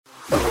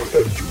The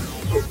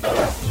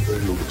Pat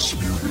Mayo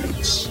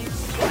Experience.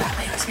 Pat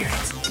Mayo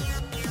Experience.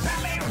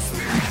 Pat Mayo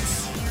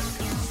Experience.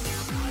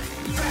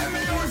 Pat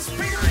Mayo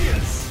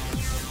Experience.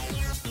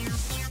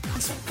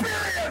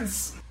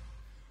 Experience.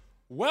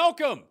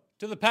 Welcome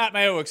to the Pat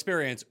Mayo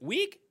Experience,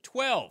 Week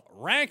 12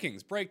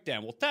 rankings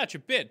breakdown. We'll touch a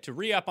bit to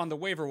re-up on the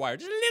waiver wire,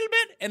 just a little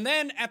bit, and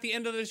then at the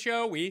end of the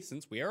show,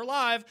 since we are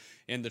live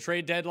and the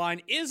trade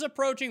deadline is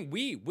approaching,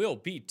 we will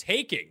be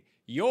taking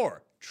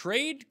your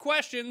trade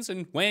questions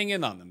and weighing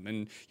in on them.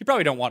 And you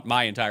probably don't want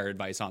my entire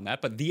advice on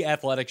that, but The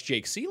Athletic's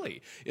Jake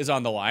Seeley is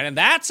on the line, and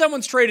that's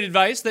someone's trade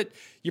advice that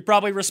you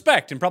probably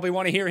respect and probably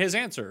want to hear his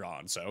answer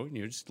on. So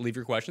you just leave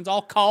your questions.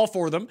 I'll call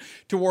for them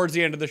towards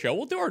the end of the show.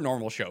 We'll do our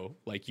normal show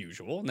like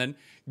usual and then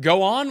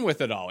go on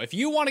with it all. If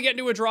you want to get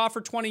into a draw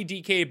for 20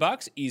 DK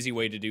bucks, easy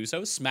way to do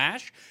so.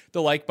 Smash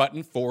the like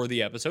button for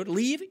the episode.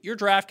 Leave your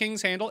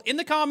DraftKings handle in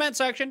the comment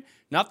section,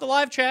 not the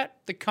live chat,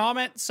 the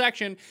comment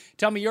section.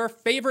 Tell me your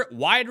favorite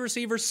wide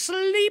receiver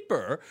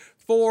sleeper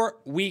for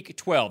Week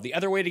 12. The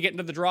other way to get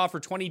into the draw for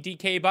 20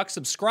 DK bucks,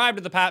 subscribe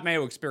to the Pat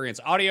Mayo Experience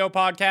audio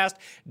podcast,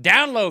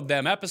 download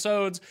them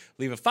episodes,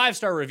 leave a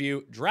 5-star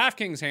review,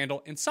 DraftKings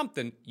handle, and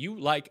something you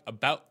like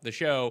about the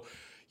show.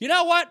 You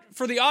know what?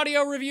 For the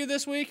audio review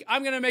this week,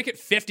 I'm going to make it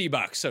 50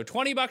 bucks. So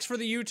 20 bucks for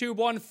the YouTube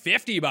one,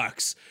 50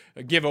 bucks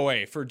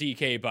giveaway for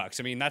DK bucks.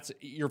 I mean, that's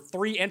your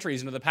 3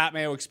 entries into the Pat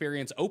Mayo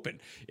Experience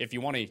Open if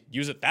you want to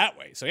use it that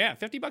way. So yeah,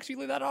 50 bucks, you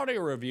leave that audio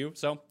review.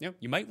 So,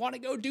 you might want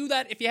to go do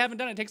that if you haven't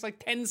done it. It takes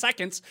like 10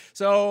 seconds.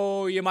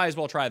 So you might as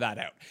well try that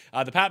out.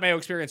 The Pat Mayo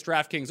Experience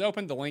DraftKings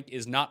Open, the link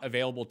is not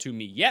available to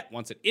me yet.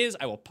 Once it is,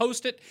 I will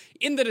post it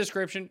in the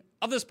description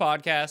of this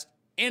podcast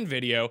and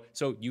video,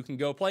 so you can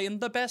go play in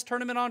the best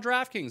tournament on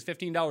DraftKings.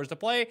 $15 to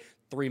play,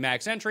 3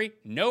 max entry,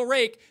 no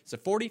rake. It's a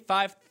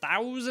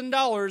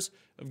 $45,000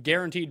 of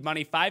guaranteed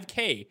money,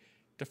 $5K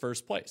to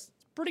first place.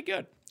 It's pretty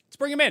good. Let's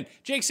bring him in.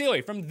 Jake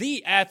Seeley from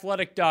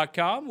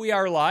theathletic.com. We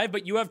are live,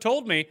 but you have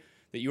told me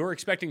that you are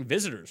expecting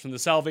visitors from the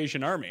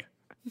Salvation Army.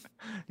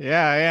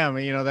 Yeah, I am.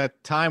 You know,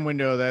 that time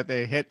window that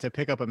they hit to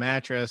pick up a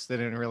mattress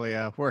didn't really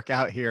work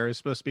out here. It's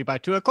supposed to be by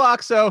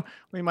 2:00, so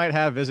we might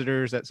have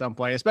visitors at some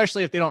point,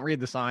 especially if they don't read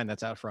the sign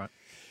that's out front.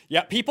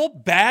 Yeah, people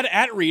bad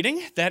at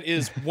reading. That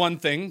is one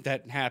thing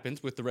that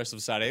happens with the rest of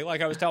society.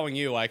 Like I was telling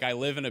you, like I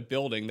live in a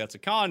building that's a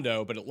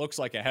condo, but it looks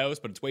like a house,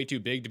 but it's way too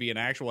big to be an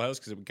actual house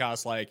because it would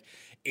cost like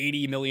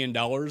 $80 million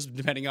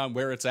depending on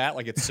where it's at.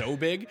 Like it's so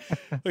big.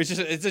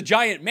 It's a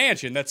giant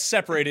mansion that's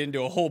separated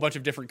into a whole bunch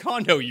of different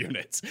condo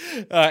units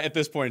at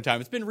this point in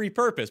time. It's been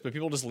repurposed, but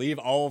people just leave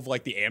all of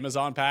like the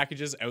Amazon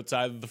packages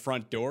outside of the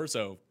front door.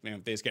 So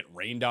if they just get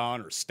rained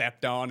on or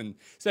stepped on, and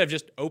instead of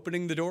just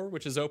opening the door,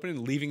 which is open,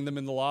 and leaving them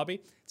in the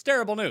lobby, it's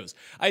terrible news.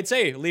 I'd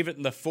say leave it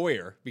in the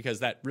foyer because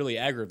that really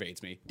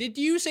aggravates me. Did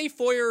you say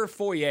foyer or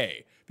foyer?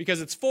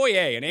 Because it's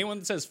foyer, and anyone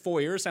that says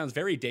foyer sounds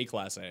very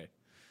déclassé.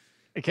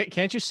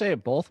 Can't you say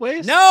it both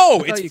ways?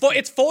 No,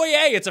 it's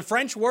foyer. It's a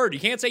French word. You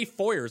can't say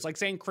foyer. It's like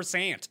saying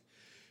croissant.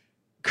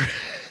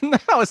 No,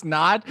 it's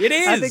not. It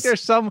is. I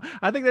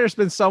think there's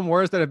been some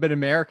words that have been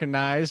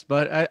Americanized,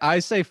 but I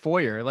say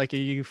foyer. Like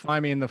you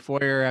find me in the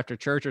foyer after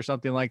church or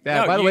something like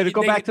that. No, by the way,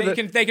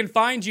 they can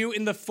find you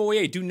in the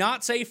foyer. Do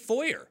not say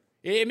foyer.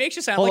 It makes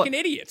you sound like an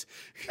idiot.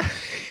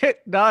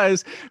 It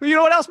does. You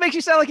know what else makes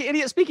you sound like an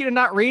idiot? Speaking of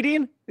not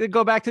reading,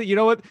 go back to, you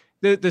know what?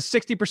 The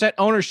 60%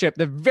 ownership,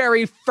 the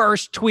very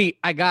first tweet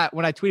I got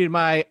when I tweeted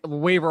my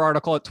waiver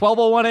article at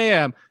 12:01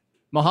 a.m.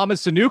 Mohamed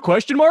Sanu,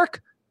 question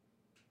mark?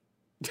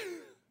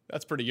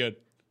 That's pretty good.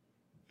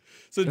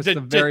 So the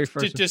very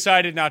first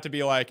decided not to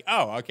be like,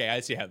 oh, okay,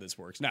 I see how this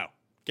works. No,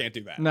 can't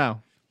do that.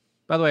 No.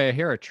 By the way, I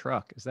hear a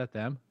truck. Is that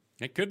them?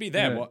 It could be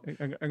them.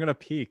 I'm going to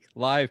peek.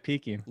 Live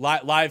peeking.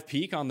 Live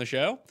peek on the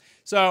show.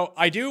 So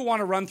I do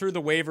want to run through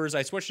the waivers.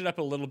 I switched it up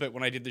a little bit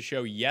when I did the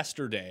show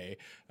yesterday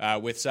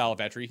with Sal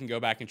Vetri. You can go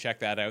back and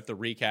check that out, the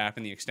recap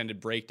and the extended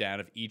breakdown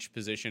of each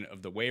position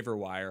of the waiver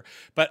wire.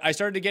 But I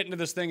started to get into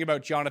this thing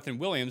about Jonathan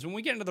Williams. When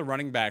we get into the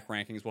running back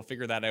rankings, we'll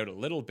figure that out a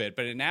little bit.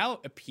 But it now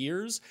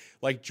appears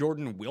like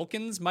Jordan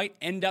Wilkins might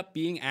end up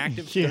being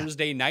active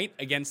Thursday night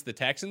against the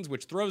Texans,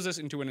 which throws us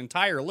into an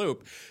entire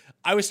loop.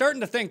 I was starting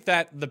to think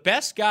that the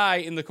best guy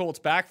in the Colts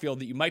backfield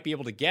that you might be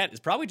able to get is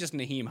probably just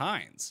Nyheim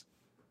Hines.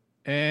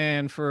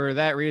 And for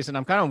that reason,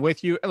 I'm kind of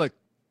with you. Look,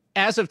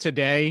 as of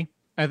today,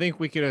 I think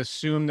we could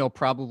assume they'll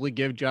probably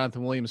give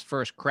Jonathan Williams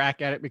first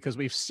crack at it because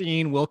we've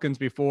seen Wilkins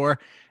before,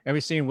 and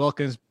we've seen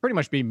Wilkins pretty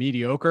much be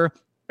mediocre.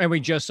 And we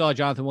just saw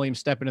Jonathan Williams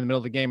step in the middle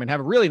of the game and have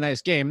a really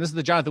nice game. This is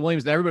the Jonathan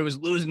Williams that everybody was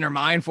losing their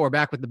mind for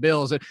back with the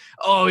Bills. And,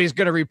 he's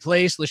going to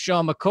replace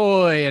LeSean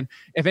McCoy. And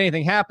if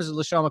anything happens to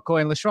LeSean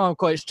McCoy, and LeSean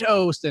McCoy is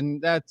toast.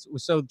 And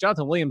so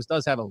Jonathan Williams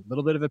does have a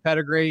little bit of a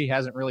pedigree. He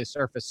hasn't really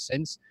surfaced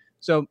since.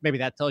 So maybe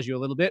that tells you a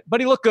little bit,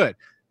 but he looked good.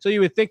 So you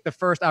would think the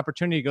first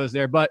opportunity goes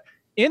there. But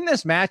in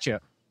this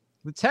matchup,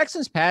 the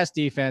Texans pass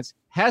defense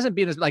hasn't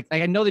been as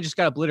I know they just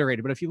got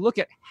obliterated, but if you look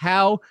at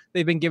how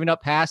they've been giving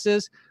up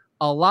passes,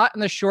 a lot in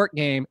the short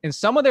game, and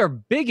some of their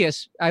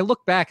biggest, I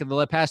look back at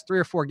the past 3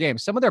 or 4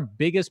 games, some of their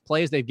biggest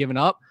plays they've given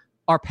up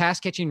are pass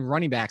catching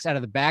running backs out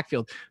of the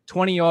backfield.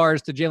 20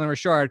 yards to Jalen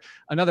Richard,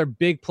 another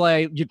big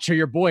play to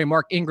your boy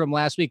Mark Ingram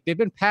last week. They've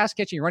been pass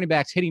catching running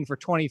backs hitting for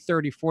 20,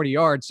 30, 40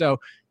 yards. So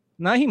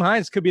Nyheim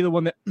Hines could be the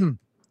one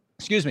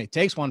that,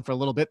 takes one for a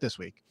little bit this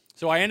week.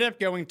 So I ended up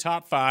going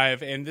top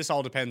 5, and this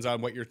all depends on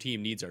what your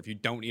team needs are. If you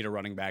don't need a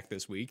running back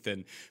this week,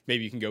 then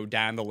maybe you can go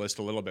down the list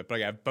a little bit.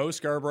 But I have Bo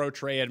Scarborough,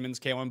 Trey Edmonds,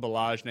 Kalen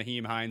Ballage,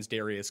 Nyheim Hines,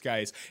 Darius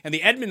Geis. And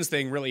the Edmonds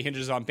thing really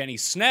hinges on Benny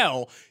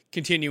Snell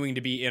continuing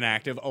to be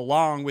inactive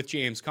along with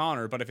James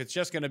Conner. But if it's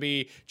just going to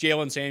be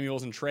Jalen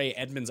Samuels and Trey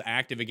Edmonds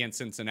active against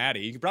Cincinnati,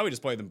 you could probably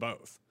just play them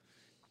both.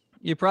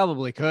 You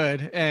probably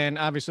could. And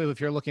obviously,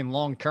 if you're looking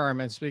long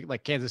term and speak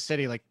like Kansas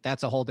City, like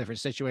that's a whole different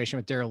situation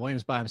with Darrell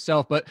Williams by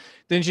himself. But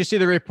didn't you see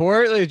the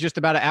report just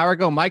about an hour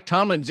ago? Mike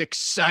Tomlin's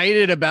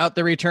excited about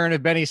the return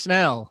of Benny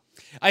Snell.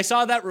 I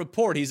saw that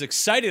report. He's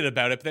excited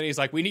about it, but then he's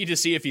like, we need to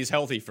see if he's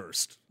healthy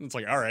first. It's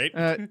like, all right.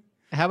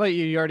 How about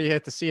you already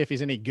have to see if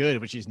he's any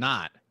good, which he's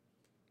not.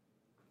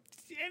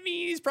 I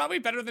mean, he's probably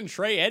better than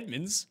Trey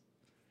Edmonds.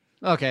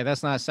 Okay,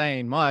 that's not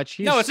saying much.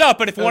 No, it's not.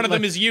 But if one of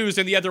them is used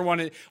and the other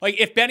one is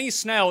like, if Benny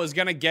Snell is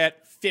going to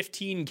get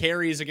 15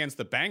 carries against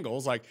the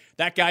Bengals, like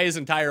that guy is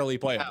entirely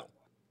playable.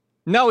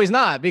 No, he's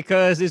not,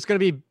 because it's going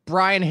to be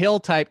Brian Hill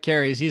type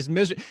carries. He's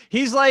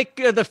like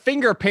the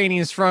finger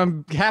paintings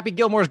from Happy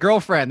Gilmore's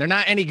girlfriend. They're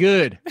not any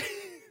good.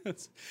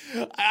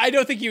 I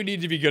don't think you need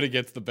to be good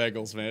against the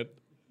Bengals, man.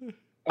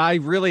 I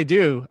really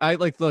do.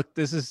 Look,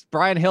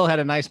 Brian Hill had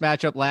a nice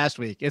matchup last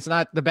week. It's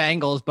not the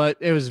Bengals, but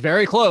it was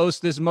very close.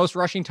 This is most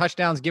rushing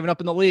touchdowns given up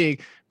in the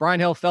league. Brian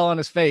Hill fell on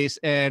his face,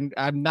 and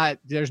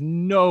there's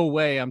no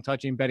way I'm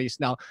touching Benny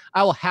Snell.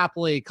 I will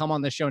happily come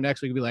on this show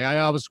next week and be like,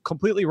 I was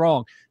completely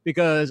wrong,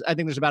 because I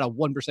think there's about a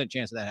 1%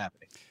 chance of that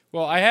happening.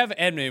 Well, I have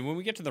Edmund. When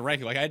we get to the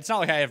ranking, it's not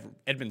like I have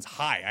Edmonds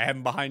high. I have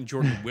him behind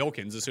Jordan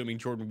Wilkins, assuming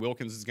Jordan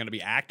Wilkins is going to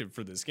be active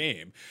for this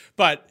game.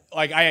 But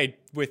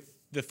with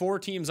the 4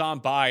 teams on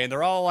bye, and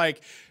they're all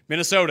like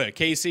Minnesota,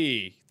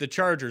 KC, the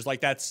Chargers,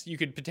 you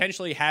could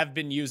potentially have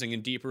been using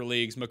in deeper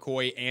leagues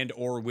McCoy and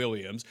or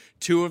Williams,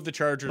 2 of the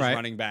Chargers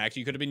running backs.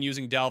 You could have been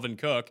using Dalvin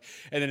Cook,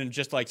 and then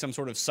just like some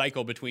sort of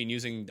cycle between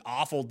using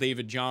awful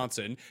David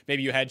Johnson.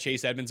 Maybe you had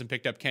Chase Edmonds and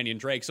picked up Kenyon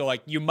Drake. So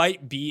you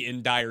might be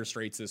in dire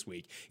straits this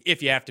week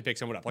if you have to pick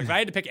someone up. If I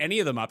had to pick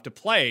any of them up to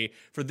play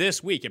for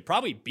this week, it'd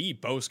probably be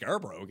Bo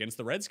Scarborough against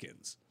the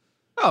Redskins.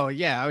 Oh,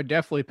 yeah, I would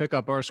definitely pick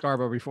up Bo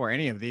Scarborough before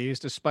any of these,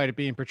 despite it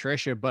being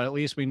Patricia, but at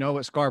least we know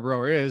what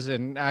Scarborough is,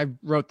 and I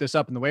wrote this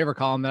up in the waiver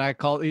column that I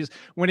called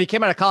when he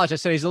came out of college, I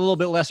said he's a little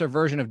bit lesser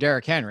version of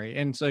Derrick Henry,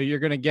 and so you're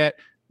going to get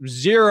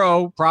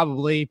 0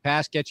 probably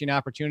pass-catching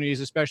opportunities,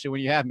 especially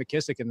when you have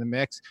McKissick in the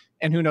mix,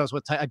 and who knows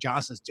what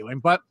Johnson's doing,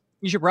 but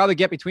you should probably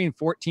get between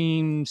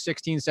 14,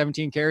 16,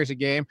 17 carries a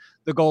game.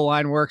 The goal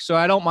line works, so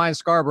I don't mind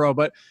Scarborough,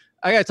 but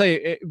I got to tell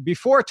you,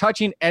 before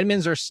touching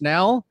Edmonds or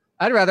Snell,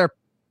 I'd rather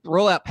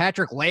roll out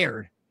Patrick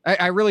Laird.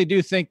 I really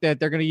do think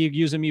that they're going to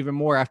use him even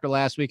more after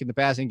last week in the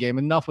passing game.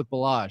 Enough with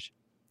Ballage.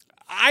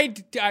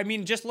 I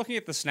mean, just looking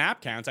at the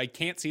snap counts, I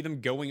can't see them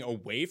going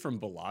away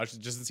from Ballage.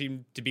 It doesn't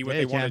seem to be what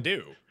they want to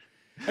do.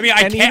 I mean,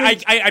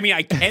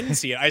 I can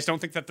see it. I just don't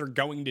think that they're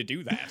going to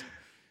do that.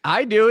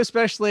 I do,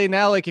 especially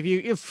now. If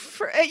you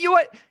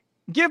what,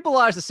 give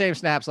Ballage the same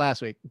snaps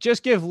last week.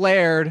 Just give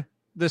Laird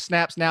the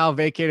snaps now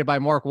vacated by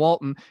Mark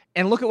Walton,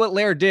 and look at what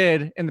Laird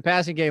did in the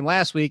passing game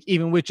last week,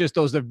 even with just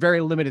the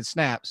very limited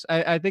snaps.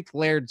 I think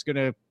Laird's going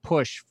to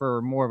push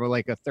for more of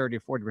a 30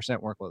 or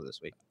 40% workload this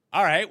week.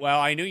 All right. Well,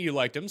 I knew you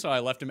liked him, so I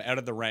left him out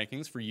of the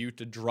rankings for you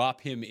to drop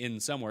him in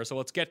somewhere. So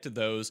let's get to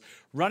those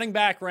running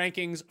back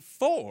rankings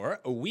for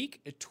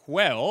week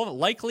 12.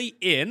 Likely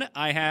in,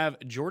 I have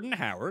Jordan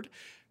Howard,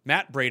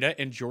 Matt Breida,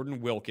 and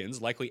Jordan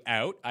Wilkins. Likely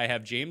out, I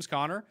have James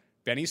Conner,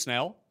 Benny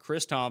Snell,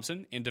 Chris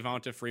Thompson, and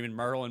Devonta Freeman.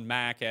 Marlon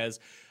Mack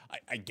has,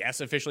 I guess,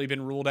 officially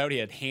been ruled out. He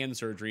had hand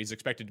surgery. He's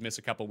expected to miss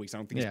a couple weeks. I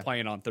don't think he's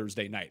playing on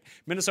Thursday night.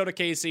 Minnesota,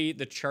 KC,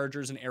 the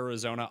Chargers, and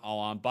Arizona all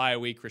on bye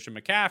week. Christian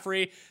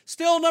McCaffrey,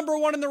 still number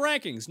 1 in the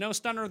rankings. No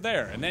stunner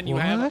there. And then you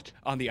have,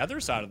 on the other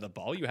side of the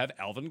ball, you have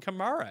Alvin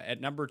Kamara at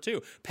number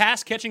 2.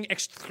 Pass catching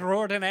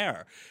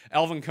extraordinaire,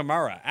 Alvin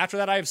Kamara. After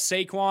that, I have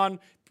Saquon.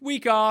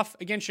 Week off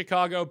against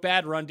Chicago,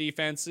 bad run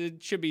defense.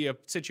 It should be a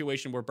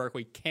situation where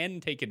Barkley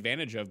can take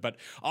advantage of. But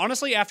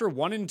honestly, after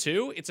 1 and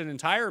 2, it's an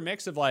entire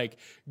mix of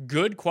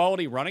good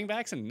quality running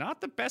backs and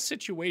not the best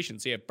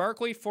situations. So you have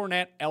Barkley,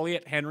 Fournette,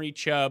 Elliott, Henry,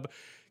 Chubb,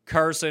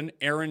 Carson,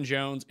 Aaron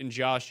Jones, and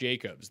Josh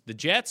Jacobs. The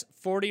Jets,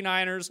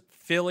 49ers,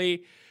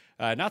 Philly,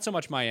 not so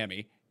much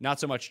Miami, not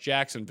so much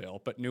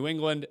Jacksonville, but New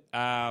England.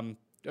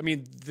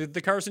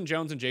 The Carson,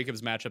 Jones, and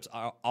Jacobs matchups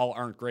all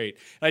aren't great.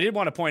 And I did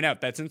want to point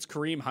out that since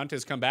Kareem Hunt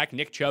has come back,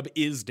 Nick Chubb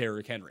is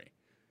Derrick Henry.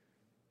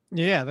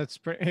 Yeah, that's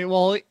pretty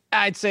well.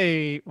 I'd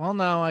say,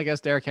 no, I guess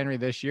Derrick Henry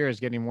this year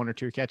is getting 1 or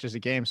 2 catches a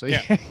game. So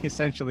yeah,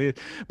 essentially,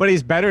 but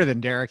he's better than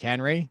Derrick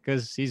Henry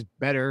because he's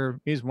better.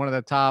 He's one of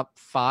the top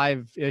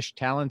 5-ish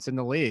talents in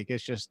the league.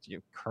 It's just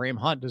Kareem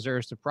Hunt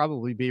deserves to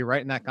probably be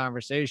right in that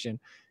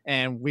conversation.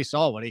 And we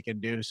saw what he can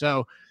do.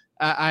 So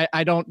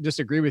I don't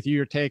disagree with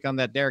your take on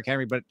that Derrick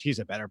Henry, but he's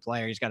a better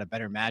player. He's got a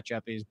better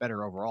matchup. He's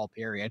better overall,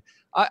 period.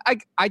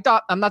 I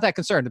thought I'm not that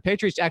concerned. The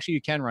Patriots actually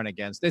you can run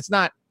against. It's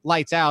not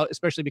lights out,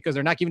 especially because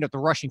they're not giving up the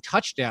rushing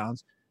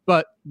touchdowns,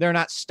 but they're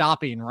not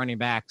stopping running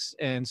backs.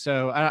 And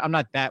so I'm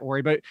not that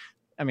worried. But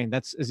I mean,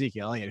 that's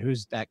Ezekiel Elliott.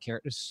 Who's that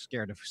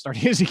scared of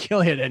starting Ezekiel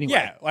Elliott anyway?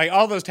 Yeah, like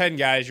all those 10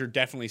 guys, you're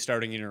definitely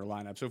starting in your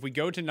lineup. So if we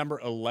go to number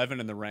 11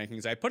 in the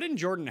rankings, I put in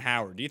Jordan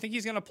Howard. Do you think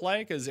he's going to play?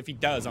 Because if he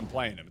does, I'm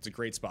playing him. It's a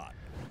great spot.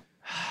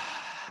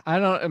 I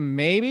don't.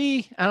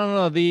 Maybe I don't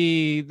know.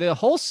 The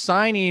whole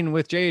signing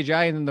with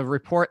J.J. and the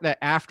report that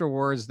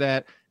afterwards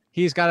that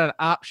he's got an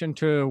option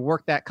to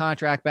work that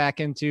contract back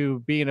into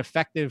being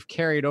effective,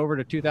 carried over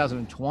to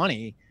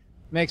 2020.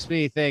 Makes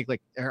me think,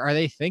 like, are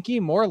they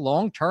thinking more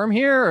long-term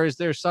here? Or is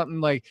there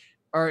something like,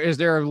 or is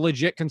there a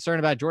legit concern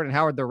about Jordan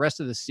Howard the rest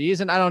of the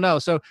season? I don't know.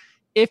 So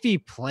if he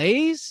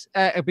plays,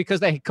 because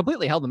they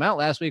completely held him out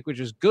last week,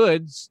 which is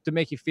good to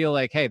make you feel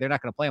like, hey, they're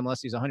not going to play him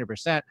unless he's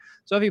 100%.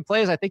 So if he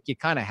plays, I think you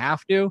kind of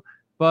have to,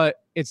 but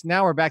it's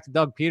now we're back to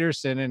Doug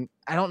Peterson. And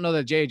I don't know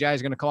that J.J.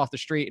 is going to come off the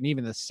street. And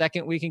even the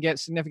second we can get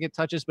significant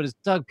touches, but it's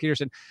Doug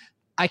Peterson.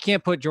 I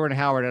can't put Jordan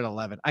Howard at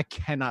 11. I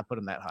cannot put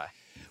him that high.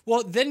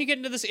 Well, then you get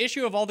into this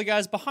issue of all the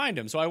guys behind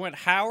him. So I went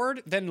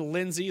Howard, then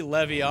Lindsey,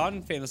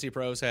 Le'Veon. Fantasy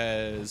Pros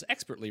has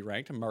expertly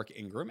ranked Mark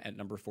Ingram at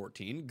number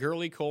 14.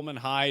 Gurley, Coleman,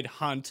 Hyde,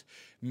 Hunt,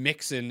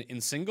 Mixon,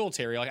 and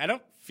Singletary. Like, I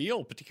don't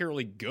feel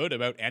particularly good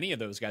about any of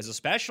those guys,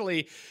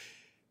 especially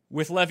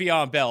with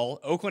Le'Veon Bell.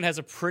 Oakland has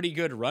a pretty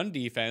good run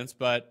defense,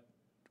 but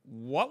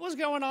what was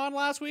going on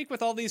last week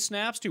with all these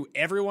snaps to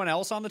everyone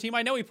else on the team?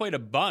 I know he played a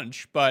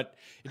bunch, but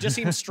it just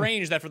seems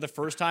strange that for the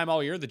first time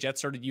all year, the Jets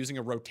started using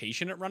a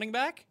rotation at running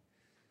back.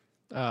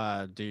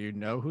 Do you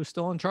know who's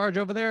still in charge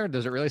over there?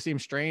 Does it really seem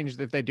strange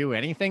if they do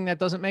anything that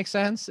doesn't make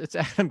sense? It's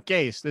Adam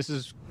Gase. This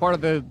is part of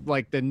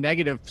the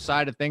negative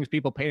side of things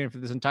people painted for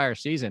this entire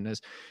season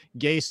is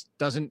Gase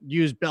doesn't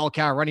use bell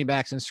cow running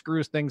backs and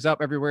screws things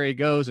up everywhere he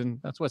goes. And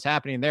that's what's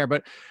happening there.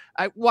 But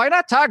why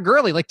not Todd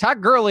Gurley? Like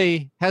Todd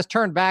Gurley has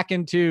turned back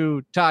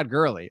into Todd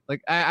Gurley.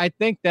 Like I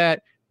think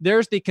that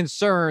there's the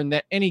concern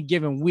that any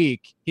given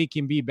week he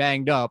can be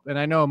banged up. And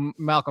I know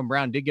Malcolm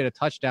Brown did get a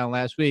touchdown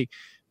last week.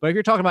 But if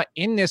you're talking about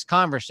in this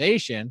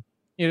conversation,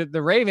 you know,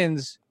 the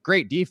Ravens,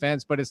 great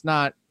defense, but it's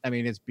not, I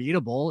mean, it's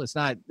beatable. It's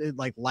not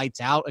like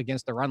lights out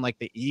against the run like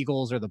the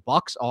Eagles or the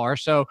Bucks are.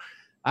 So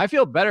I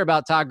feel better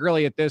about Todd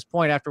Gurley at this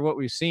point after what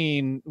we've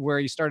seen where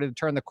he started to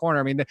turn the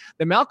corner. I mean,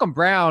 the Malcolm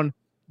Brown,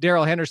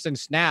 Darrell Henderson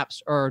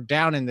snaps are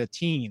down in the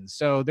teens.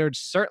 So they're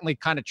certainly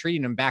kind of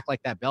treating him back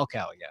like that bell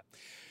cow again.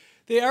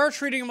 They are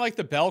treating him like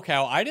the bell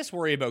cow. I just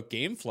worry about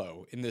game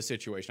flow in this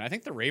situation. I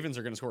think the Ravens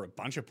are going to score a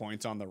bunch of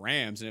points on the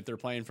Rams, and if they're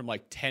playing from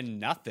like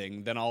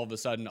 10-0, then all of a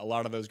sudden a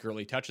lot of those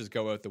Gurley touches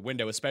go out the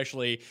window,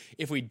 especially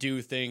if we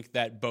do think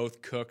that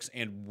both Cooks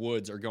and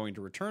Woods are going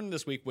to return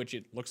this week, which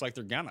it looks like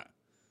they're gonna.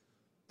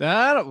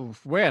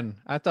 When?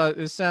 I thought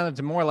it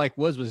sounded more like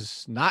Woods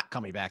was not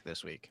coming back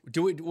this week.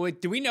 Do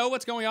we know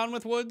what's going on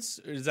with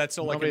Woods? Or is that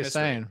still Nobody's like a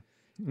mystery? saying.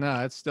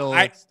 No, it's still the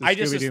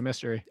Scooby-Doo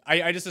mystery.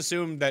 I just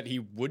assumed that he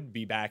would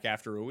be back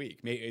after a week.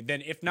 Maybe,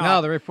 then if not,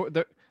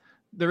 no,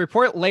 the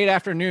report late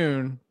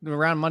afternoon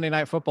around Monday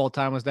Night Football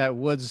time was that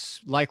Woods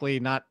likely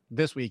not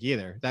this week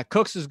either. That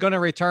Cooks is going to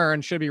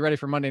return, should be ready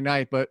for Monday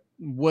night, but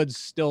Woods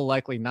still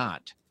likely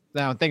not.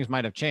 Now things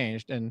might have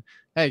changed, and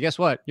hey, guess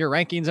what? Your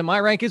rankings and my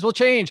rankings will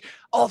change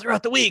all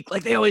throughout the week,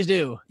 like they always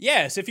do.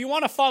 Yes, if you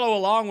want to follow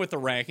along with the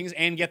rankings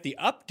and get the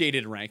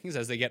updated rankings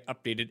as they get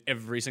updated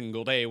every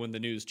single day when the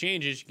news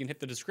changes, you can hit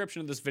the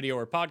description of this video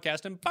or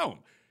podcast, and boom,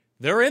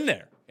 they're in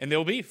there. And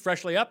they'll be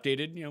freshly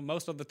updated, you know,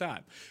 most of the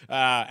time,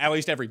 at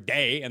least every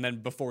day, and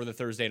then before the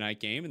Thursday night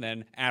game, and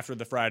then after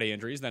the Friday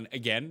injuries, then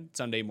again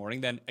Sunday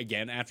morning, then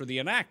again after the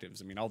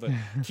inactives. I mean, all the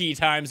key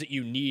times that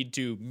you need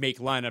to make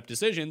lineup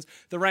decisions,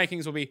 the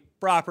rankings will be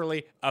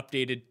properly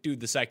updated to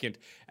the second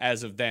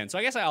as of then. So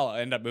I guess I'll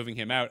end up moving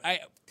him out.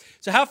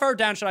 So how far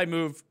down should I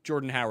move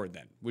Jordan Howard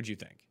then, would you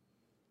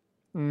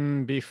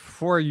think?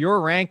 Before your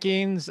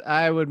rankings,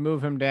 I would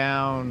move him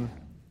down.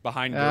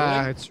 Behind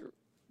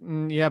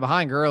Gurley?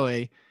 Behind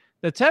Gurley.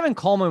 The Tevin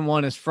Coleman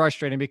one is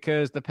frustrating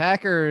because the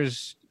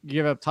Packers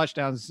give up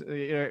touchdowns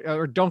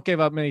or don't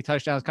give up many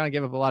touchdowns, kind of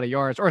give up a lot of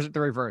yards, or is it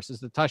the reverse? It's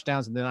the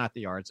touchdowns and not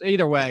the yards.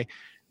 Either way,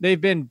 they've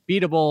been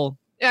beatable.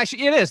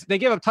 Actually, it is. They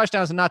give up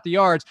touchdowns and not the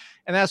yards.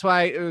 And that's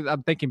why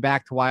I'm thinking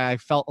back to why I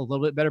felt a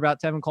little bit better about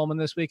Tevin Coleman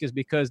this week is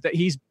because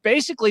he's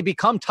basically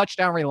become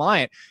touchdown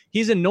reliant.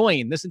 He's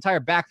annoying. This entire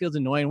backfield's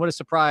annoying. What a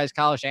surprise.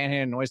 Kyle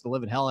Shanahan annoys the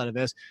living hell out of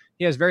this.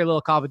 He has very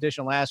little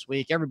competition last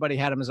week. Everybody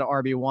had him as an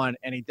RB1,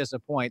 and he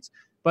disappoints.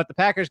 But the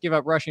Packers give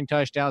up rushing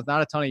touchdowns,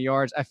 not a ton of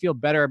yards. I feel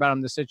better about him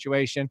in this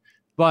situation.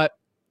 But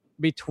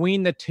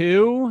between the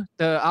two,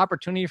 the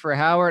opportunity for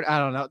Howard, I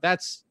don't know.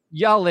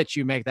 I'll let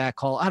you make that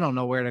call. I don't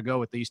know where to go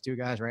with these two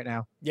guys right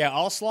now. Yeah,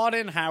 I'll slot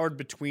in Howard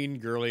between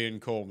Gurley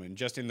and Coleman,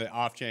 just in the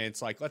off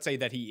chance, like, let's say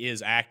that he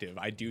is active.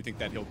 I do think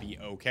that he'll be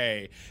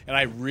okay. And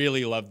I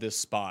really love this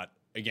spot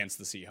against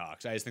the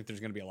Seahawks. I just think there's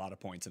going to be a lot of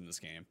points in this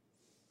game.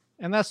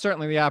 And that's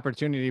certainly the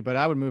opportunity, but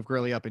I would move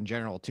Gurley up in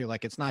general too.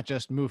 Like it's not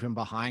just move him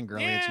behind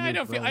Gurley. Yeah, it's I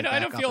don't feel that.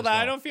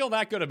 I don't feel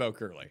that good about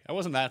Gurley. I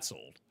wasn't that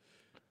sold.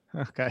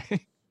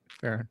 Okay,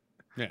 fair.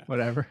 Yeah,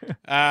 whatever.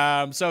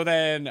 So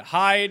then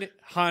Hyde,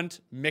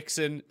 Hunt,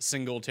 Mixon,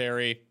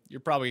 Singletary. You're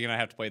probably gonna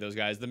have to play those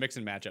guys. The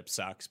Mixon matchup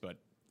sucks, but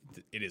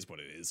it is what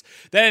it is.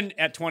 Then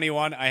at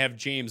 21, I have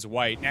James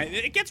White. Now,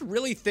 it gets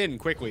really thin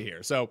quickly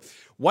here. So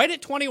White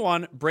at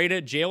 21,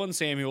 Breda, Jalen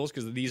Samuels,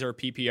 because these are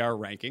PPR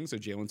rankings, so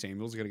Jalen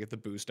Samuels is going to get the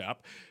boost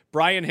up.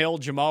 Brian Hill,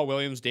 Jamal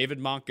Williams, David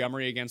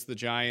Montgomery against the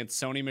Giants,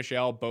 Sony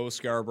Michel, Bo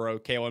Scarborough,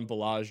 Kalen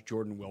Ballage,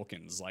 Jordan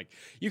Wilkins. Like,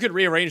 you could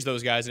rearrange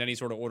those guys in any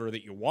sort of order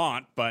that you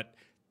want, but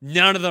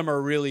none of them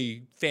are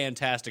really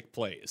fantastic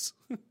plays.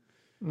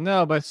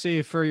 No, but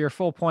see, for your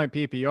full point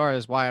PPR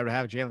is why I would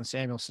have Jalen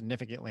Samuels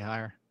significantly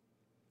higher.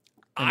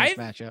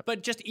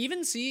 But just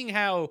even seeing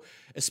how,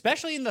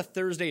 especially in the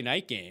Thursday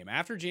night game,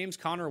 after James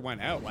Conner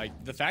went out,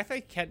 like the fact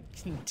that they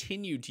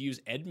continued to use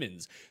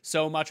Edmonds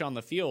so much on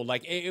the field,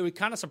 like it would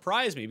kind of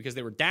surprise me because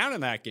they were down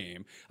in that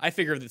game. I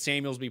figured that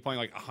Samuels would be playing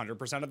like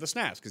 100% of the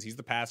snaps because he's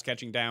the pass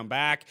catching down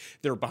back.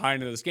 They're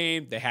behind in this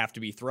game. They have to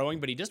be throwing,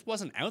 but he just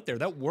wasn't out there.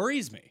 That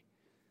worries me.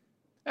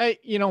 Hey,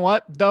 you know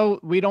what? Though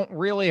we don't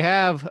really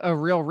have a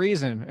real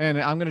reason, and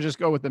I'm going to just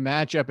go with the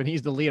matchup, and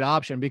he's the lead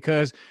option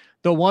because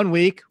the 1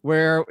 week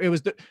where it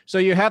was so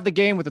you have the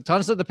game with the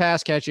tons of the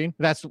pass catching.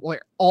 That's where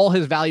all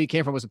his value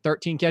came from, was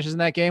 13 catches in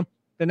that game.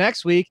 The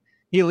next week,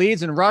 he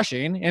leads in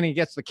rushing and he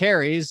gets the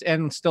carries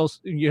and still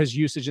has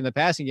usage in the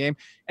passing game.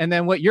 And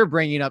then what you're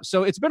bringing up.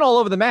 So it's been all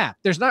over the map.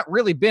 There's not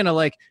really been a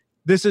like,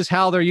 this is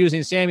how they're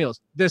using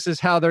Samuels. This is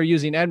how they're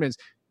using Edmonds.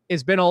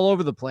 It's been all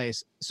over the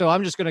place. So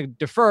I'm just going to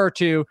defer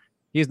to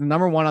he's the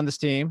number one on this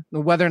team.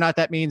 Whether or not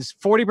that means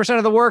 40%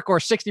 of the work or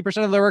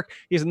 60% of the work,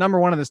 he's the number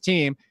one on this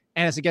team.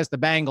 And it's against the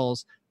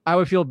Bengals. I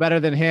would feel better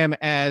than him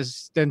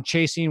than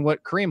chasing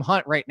what Kareem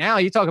Hunt right now.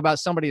 You talk about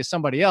somebody as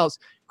somebody else.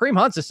 Kareem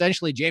Hunt's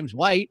essentially James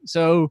White.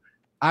 So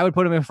I would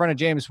put him in front of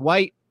James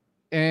White,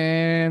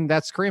 and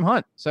that's Kareem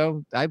Hunt.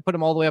 So I put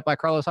him all the way up by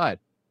Carlos Hyde.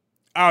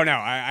 Oh, no.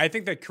 I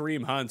think that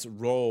Kareem Hunt's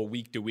role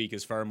week to week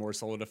is far more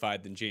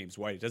solidified than James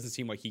White. It doesn't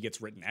seem like he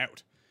gets written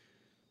out.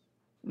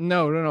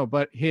 No.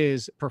 But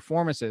his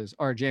performances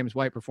are James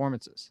White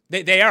performances.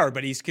 They are,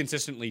 but he's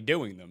consistently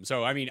doing them.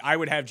 So, I mean, I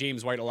would have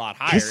James White a lot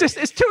higher.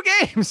 It's 2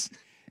 games.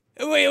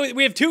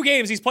 We have 2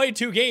 games. He's played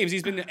 2 games.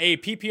 He's been a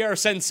PPR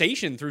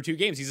sensation through 2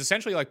 games. He's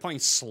essentially like playing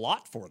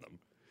slot for them.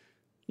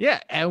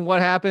 Yeah, and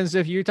what happens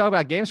if you talk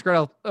about game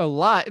spread a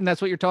lot, and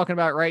that's what you're talking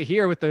about right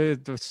here with the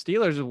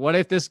Steelers. What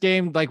if this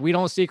game, like, we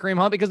don't see Kareem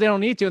Hunt because they don't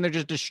need to, and they're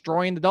just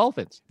destroying the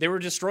Dolphins? They were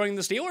destroying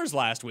the Steelers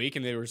last week,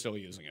 and they were still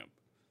using him.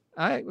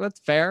 That's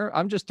fair.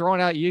 I'm just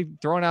throwing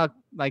out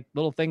like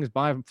little things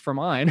for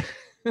mine.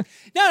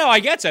 No, I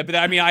get that, but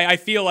I mean, I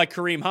feel like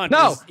Kareem Hunt.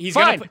 He's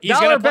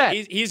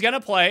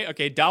gonna play.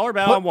 Okay, dollar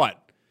bet on what?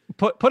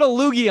 Put a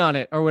loogie on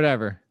it or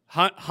whatever.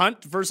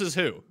 Hunt versus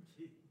who?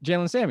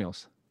 Jalen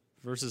Samuels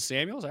versus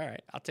Samuels. All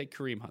right, I'll take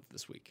Kareem Hunt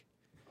this week.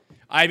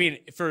 I mean,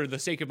 for the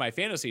sake of my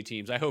fantasy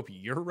teams, I hope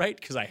you're right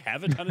because I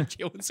have a ton of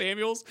Jalen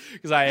Samuels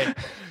because I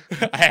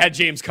had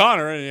James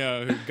Conner,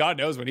 and God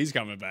knows when he's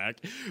coming back.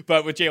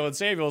 But with Jalen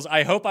Samuels,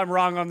 I hope I'm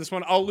wrong on this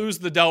one. I'll lose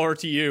the dollar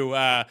to you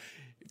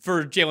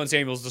for Jalen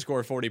Samuels to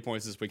score 40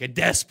 points this week. I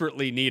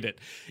desperately need it.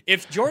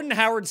 If Jordan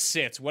Howard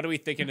sits, what are we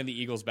thinking in the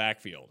Eagles'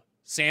 backfield?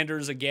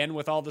 Sanders again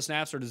with all the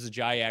snaps, or does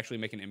Ajayi actually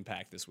make an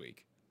impact this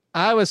week?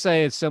 I would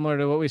say it's similar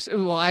to what we said.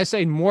 Well, I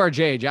say more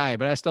Ajayi,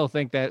 but I still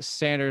think that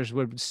Sanders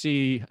would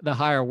see the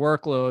higher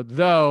workload,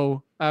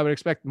 though I would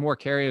expect more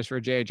carries for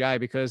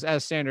Ajayi because,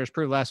 as Sanders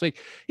proved last week,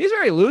 he's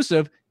very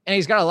elusive and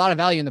he's got a lot of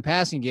value in the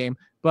passing game,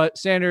 but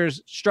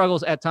Sanders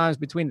struggles at times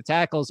between the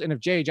tackles. And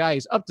if Ajayi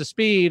is up to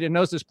speed and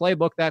knows this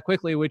playbook that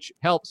quickly, which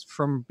helps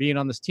from being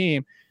on this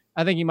team,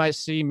 I think you might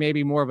see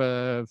maybe more of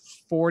a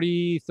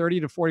 30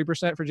 to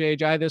 40% for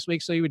Ajayi this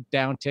week. So you would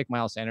down tick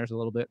Miles Sanders a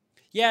little bit.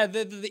 Yeah,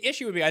 the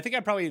issue would be, I think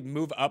I'd probably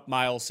move up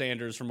Miles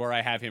Sanders from where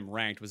I have him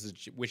ranked,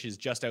 which is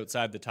just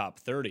outside the top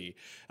 30.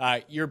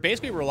 You're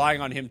basically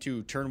relying on him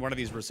to turn one of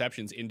these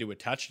receptions into a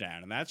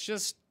touchdown, and that's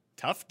just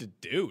tough to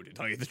do, to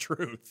tell you the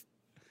truth.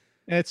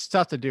 It's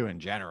tough to do in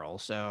general.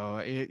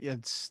 So you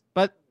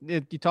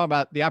talk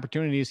about the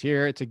opportunities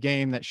here. It's a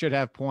game that should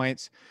have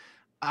points.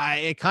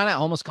 It kind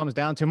of almost comes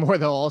down to more,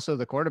 though, also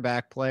the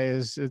quarterback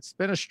plays. It's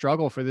been a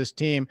struggle for this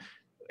team.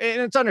 And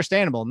it's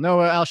understandable. No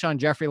Alshon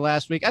Jeffrey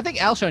last week. I think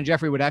Alshon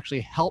Jeffrey would actually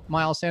help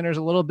Miles Sanders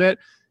a little bit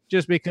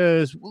just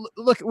because,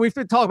 look, we've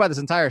been talking about this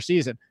entire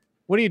season.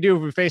 What do you do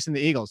if we're facing the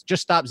Eagles?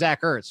 Just stop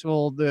Zach Ertz.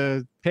 Well,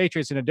 the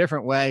Patriots in a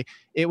different way,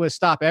 it was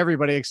stop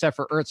everybody except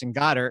for Ertz and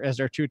Goddard as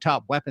their 2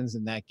 top weapons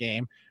in that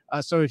game.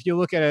 So if you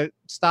look at it,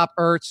 stop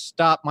Ertz,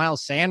 stop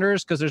Miles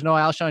Sanders because there's no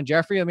Alshon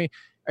Jeffrey. I mean,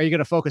 are you going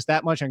to focus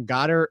that much on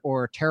Goddard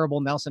or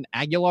terrible Nelson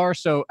Aguilar?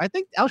 So I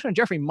think Alshon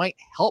Jeffrey might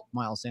help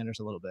Miles Sanders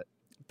a little bit.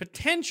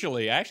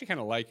 potentially, I actually kind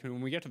of like when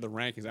we get to the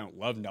rankings. I don't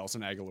love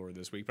Nelson Aguilar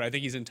this week, but I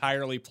think he's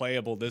entirely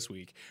playable this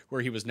week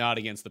where he was not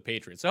against the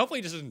Patriots. So hopefully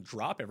he just doesn't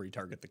drop every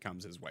target that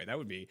comes his way. That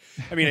would be,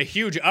 a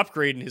huge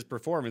upgrade in his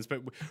performance.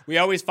 But we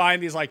always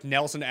find these like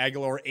Nelson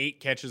Aguilar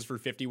 8 catches for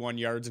 51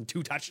 yards and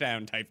 2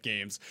 touchdown type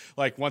games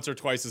like once or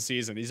twice a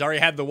season. He's already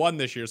had the one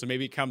this year, so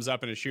maybe it comes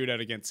up in a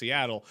shootout against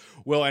Seattle.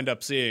 We'll end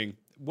up seeing.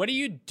 What do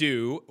you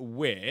do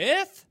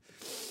with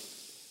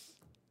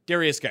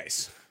Darius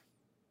Geis?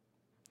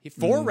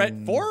 Four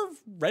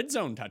red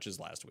zone touches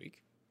last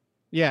week.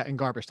 Yeah, in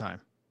garbage time.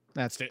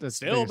 That's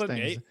still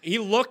he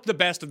looked the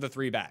best of the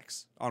 3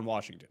 backs on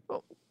Washington.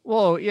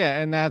 Well, yeah,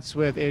 and that's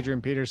with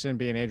Adrian Peterson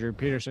being Adrian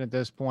Peterson at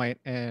this point.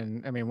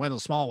 And Wendell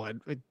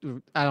Smallwood.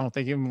 I don't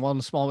think even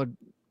Wendell Smallwood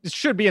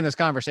should be in this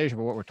conversation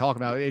for what we're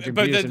talking about. Adrian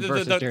Peterson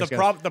versus Darius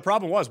Geis. The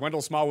problem was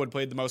Wendell Smallwood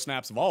played the most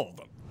snaps of all of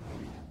them.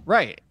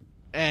 Right.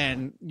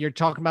 And you're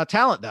talking about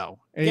talent, though.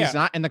 And he's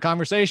not in the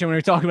conversation when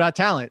you're talking about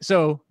talent.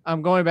 So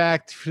I'm going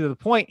back to the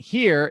point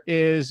here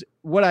is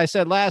what I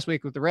said last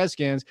week with the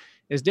Redskins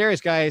is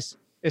Darius Geis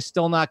is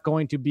still not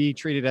going to be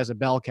treated as a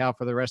bell cow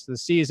for the rest of the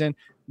season.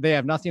 They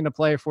have nothing to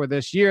play for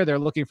this year. They're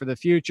looking for the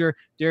future.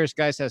 Darius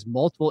Geis has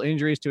multiple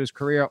injuries to his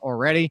career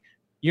already.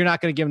 You're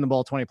not going to give him the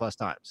ball 20 plus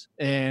times.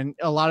 And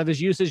a lot of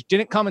his usage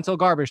didn't come until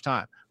garbage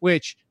time,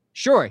 which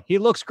sure, he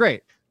looks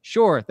great.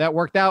 Sure, that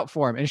worked out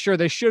for him. And sure,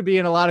 they should be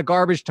in a lot of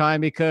garbage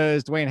time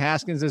because Dwayne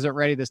Haskins isn't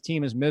ready. This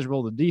team is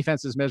miserable. The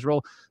defense is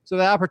miserable. So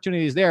the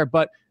opportunity is there.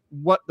 But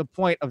what the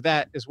point of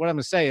that is, what I'm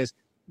going to say is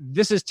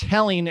this is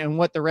telling and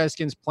what the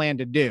Redskins plan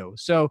to do.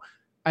 So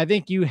I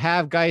think you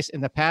have Geis in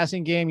the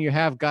passing game. You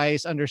have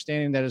Geis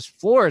understanding that his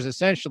floor is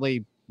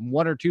essentially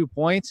 1 or 2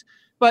 points.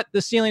 But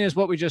the ceiling is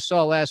what we just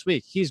saw last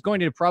week. He's going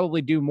to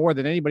probably do more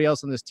than anybody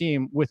else on this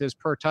team with his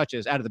per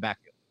touches out of the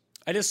backfield.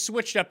 I just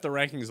switched up the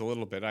rankings a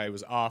little bit. I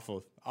was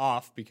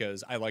off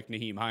because I like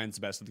Nyheim Hines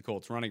the best of the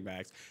Colts running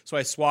backs. So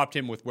I swapped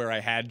him with where I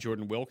had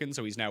Jordan Wilkins.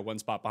 So he's now 1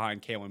 spot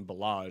behind Kalen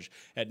Ballage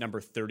at number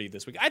 30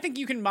 this week. I think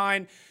you can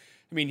mine.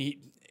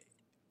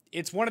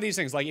 It's one of these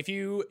things. Like if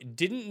you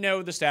didn't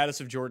know the status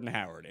of Jordan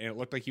Howard and it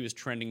looked like he was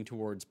trending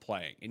towards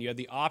playing and you had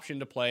the option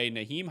to play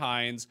Nyheim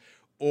Hines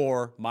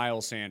or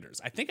Miles Sanders,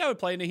 I think I would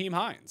play Nyheim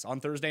Hines on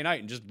Thursday night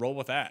and just roll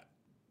with that.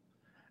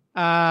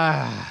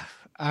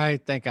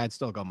 I think I'd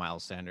still go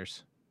Miles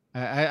Sanders.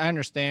 I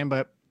understand,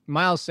 but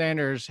Miles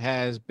Sanders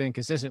has been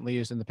consistently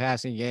used in the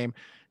passing game.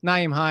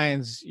 Nyheim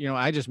Hines,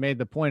 I just made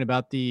the point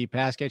about the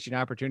pass catching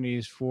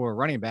opportunities for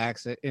running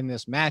backs in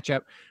this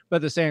matchup. But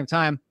at the same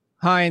time,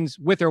 Hines,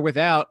 with or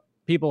without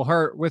people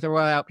hurt, with or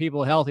without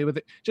people healthy, with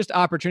just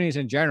opportunities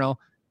in general,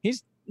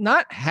 he's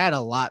not had a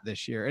lot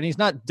this year, and he's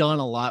not done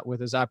a lot with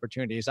his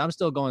opportunities. I'm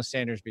still going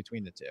Sanders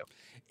between the two.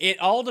 It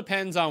all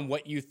depends on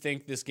what you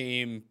think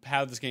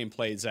how this game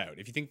plays out.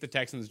 If you think the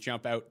Texans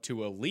jump out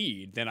to a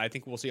lead, then I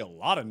think we'll see a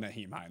lot of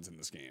Nyheim Hines in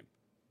this game.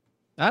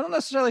 I don't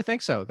necessarily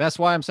think so. That's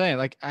why I'm saying,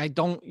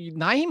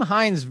 Nyheim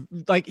Hines,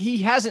 he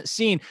hasn't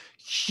seen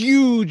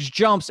huge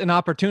jumps in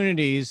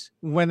opportunities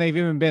when they've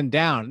even been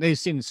down. They've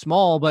seen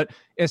small, but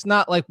it's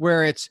not like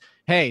where it's,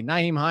 hey,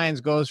 Nyheim Hines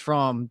goes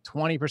from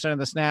 20% of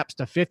the snaps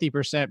to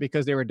 50%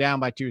 because they were down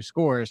by 2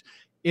 scores.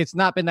 It's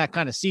not been that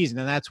kind of season.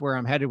 And that's where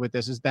I'm headed with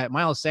this is that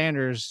Miles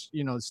Sanders,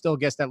 still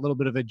gets that little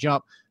bit of a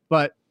jump,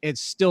 but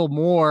it's still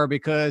more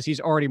because he's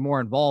already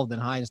more involved than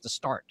Hines to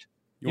start.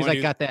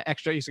 He's got that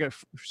extra. He's got to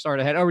start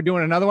ahead. Oh, we're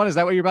doing another one. Is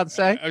that what you're about to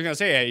say? I was going to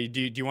say, hey,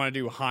 do you want to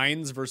do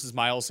Hines versus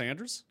Miles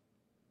Sanders?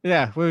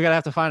 Yeah, we're going to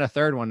have to find a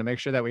third one to make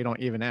sure that we don't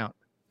even out.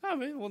 Oh,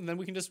 well, then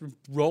we can just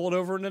roll it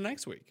over into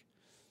next week.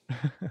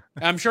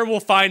 I'm sure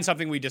we'll find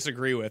something we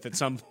disagree with at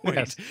some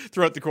point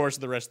throughout the course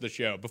of the rest of the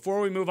show.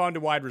 Before we move on to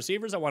wide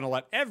receivers, I want to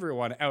let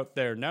everyone out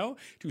there know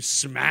to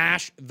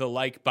smash the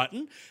like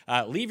button.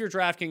 Leave your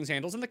DraftKings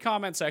handles in the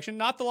comment section,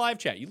 not the live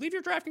chat. You leave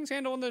your DraftKings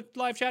handle in the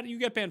live chat, you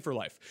get banned for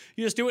life.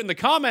 You just do it in the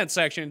comment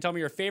section and tell me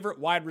your favorite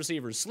wide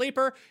receiver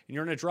sleeper, and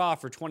you're in a draw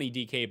for 20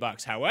 DK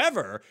bucks.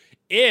 However,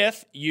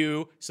 if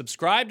you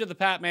subscribe to the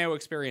Pat Mayo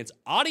Experience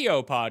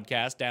audio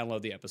podcast,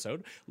 download the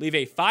episode, leave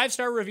a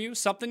 5-star review,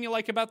 something you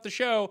like about the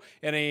show,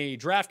 and a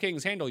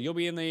DraftKings handle, you'll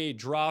be in the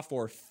draw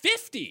for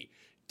 50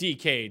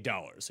 DK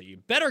dollars. So you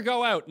better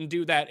go out and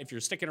do that if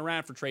you're sticking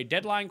around for trade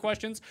deadline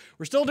questions.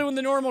 We're still doing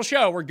the normal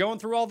show. We're going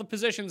through all the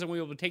positions, and we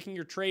will be taking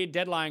your trade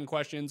deadline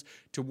questions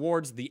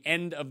towards the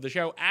end of the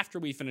show after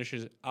we finish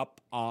up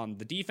on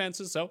the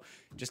defenses. So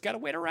just got to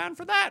wait around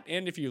for that.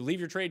 And if you leave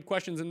your trade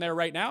questions in there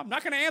right now, I'm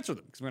not going to answer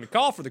them because I'm going to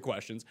call for the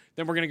questions.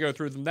 Then we're going to go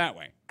through them that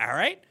way. All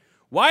right?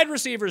 Wide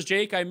receivers,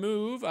 Jake, I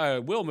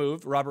will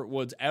move Robert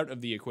Woods out of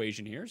the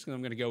equation here, so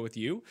I'm going to go with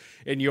you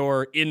and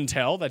your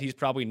intel that he's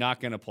probably not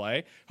going to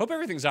play. Hope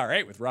everything's all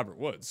right with Robert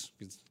Woods,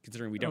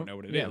 considering we don't know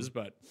what it is.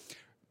 But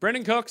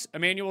Brendan Cooks,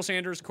 Emmanuel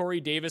Sanders,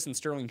 Corey Davis, and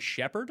Sterling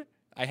Shepard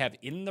I have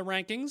in the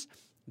rankings.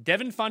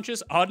 Devin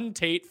Funchess, Auden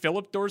Tate,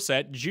 Philip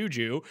Dorsett,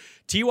 Juju,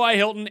 T.Y.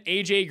 Hilton,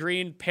 A.J.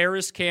 Green,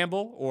 Paris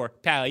Campbell, or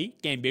Paris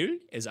Campbell,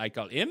 as I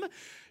call him,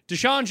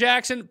 Deshaun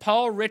Jackson,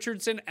 Paul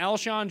Richardson,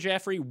 Alshon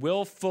Jeffrey,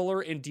 Will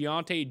Fuller, and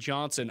Deontay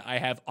Johnson I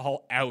have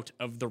all out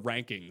of the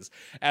rankings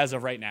as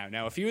of right now.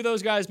 Now, a few of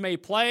those guys may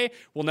play.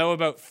 We'll know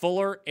about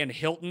Fuller and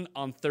Hilton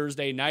on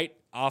Thursday night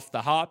off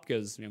the hop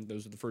because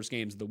those are the first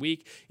games of the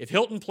week. If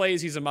Hilton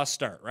plays, he's a must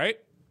start, right?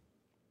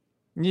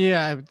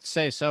 Yeah, I would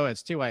say so.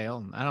 It's T.Y.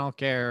 Hilton. I don't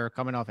care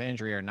coming off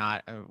injury or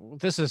not.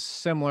 This is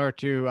similar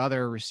to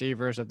other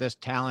receivers of this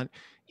talent,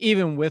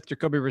 even with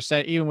Jacoby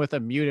Brissett, even with a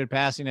muted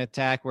passing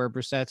attack where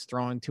Brissett's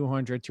throwing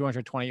 200,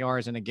 220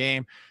 yards in a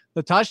game.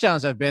 The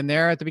touchdowns have been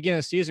there. At the beginning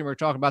of the season, we were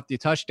talking about the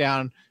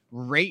touchdown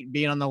rate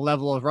being on the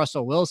level of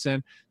Russell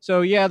Wilson.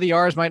 So, yeah, the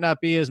yards might not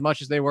be as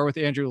much as they were with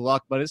Andrew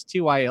Luck, but it's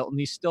T.Y. Hilton.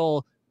 He's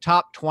still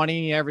top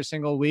 20 every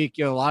single week.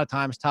 A lot of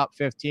times top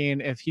 15.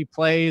 If he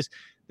plays,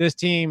 this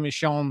team has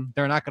shown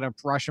they're not going to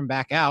rush him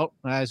back out,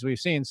 as we've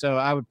seen. So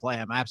I would play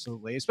him,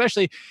 absolutely.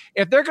 Especially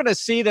if they're going to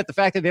see that the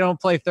fact that they don't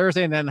play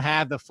Thursday and then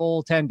have the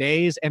full 10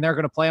 days and they're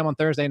going to play him on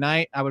Thursday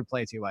night, I would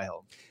play T.Y.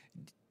 Hilton.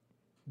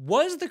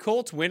 Was the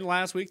Colts win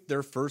last week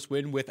their first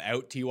win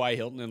without T.Y.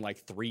 Hilton in like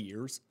 3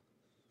 years?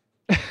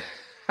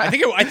 I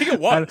think it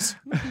was.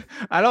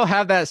 I don't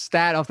have that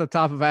stat off the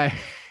top of my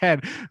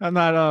head. I'm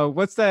not.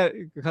 What's that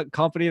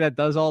company that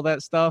does all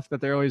that stuff that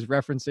they're always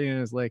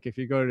referencing? Is like if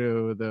you go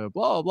to the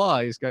blah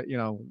blah, he's got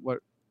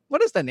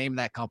what is the name of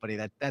that company?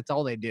 That's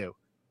all they do.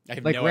 I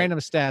have like no random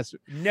stats.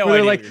 No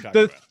idea. Like what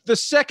you're talking the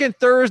second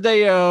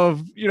Thursday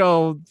of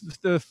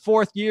the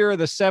fourth year,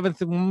 the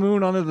seventh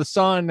moon under the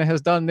sun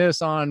has done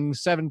this on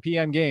 7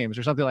 p.m. games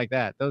or something like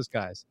that. Those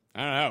guys.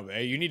 I don't know.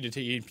 You need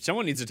to.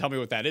 Someone needs to tell me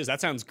what that is. That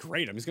sounds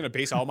great. I'm just going to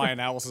base all my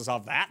analysis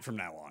off that from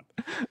now on.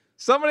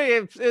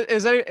 Somebody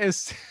is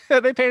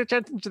they paying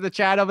attention to the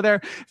chat over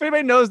there? If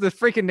anybody knows the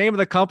freaking name of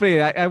the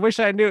company, I wish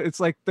I knew. It's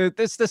like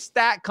it's the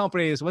stat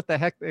company. Is what the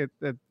heck?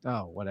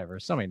 Whatever.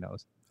 Somebody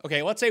knows.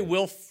 Okay, let's say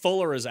Will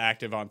Fuller is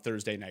active on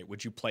Thursday night.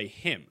 Would you play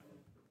him?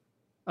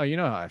 Oh, you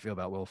know how I feel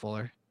about Will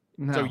Fuller.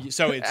 No.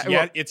 So it's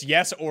it's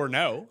yes or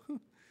no.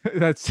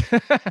 That's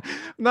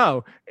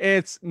no,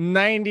 it's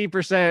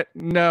 90%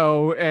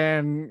 no,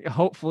 and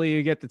hopefully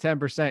you get the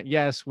 10%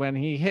 yes when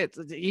he hits.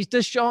 He's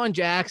Deshaun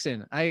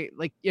Jackson.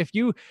 If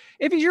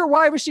he's your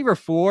wide receiver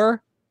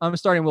 4, I'm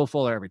starting Will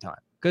Fuller every time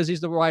because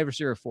he's the wide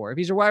receiver 4. If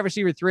he's your wide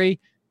receiver 3,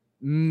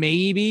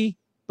 maybe,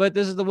 but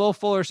this is the Will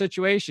Fuller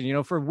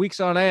situation. For weeks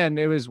on end,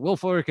 it was Will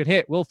Fuller could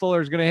hit. Will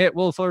Fuller's going to hit.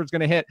 Will Fuller's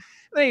going to hit.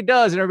 And then he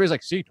does, and everybody's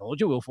like, "See,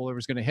 told you Will Fuller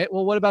was going to hit."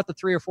 Well, what about the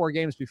 3 or 4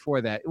 games before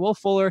that? Will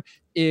Fuller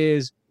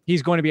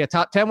he's going to be a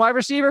top 10 wide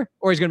receiver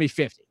or he's going to be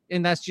 50.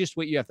 And that's just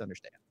what you have to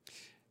understand.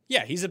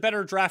 Yeah, he's a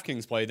better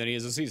DraftKings play than he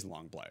is a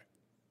season-long play.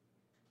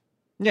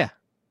 Yeah,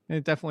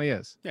 it definitely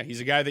is. Yeah, he's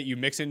a guy that you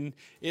mix in.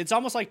 It's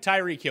almost like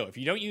Tyreek Hill. If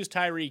you don't use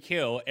Tyreek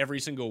Hill every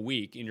single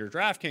week in your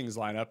DraftKings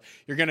lineup,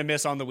 you're going to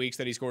miss on the weeks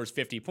that he scores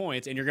 50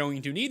 points, and you're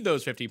going to need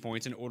those 50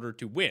 points in order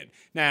to win.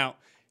 Now,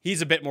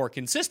 he's a bit more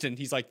consistent.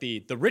 He's like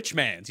the rich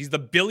man's. He's the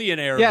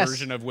billionaire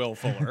version of Will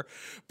Fuller.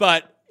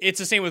 But it's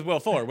the same with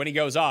Will Fuller. When he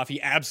goes off,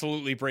 he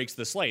absolutely breaks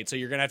the slate. So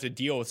you're going to have to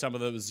deal with some of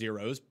those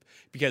zeros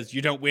because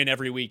you don't win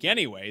every week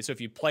anyway. So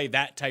if you play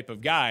that type of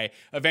guy,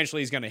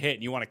 eventually he's going to hit,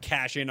 and you want to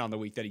cash in on the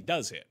week that he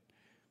does hit.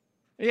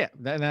 Yeah,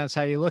 that's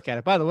how you look at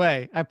it. By the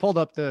way, I pulled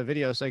up the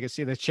video so I could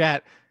see the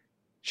chat.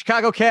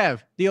 Chicago Kev,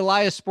 the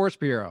Elias Sports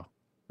Bureau.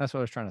 That's what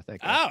I was trying to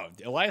think of. Oh,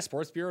 the Elias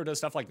Sports Bureau does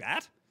stuff like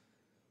that?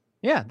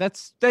 Yeah,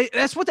 that's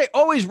what they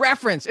always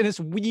reference, and it's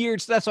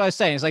weird. So that's what I was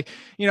saying. It's like,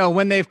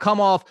 when they've come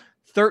off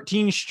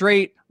 13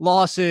 straight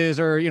losses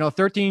or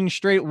 13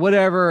 straight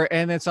whatever,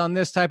 and it's on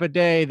this type of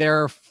day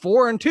they're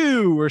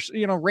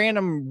 4-2 or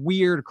random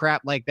weird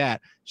crap like that.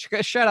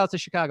 Shout out to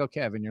Chicago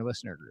Kev in your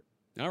listener group.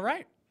 All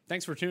right,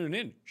 thanks for tuning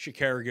in,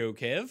 Chicago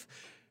Kev.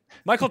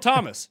 Michael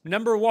Thomas,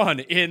 number 1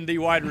 in the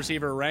wide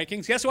receiver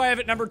rankings. Guess who I have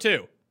at number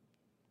 2?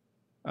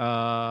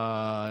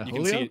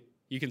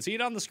 You can see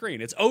it on the screen.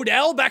 It's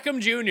Odell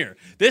Beckham Jr.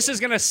 This is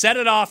going to set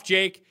it off,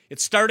 Jake.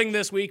 It's starting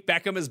this week.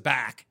 Beckham is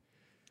back.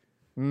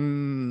 I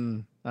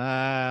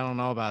don't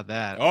know about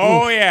that.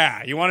 Oh,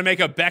 yeah. You want to make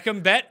a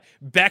Beckham bet?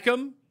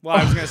 Beckham? Well,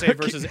 I was going to say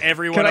versus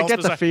everyone else. Can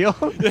I get the field?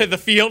 The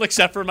field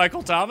except for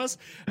Michael Thomas.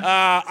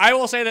 I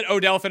will say that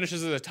Odell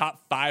finishes as a top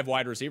 5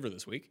 wide receiver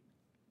this week.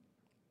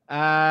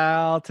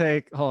 Hold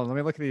on, let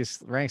me look at these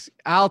ranks.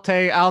 I'll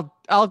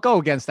go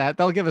against that.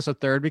 They'll give us a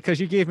third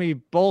because you gave me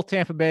both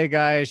Tampa Bay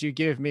guys. You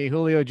give me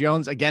Julio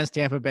Jones against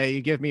Tampa Bay.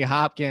 You give me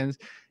Hopkins.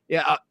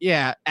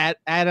 Yeah. At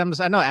Adams.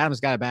 I know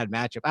Adams got a bad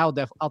matchup.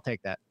 I'll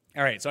take that.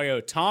 All right, so I go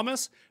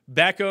Thomas,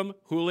 Beckham,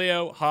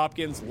 Julio,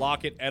 Hopkins,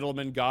 Lockett,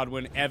 Edelman,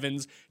 Godwin,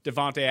 Evans,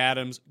 Devontae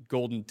Adams,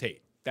 Golden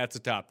Tate. That's a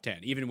top 10,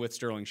 even with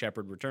Sterling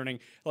Shepard returning.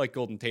 I like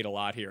Golden Tate a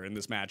lot here in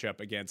this matchup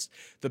against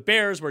the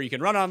Bears, where you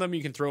can run on them,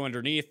 you can throw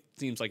underneath.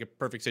 Seems like a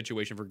perfect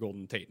situation for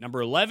Golden Tate.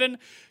 Number 11,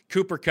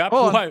 Cooper Kupp.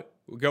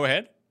 Go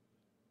ahead.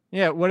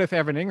 Yeah, what if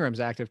Evan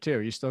Ingram's active too?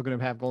 Are you still going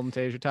to have Golden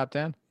Tate as your top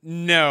 10?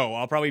 No,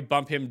 I'll probably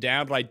bump him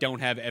down, but I don't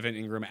have Evan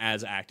Ingram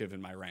as active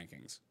in my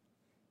rankings.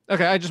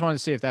 Okay, I just wanted to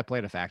see if that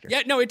played a factor.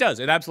 Yeah, no, it does.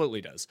 It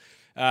absolutely does.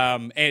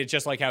 And it's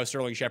just like how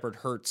Sterling Shepard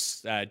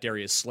hurts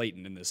Darius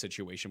Slayton in this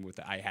situation with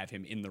I have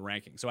him in the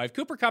ranking. So I have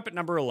Cooper Kupp at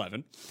number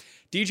 11,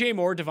 DJ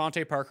Moore,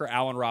 Devontae Parker,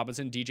 Allen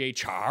Robinson, DJ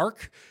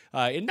Chark.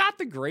 In not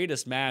the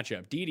greatest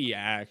matchup. Dede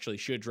actually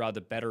should draw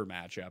the better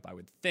matchup, I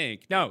would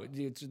think. No,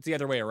 it's the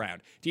other way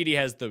around. Dede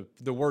has the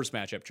worst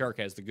matchup. Chark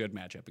has the good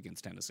matchup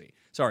against Tennessee.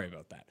 Sorry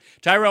about that.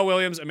 Tyrell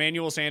Williams,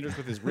 Emmanuel Sanders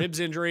with his ribs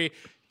injury,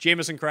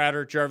 Jamison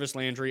Crowder, Jarvis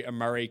Landry,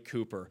 Amari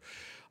Cooper.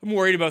 I'm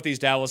worried about these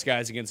Dallas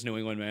guys against New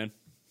England, man.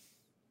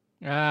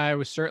 I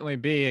would certainly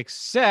be,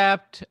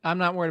 except I'm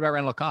not worried about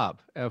Randall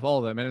Cobb of all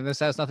of them. And this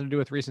has nothing to do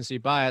with recency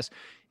bias.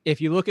 If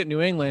you look at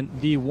New England,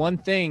 the one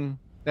thing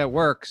that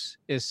works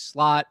is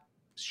slot,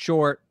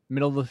 short,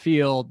 middle of the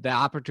field. The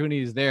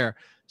opportunity is there.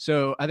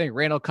 So I think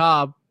Randall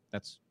Cobb,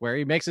 that's where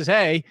he makes his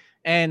hay.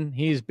 And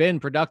he's been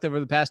productive over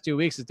the past 2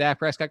 weeks as Dak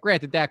Prescott.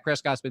 Granted, Dak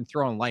Prescott's been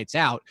throwing lights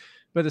out.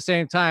 But at the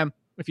same time,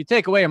 if you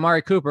take away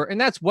Amari Cooper, and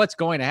that's what's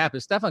going to happen,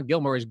 Stephon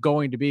Gilmore is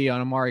going to be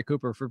on Amari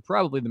Cooper for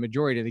probably the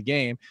majority of the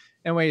game.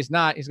 And when he's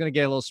not, he's going to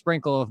get a little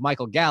sprinkle of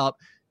Michael Gallup.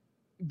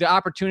 The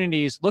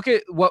opportunities, look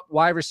at what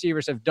wide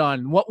receivers have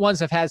done. What ones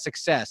have had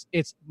success?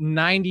 It's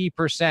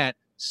 90%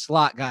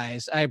 slot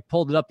guys. I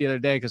pulled it up the other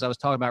day because I was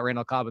talking about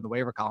Randall Cobb in the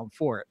waiver column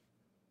for it.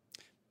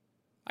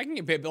 I can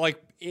get,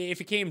 like, if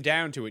it came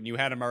down to it and you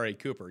had Amari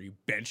Cooper, you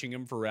benching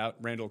him for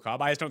Randall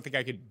Cobb? I just don't think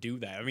I could do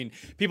that. I mean,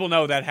 people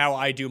know that how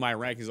I do my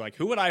rankings. Like,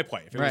 who would I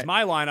play? If it was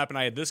my lineup and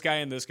I had this guy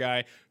and this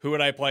guy, who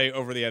would I play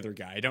over the other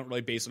guy? I don't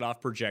really base it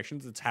off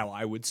projections. It's how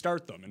I would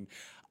start them. And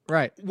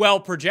well,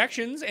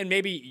 projections, and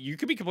maybe you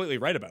could be completely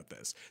right about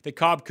this, that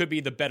Cobb could be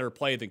the better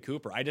play than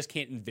Cooper. I just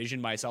can't envision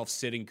myself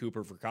sitting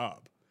Cooper for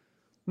Cobb.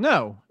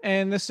 No,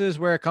 and this is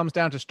where it comes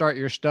down to start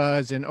your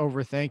studs and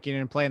overthinking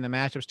and playing the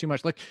matchups too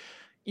much. Look,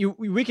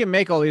 we can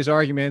make all these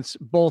arguments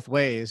both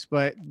ways,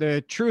 but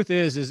the truth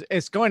is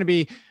it's going to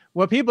be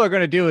what people are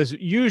going to do is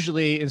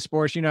usually in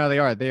sports, you know, they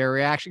are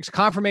reactions,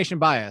 confirmation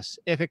bias.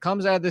 If it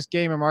comes out of this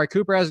game, Amari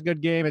Cooper has a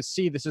good game, it's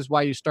C, this is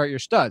why you start your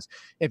studs.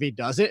 If he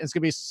doesn't, it's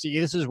going to be C,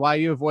 this is why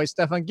you avoid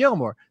Stephon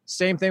Gilmore.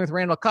 Same thing with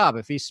Randall Cobb.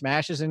 If he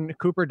smashes and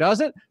Cooper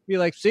doesn't, be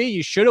like, see,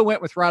 you should have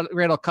went with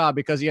Randall Cobb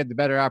because he had the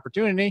better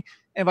opportunity,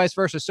 and vice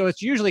versa. So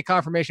it's usually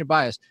confirmation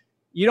bias.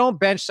 You don't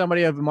bench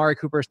somebody of Amari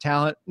Cooper's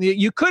talent.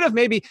 You could have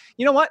maybe,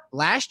 you know what?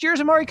 Last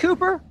year's Amari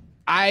Cooper,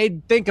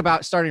 I'd think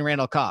about starting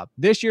Randall Cobb.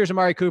 This year's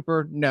Amari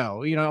Cooper,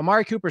 no. You know,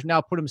 Amari Cooper's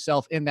now put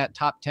himself in that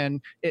top 10,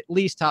 at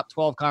least top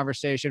 12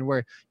 conversation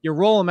where you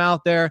roll him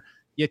out there,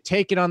 you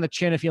take it on the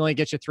chin if he only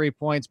gets you 3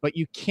 points, but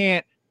you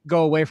can't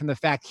go away from the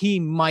fact he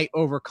might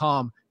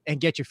overcome and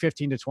get you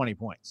 15 to 20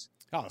 points.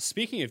 Oh,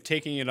 speaking of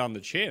taking it on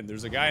the chin,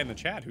 there's a guy in the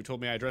chat who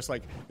told me I dress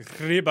like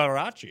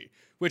Liberace,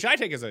 which I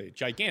take as a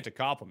gigantic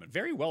compliment.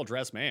 Very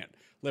well-dressed man,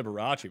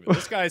 Liberace. But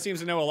this guy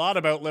seems to know a lot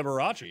about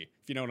Liberace,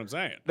 if you know what I'm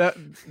saying.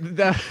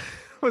 That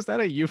was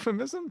that a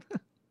euphemism?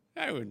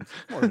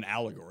 More an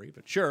allegory,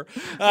 but sure.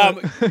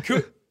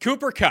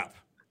 Cooper Kupp.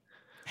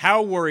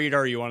 How worried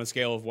are you on a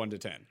scale of 1 to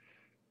 10?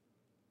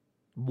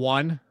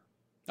 1.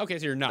 Okay,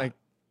 so you're not.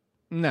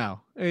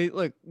 No.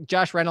 Look,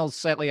 Josh Reynolds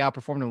slightly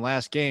outperformed him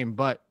last game,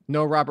 but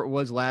no Robert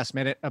Woods last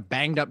minute, a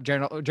banged-up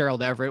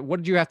Gerald Everett. What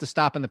did you have to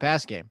stop in the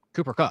pass game?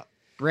 Cooper Kupp.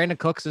 Brandon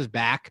Cooks is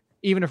back.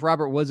 Even if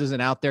Robert Woods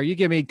isn't out there, you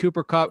give me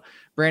Cooper Kupp,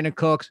 Brandon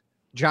Cooks,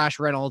 Josh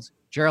Reynolds,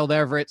 Gerald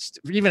Everett,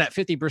 even at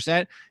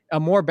 50%, a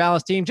more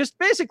balanced team. Just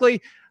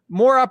basically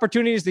more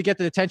opportunities to get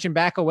the attention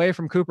back away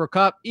from Cooper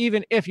Kupp.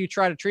 Even if you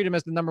try to treat him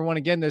as the number one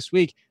again this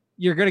week,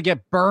 you're going to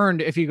get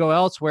burned if you go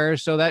elsewhere.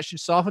 So that should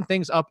soften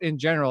things up in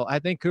general. I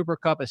think Cooper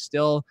Kupp is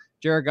still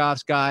Jared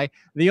Goff's guy.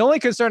 The only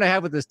concern I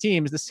have with this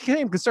team is the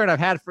same concern I've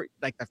had for,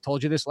 like, I've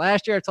told you this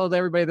last year. I told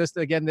everybody this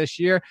again this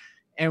year.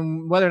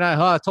 And whether or not,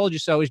 I told you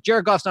so, is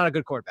Jared Goff's not a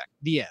good quarterback.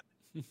 The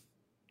end.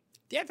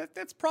 Yeah,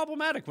 that's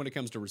problematic when it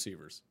comes to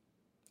receivers.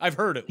 I've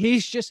heard it.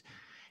 He's just,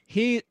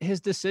 his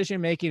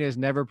decision-making has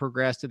never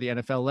progressed to the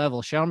NFL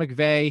level. Sean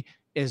McVay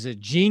is a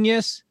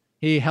genius.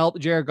 He helped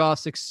Jared Goff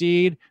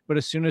succeed, but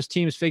as soon as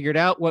teams figured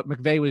out what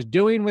McVay was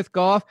doing with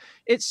Goff,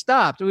 it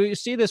stopped. We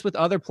see this with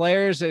other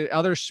players,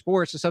 other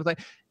sports and stuff like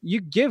that. You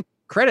give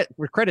credit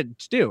where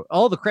credit's due.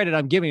 All the credit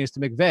I'm giving is to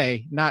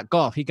McVay, not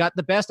Goff. He got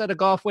the best out of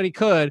Goff when he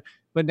could,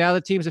 but now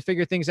the teams have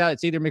figured things out.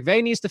 It's either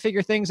McVay needs to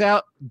figure things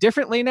out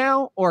differently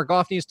now, or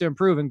Goff needs to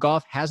improve, and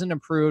Goff hasn't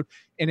improved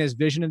in his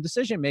vision and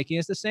decision-making.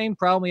 It's the same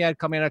problem he had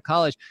coming out of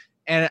college.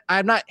 And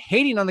I'm not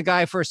hating on the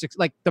guy for,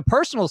 like, the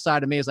personal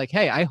side of me is like,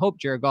 hey, I hope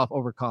Jared Goff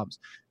overcomes.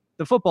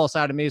 The football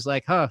side of me is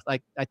like,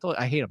 like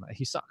I hate him.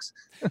 He sucks.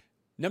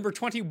 Number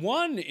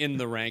 21 in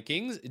the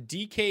rankings,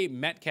 DK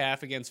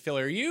Metcalf against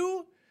Philly. Are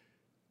you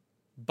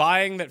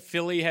buying that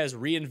Philly has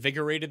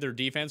reinvigorated their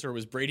defense, or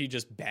was Brady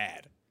just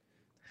bad?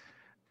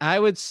 I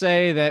would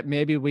say that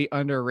maybe we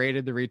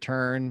underrated the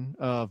return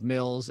of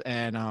Mills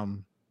and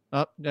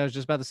I was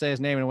just about to say his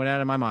name and it went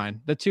out of my mind.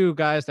 The two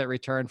guys that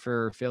returned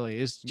for Philly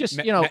is just,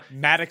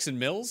 Maddox and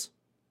Mills?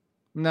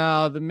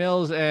 No, the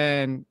Mills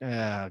and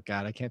God,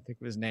 I can't think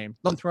of his name.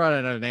 Don't throw out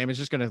another name. It's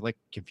just gonna like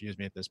confuse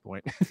me at this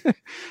point.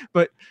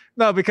 But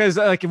no, because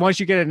like once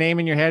you get a name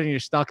in your head and you're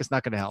stuck, it's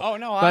not gonna help. Oh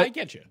no, But I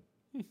get you.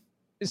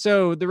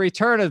 so the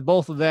return of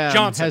both of them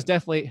Johnson. has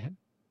definitely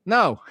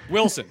no.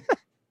 Wilson.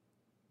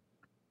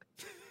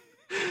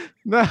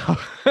 No.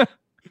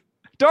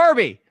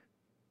 Darby.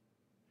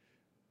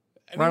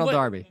 I mean, Ronald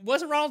Darby.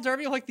 Wasn't Ronald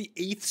Darby like the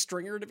 8th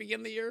stringer to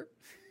begin the year?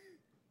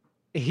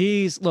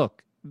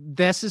 Look,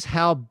 this is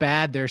how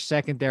bad their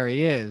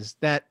secondary is.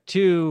 That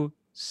two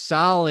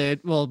solid,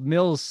 well,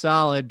 Mills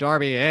solid,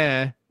 Darby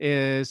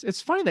is.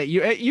 It's funny that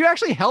you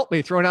actually helped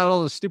me throwing out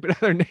all those stupid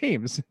other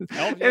names.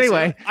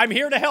 Anyway, I'm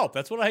here to help.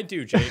 That's what I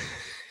do, Jake.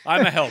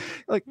 I'm a helper.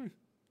 Like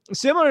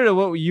similar to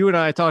what you and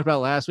I talked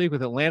about last week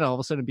with Atlanta, all of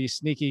a sudden be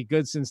sneaky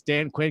good since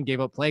Dan Quinn gave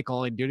up play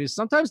calling duties.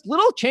 Sometimes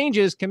little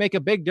changes can make a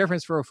big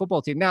difference for a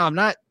football team. Now, I'm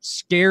not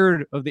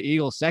scared of the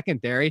Eagles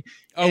secondary.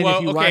 Oh, And well,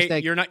 if you watch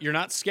that- you're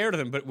not scared of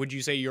them, but would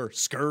you say you're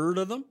scared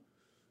of them?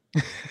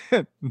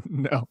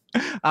 No,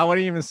 I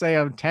wouldn't even say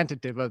I'm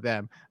tentative of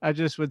them. I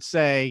just would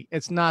say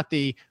it's not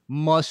the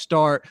must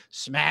start,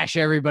 smash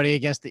everybody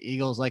against the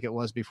Eagles like it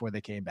was before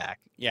they came back.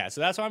 Yeah, so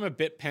that's why I'm a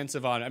bit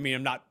pensive on. I mean,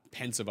 I'm not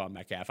pensive on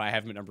Metcalf. I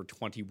have him at number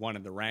 21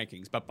 in the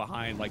rankings, but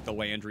behind like the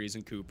Landrys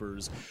and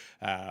Coopers,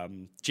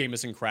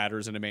 Jamison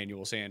Cratters and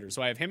Emmanuel Sanders.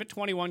 So I have him at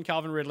 21,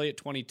 Calvin Ridley at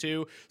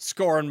 22,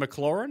 Scorin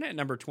McLaurin at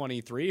number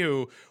 23,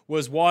 who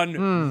was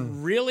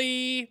one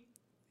really.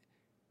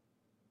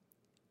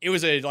 It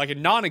was a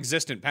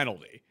non-existent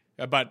penalty,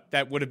 but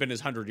that would have been his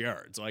 100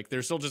 yards. Like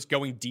they're still just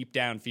going deep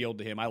downfield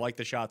to him. I like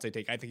the shots they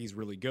take. I think he's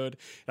really good.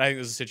 And I think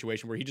this is a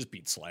situation where he just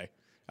beats Slay.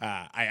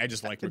 I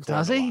just like McLaurin.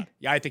 Does a he? lot.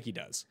 Yeah, I think he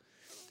does.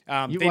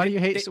 Why do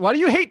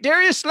you hate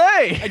Darius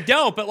Slay? I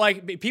don't, but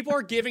like people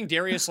are giving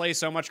Darius Slay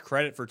so much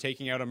credit for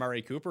taking out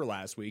Amari Cooper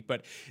last week,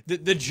 but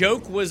the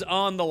joke was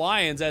on the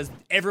Lions as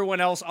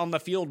everyone else on the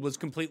field was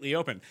completely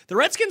open. The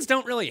Redskins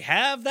don't really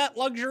have that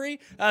luxury,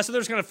 so they're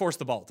just going to force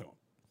the ball to them.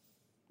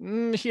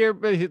 Here,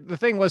 but the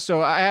thing was,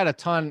 so I had a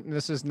ton.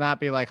 This is not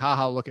be like,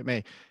 haha, look at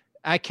me.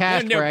 I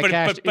cashed where I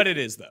cashed. But it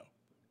is though.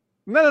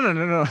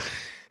 No.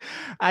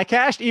 I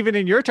cashed even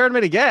in your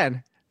tournament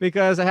again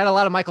because I had a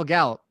lot of Michael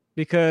Gallup.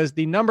 Because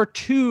the number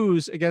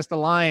 2s against the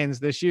Lions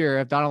this year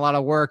have done a lot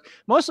of work,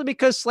 mostly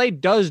because Slade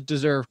does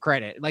deserve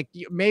credit. Like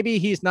maybe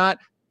he's not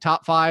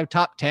top 5,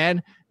 top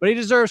 10, but he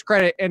deserves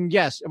credit. And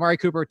yes, Amari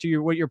Cooper, to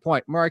your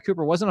point, Amari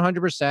Cooper wasn't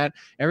 100%.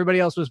 Everybody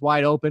else was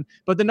wide open,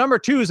 but the number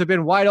 2s have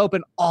been wide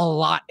open a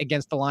lot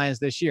against the Lions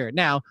this year.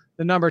 Now,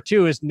 the number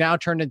 2 is now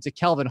turned into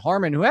Kelvin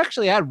Harmon, who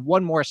actually had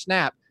one more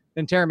snap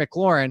than Terry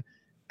McLaurin.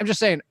 I'm just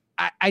saying,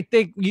 I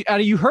think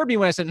you heard me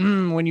when I said,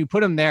 when you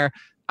put him there,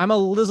 I'm a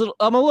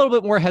little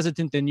bit more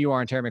hesitant than you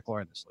are on Terry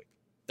McLaurin this week.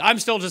 I'm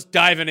still just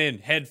diving in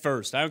head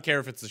first. I don't care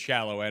if it's the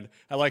shallow end.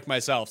 I like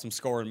myself some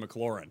Scorin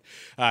McLaurin.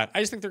 I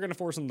just think they're going to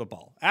force him the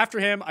ball. After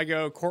him, I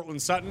go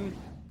Cortland Sutton.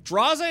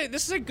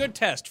 This is a good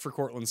test for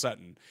Cortland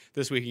Sutton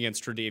this week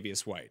against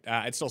Tre'Davious White.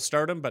 I'd still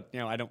start him, but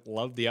I don't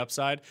love the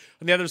upside.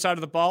 On the other side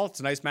of the ball, it's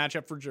a nice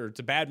matchup it's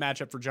a bad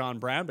matchup for John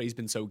Brown, but he's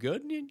been so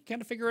good, and you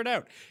kind of figure it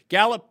out.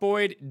 Gallup,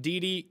 Boyd,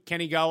 Dede,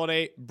 Kenny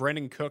Golladay,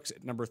 Brendan Cooks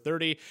at number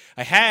 30.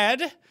 I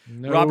had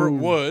Robert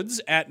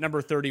Woods at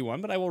number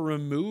 31, but I will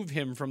remove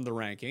him from the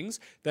rankings.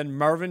 Then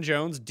Marvin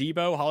Jones,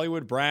 Debo,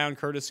 Hollywood Brown,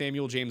 Curtis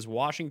Samuel, James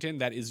Washington.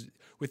 That is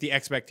with the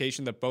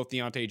expectation that both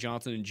Deontay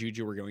Johnson and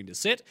Juju are going to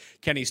sit.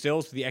 Kenny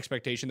Stills with the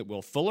expectation that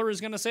Will Fuller is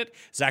going to sit.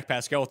 Zach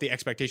Pascal with the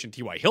expectation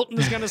T.Y. Hilton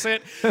is going to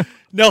sit.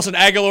 Nelson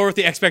Aguilar with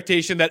the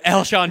expectation that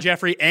Alshon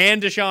Jeffrey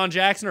and Deshaun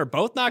Jackson are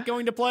both not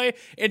going to play.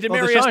 And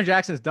Deshaun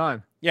Jackson's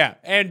done. Yeah,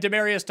 and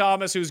Demaryius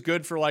Thomas, who's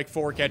good for like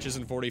 4 catches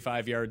and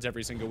 45 yards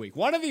every single week.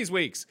 One of these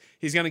weeks,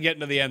 he's going to get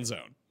into the end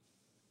zone.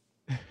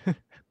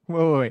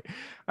 Wait.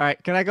 All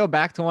right. Can I go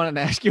back to one and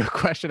ask you a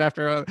question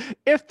after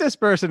if this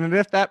person and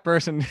if that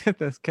person,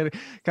 can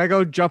I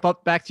go jump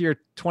up back to your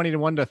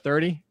 21 to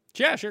 30?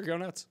 Yeah, sure. Go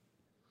nuts.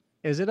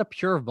 Is it a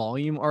pure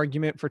volume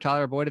argument for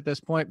Tyler Boyd at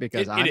this point?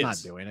 Because I'm not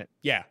doing it.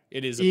 Yeah,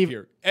 it is a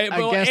pure.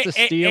 Against the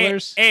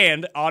Steelers.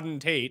 And Auden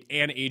Tate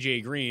and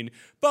AJ Green,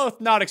 both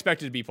not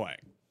expected to be playing.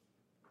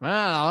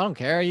 Well, I don't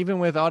care. Even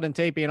with Auden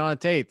Tate being Auden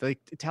Tate, like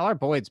Tyler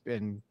Boyd's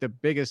been the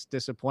biggest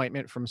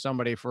disappointment from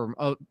somebody from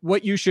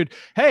what you should.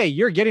 Hey,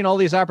 you're getting all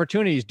these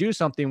opportunities. Do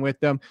something with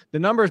them. The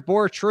numbers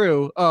bore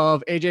true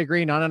of AJ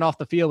Green on and off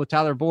the field with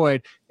Tyler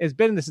Boyd. It's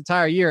been this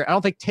entire year. I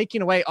don't think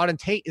taking away Auden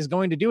Tate is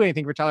going to do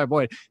anything for Tyler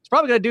Boyd. It's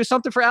probably going to do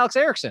something for Alex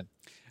Erickson.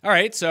 All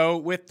right, so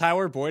with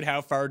Tyler Boyd,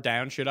 how far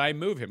down should I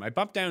move him? I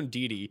bumped down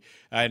Dede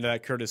into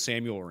that Curtis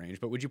Samuel range,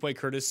 but would you play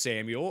Curtis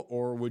Samuel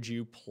or would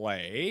you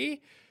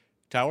play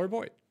Tyler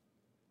Boyd?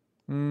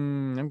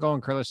 I'm going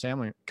Curtis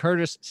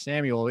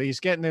Samuel. He's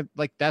getting it.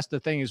 Like, that's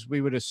the thing is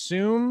we would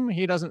assume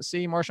he doesn't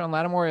see Marshawn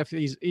Lattimore if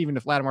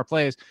Lattimore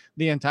plays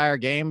the entire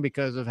game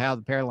because of how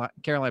the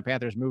Carolina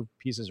Panthers move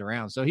pieces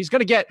around. So he's going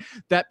to get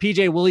that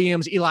PJ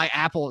Williams, Eli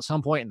Apple at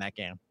some point in that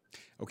game.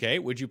 Okay.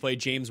 Would you play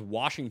James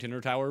Washington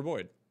or Tyler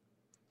Boyd?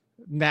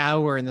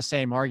 Now we're in the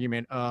same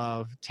argument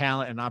of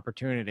talent and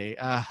opportunity.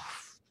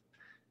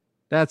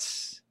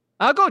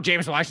 I'll go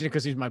James Washington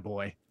because he's my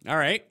boy. All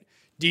right.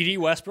 D.D.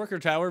 Westbrook or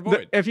Tyler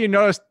Boyd? If you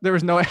noticed, there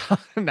was no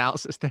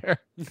analysis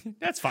there.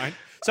 That's fine.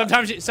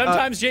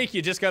 Sometimes, Jake,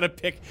 you just got to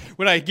pick.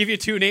 When I give you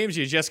two names,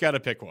 you just got to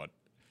pick one.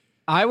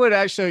 I would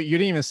actually, you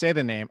didn't even say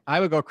the name. I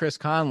would go Chris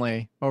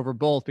Conley over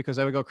both because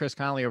I would go Chris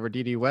Conley over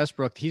D.D.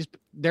 Westbrook. He's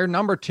their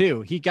number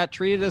 2. He got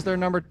treated as their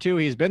number 2.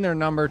 He's been their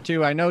number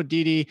 2. I know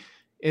D.D.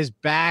 is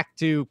back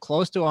to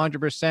close to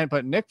 100%,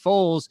 but Nick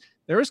Foles,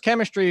 there was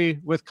chemistry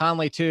with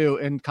Conley too,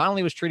 and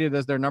Conley was treated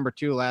as their number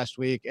 2 last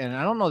week, and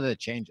I don't know that it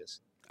changes.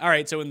 All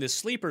right, so in this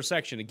sleeper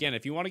section, again,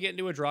 if you want to get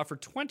into a draw for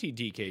 $20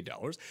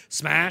 DK,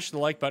 smash the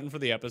like button for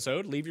the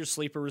episode. Leave your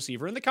sleeper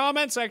receiver in the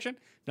comment section,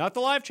 not the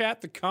live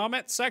chat, the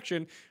comment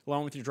section,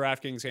 along with your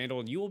DraftKings handle,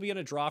 and you will be in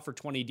a draw for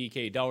 $20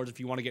 DK. If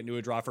you want to get into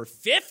a draw for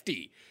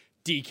 $50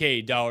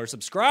 DK,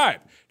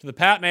 subscribe to the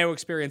Pat Mayo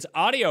Experience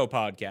audio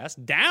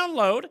podcast.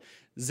 Download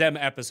Zem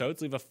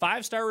episodes. Leave a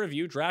 5-star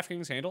review,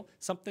 DraftKings handle,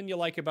 something you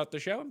like about the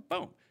show, and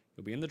boom,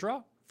 you'll be in the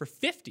draw for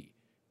 $50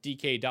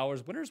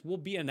 DK. Winners will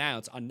be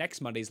announced on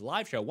next Monday's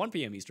live show, 1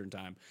 p.m. Eastern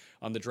Time,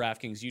 on the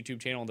DraftKings YouTube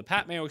channel and the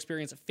Pat Mayo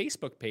Experience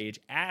Facebook page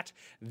at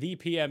the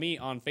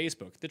PME on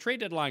Facebook. The trade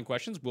deadline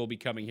questions will be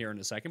coming here in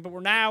a second, but we're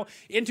now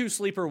into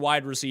sleeper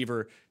wide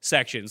receiver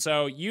section.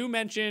 So you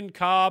mentioned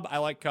Cobb. I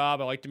like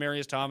Cobb. I like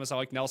Demaryius Thomas. I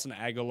like Nelson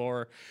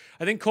Aguilar.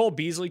 I think Cole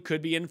Beasley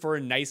could be in for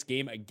a nice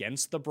game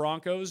against the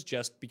Broncos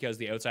just because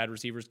the outside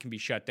receivers can be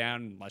shut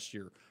down unless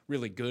you're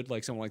really good,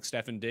 like someone like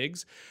Stefan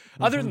Diggs.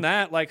 Other than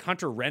that, like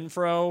Hunter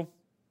Renfrow,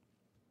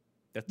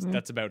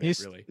 that's about it,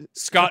 really.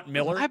 Scott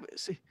Miller.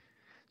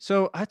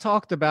 So I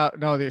talked about,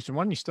 no, there's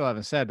one you still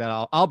haven't said that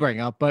I'll bring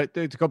up, but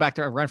to go back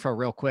to Renfrow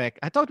real quick,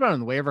 I talked about it in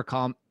the waiver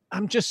column.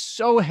 I'm just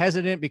so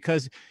hesitant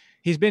because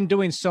he's been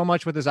doing so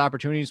much with his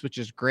opportunities, which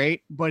is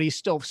great, but he's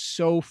still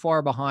so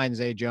far behind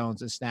Zay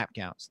Jones in snap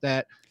counts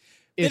that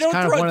it's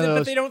kind of one of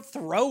those. But they don't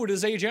throw to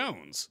Zay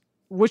Jones.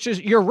 Which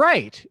is, you're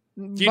right.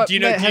 Do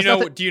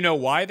you know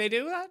why they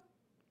do that?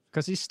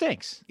 Because he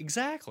stinks.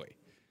 Exactly.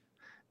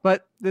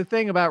 But the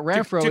thing about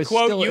Renfrow is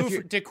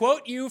to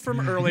quote you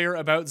from earlier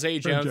about Zay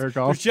Jones,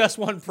 there's just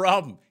one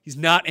problem. He's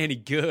not any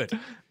good.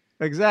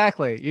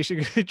 Exactly. You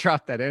should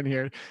drop that in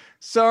here.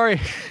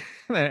 Sorry.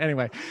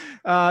 Anyway,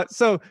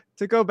 so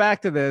to go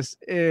back to this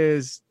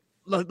is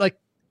like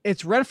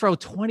it's Renfrow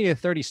 20 to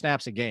 30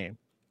 snaps a game.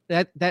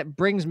 That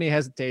brings me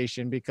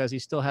hesitation because he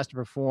still has to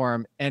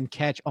perform and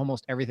catch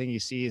almost everything he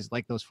sees,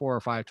 like those 4 or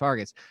 5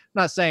 targets.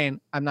 I'm not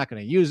saying I'm not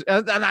going to use.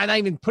 I'm not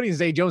even putting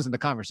Zay Jones in the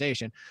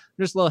conversation.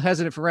 I'm just a little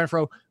hesitant for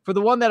Renfrow. For the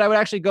one that I would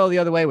actually go the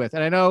other way with,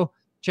 and I know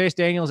Chase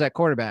Daniel's at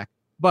quarterback,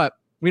 but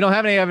we don't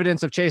have any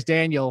evidence of Chase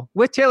Daniel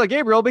with Taylor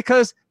Gabriel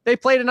because they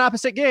played in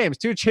opposite games.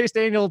 2 Chase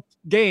Daniel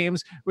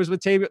games was with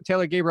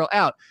Taylor Gabriel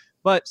out.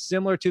 But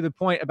similar to the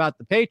point about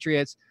the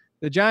Patriots,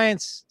 the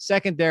Giants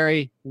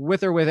secondary,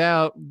 with or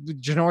without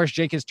Janoris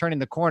Jenkins turning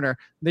the corner,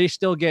 they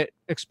still get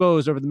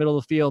exposed over the middle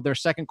of the field. Their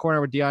second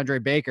corner with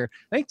DeAndre Baker.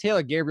 I think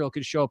Taylor Gabriel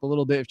could show up a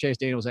little bit if Chase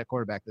Daniel was at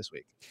quarterback this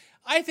week.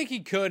 I think he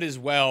could as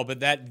well,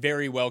 but that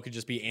very well could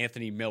just be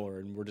Anthony Miller,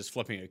 and we're just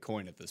flipping a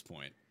coin at this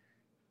point.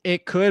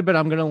 It could, but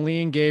I'm going to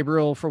lean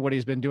Gabriel for what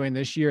he's been doing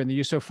this year in the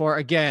use so far.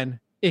 Again,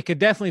 it could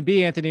definitely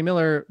be Anthony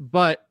Miller,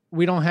 but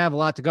we don't have a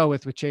lot to go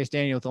with Chase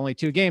Daniel with only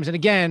 2 games. And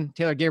again,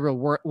 Taylor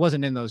Gabriel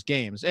wasn't in those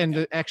games.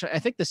 And actually, I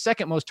think the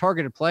second most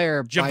targeted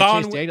player by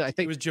Chase Daniel, I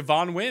think it was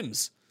Javon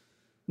Wims.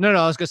 No,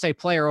 I was going to say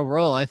player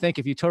overall. I think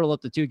if you total up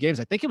the 2 games,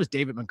 I think it was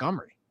David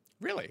Montgomery.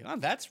 Really? Oh,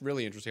 that's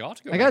really interesting. I'll have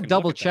to go I got to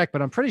double check,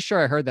 but I'm pretty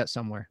sure I heard that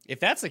somewhere. If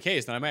that's the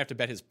case, then I might have to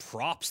bet his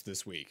props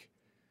this week.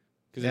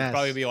 Because it'd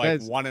probably be like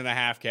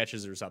 1.5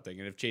 catches or something.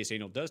 And if Chase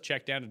Daniel does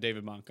check down to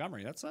David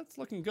Montgomery, that's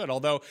looking good.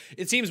 Although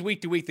it seems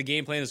week to week the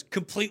game plan is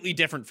completely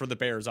different for the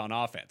Bears on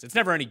offense. It's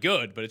never any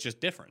good, but it's just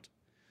different.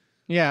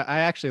 Yeah, I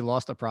actually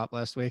lost a prop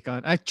last week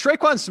on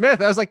Traquan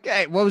Smith. I was like,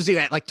 hey, what was he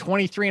at? Like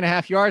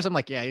 23.5 yards? I'm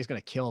like, yeah, he's going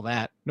to kill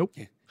that. Nope.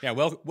 Yeah,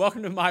 well,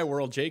 welcome to my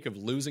world, Jake, of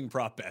losing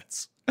prop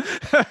bets.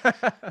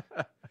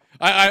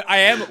 I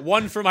am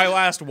one for my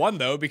last one,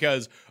 though,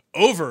 because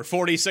over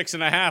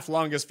 46.5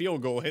 longest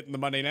field goal hitting the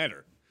Monday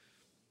Nighter.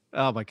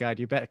 Oh my God,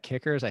 you bet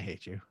kickers? I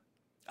hate you.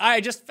 I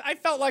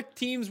felt like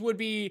teams would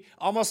be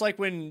almost like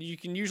when you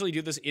can usually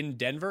do this in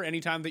Denver.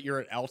 Anytime that you're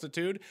at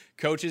altitude,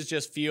 coaches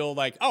just feel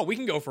like, oh, we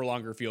can go for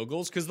longer field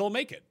goals because they'll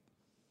make it.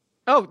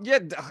 Oh yeah,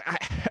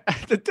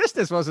 the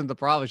distance wasn't the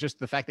problem. It's just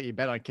the fact that you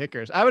bet on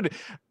kickers.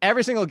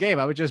 Every single game,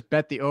 I would just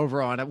bet the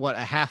over on a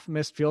half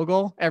missed field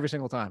goal every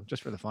single time,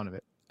 just for the fun of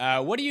it.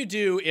 What do you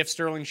do if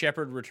Sterling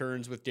Shepard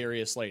returns with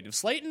Darius Slayton? If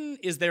Slayton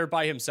is there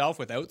by himself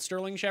without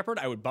Sterling Shepard,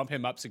 I would bump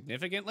him up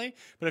significantly.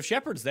 But if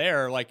Shepard's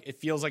there, like it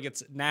feels like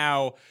it's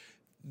now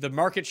the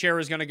market share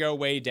is going to go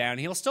way down.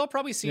 He'll still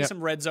probably see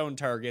some red zone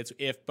targets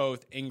if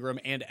both Ingram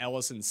and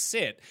Ellison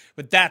sit.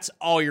 But that's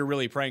all you're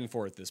really praying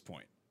for at this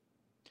point.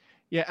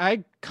 Yeah,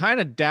 I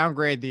kind of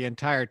downgrade the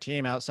entire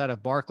team outside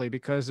of Barkley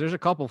because there's a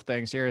couple of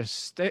things here.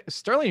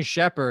 Sterling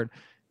Shepard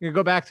You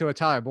go back to a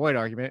Tyler Boyd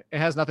argument. It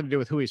has nothing to do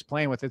with who he's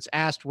playing with.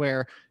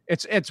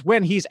 It's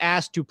when he's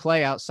asked to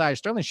play outside.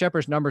 Sterling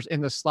Shepard's numbers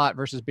in the slot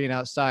versus being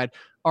outside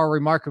are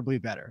remarkably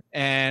better.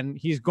 And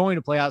he's going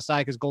to play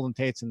outside because Golden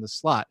Tate's in the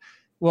slot.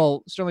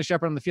 Well, Sterling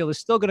Shepard on the field is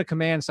still going to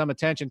command some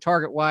attention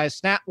target-wise.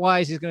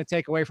 Snap-wise, he's going to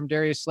take away from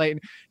Darius Slayton.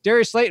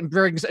 Darius Slayton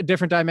brings a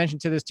different dimension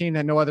to this team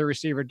that no other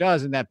receiver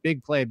does in that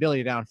big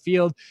playability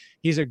downfield.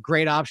 He's a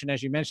great option,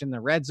 as you mentioned, in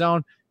the red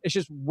zone. It's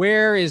just,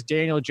 where is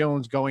Daniel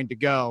Jones going to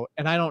go?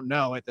 And I don't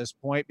know at this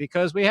point,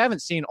 because we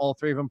haven't seen all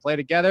three of them play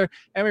together,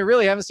 and we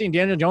really haven't seen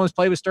Daniel Jones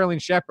play with Sterling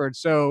Shepard.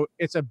 So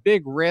it's a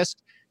big risk.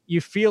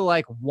 You feel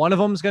like one of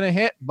them is going to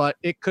hit, but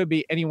it could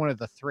be any one of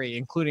the three,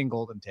 including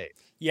Golden Tate.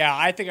 Yeah,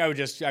 I think I would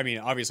just,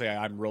 obviously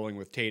I'm rolling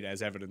with Tate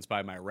as evidenced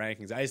by my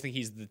rankings. I just think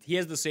he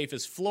has the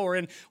safest floor.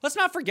 And let's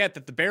not forget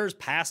that the Bears'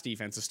 pass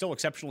defense is still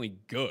exceptionally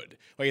good.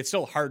 Like, it's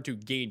still hard to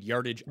gain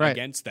yardage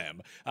against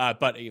them.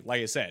 But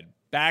like I said,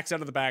 backs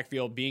out of the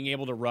backfield, being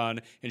able to run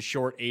in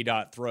short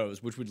A-dot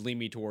throws, which would lean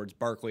me towards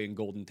Barkley and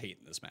Golden Tate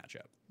in this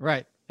matchup.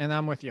 Right. And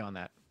I'm with you on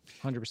that.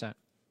 100%.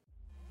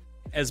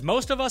 As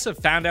most of us have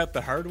found out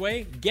the hard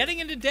way, getting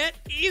into debt,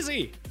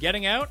 easy.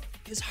 Getting out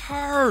is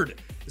hard,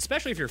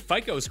 especially if your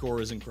FICO score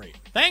isn't great.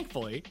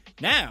 Thankfully,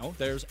 now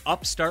there's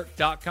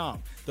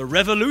Upstart.com, the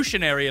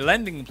revolutionary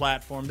lending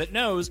platform that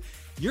knows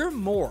you're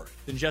more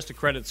than just a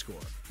credit score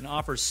and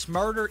offers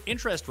smarter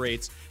interest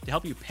rates to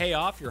help you pay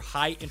off your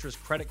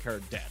high-interest credit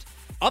card debt.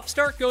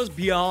 Upstart goes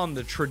beyond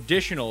the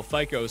traditional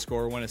FICO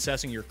score when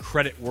assessing your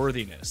credit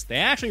worthiness. They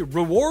actually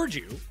reward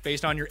you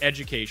based on your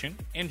education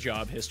and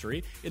job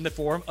history in the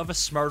form of a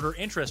smarter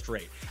interest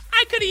rate.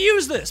 I could have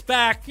used this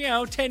back,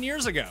 10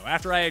 years ago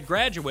after I had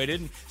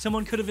graduated and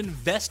someone could have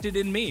invested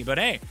in me. But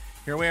hey,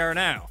 here we are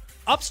now.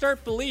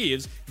 Upstart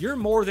believes you're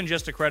more than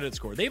just a credit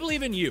score. They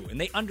believe in you, and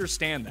they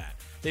understand that.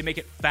 They make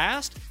it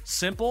fast,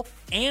 simple,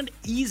 and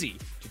easy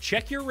to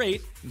check your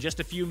rate in just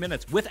a few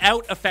minutes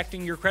without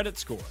affecting your credit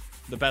score.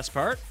 The best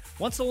part?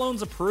 Once the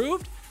loan's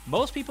approved,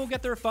 most people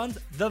get their funds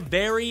the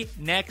very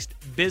next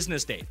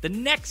business day. The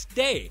next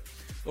day.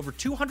 Over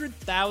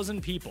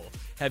 200,000 people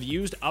have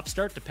used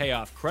Upstart to pay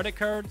off credit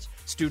cards,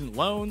 student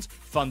loans,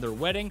 fund their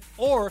wedding,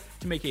 or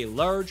to make a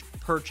large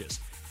purchase.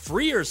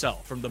 Free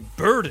yourself from the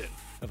burden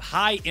of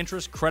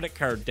high-interest credit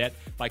card debt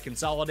by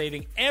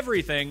consolidating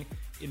everything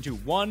into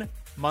one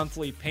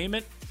monthly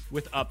payment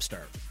with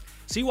Upstart.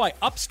 See why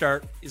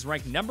Upstart is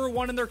ranked number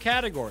one in their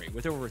category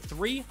with over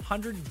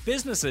 300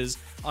 businesses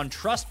on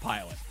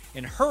Trustpilot.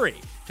 And hurry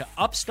to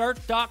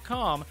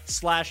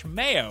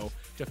upstart.com/mayo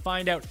to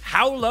find out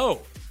how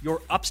low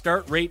your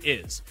Upstart rate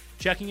is.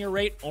 Checking your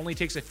rate only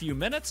takes a few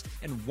minutes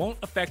and won't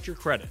affect your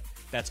credit.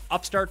 That's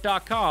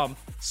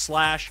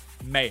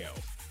upstart.com/mayo.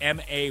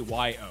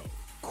 MAYO.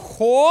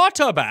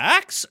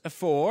 Quarterbacks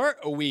for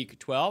week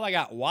 12. I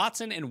got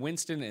Watson and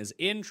Winston is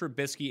in,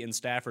 Trubisky and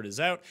Stafford is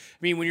out.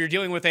 When you're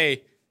dealing with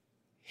a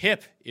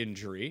hip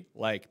injury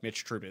like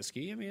Mitch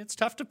Trubisky, it's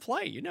tough to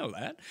play. You know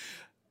that.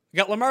 I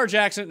got Lamar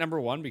Jackson at number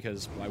 1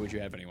 because why would you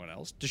have anyone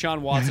else?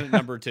 Deshaun Watson at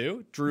number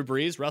 2, Drew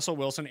Brees, Russell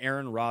Wilson,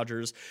 Aaron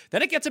Rodgers.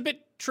 Then it gets a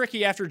bit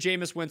tricky after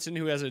Jameis Winston,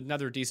 who has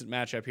another decent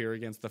matchup here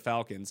against the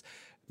Falcons.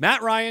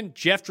 Matt Ryan,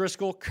 Jeff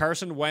Driscoll,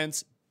 Carson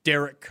Wentz,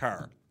 Derek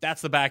Carr.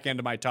 That's the back end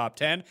of my top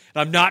 10, and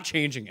I'm not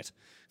changing it.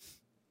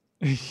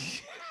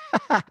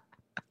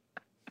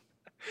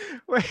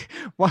 Wait,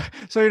 what?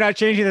 So you're not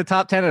changing the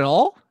top 10 at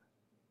all?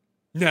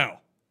 No.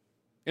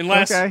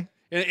 Unless I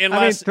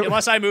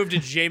move to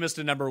Jameis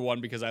to number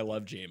 1 because I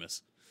love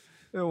Jameis.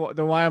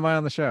 Then why am I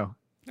on the show?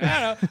 I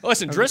don't know.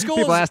 Listen, Driscoll.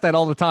 People ask that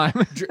all the time.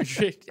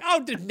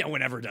 No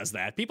one ever does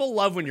that. People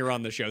love when you're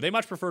on the show. They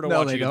much prefer to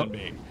watch you than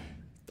me.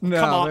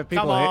 No,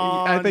 come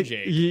on, I think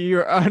Jake.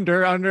 You're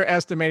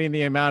underestimating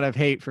the amount of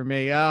hate for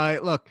me.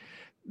 Look,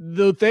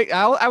 the thing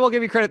I will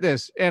give you credit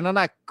this, and I'm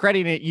not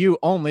crediting it you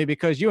only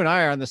because you and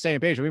I are on the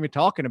same page. We've been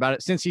talking about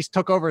it since he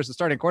took over as the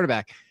starting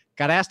quarterback.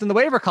 Got asked in the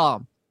waiver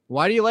column,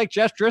 why do you like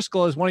Jeff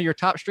Driscoll as one of your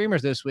top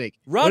streamers this week?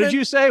 What did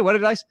you say? What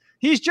did I say?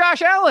 He's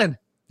Josh Allen.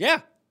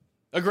 Yeah.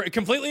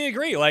 Completely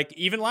agree. Like,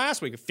 even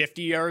last week,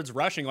 50 yards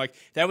rushing. Like,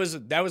 that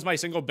was my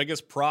single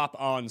biggest prop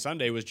on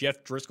Sunday was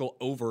Jeff Driscoll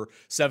over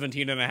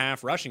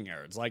 17.5 rushing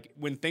yards. Like,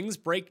 when things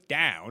break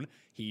down,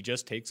 he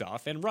just takes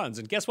off and runs.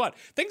 And guess what?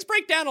 Things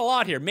break down a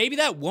lot here. Maybe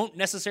that won't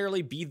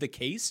necessarily be the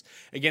case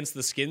against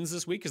the Skins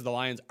this week because the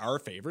Lions are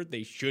favored.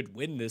 They should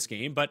win this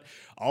game. But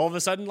all of a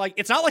sudden, like,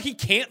 it's not like he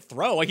can't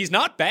throw. Like, he's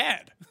not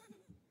bad.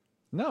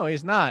 No,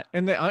 he's not.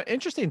 And the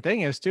interesting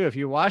thing is, too, if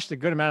you watched a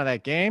good amount of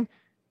that game,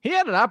 he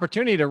had an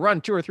opportunity to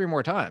run 2 or 3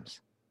 more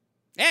times.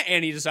 Yeah,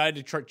 and he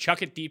decided to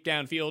chuck it deep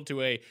downfield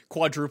to a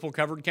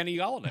quadruple-covered Kenny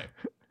Golladay.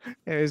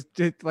 It was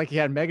like he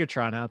had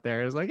Megatron out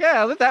there. It was like,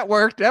 yeah, that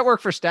worked. That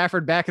worked for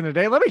Stafford back in the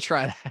day. Let me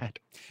try that.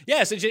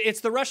 Yes,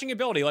 it's the rushing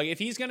ability. Like, if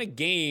he's going to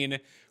gain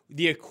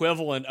the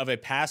equivalent of a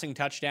passing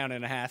touchdown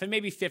and a half, and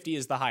maybe 50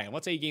 is the high end.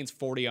 Let's say he gains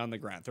 40 on the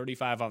ground,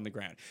 35 on the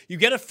ground. You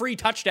get a free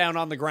touchdown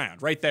on the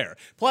ground right there.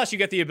 Plus, you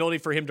get the ability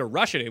for him to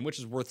rush it in, which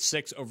is worth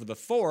 6 over the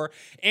 4.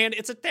 And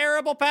it's a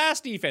terrible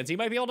pass defense. He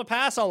might be able to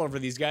pass all over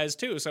these guys,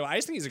 too. So I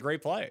just think he's a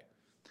great play.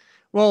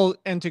 Well,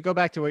 and to go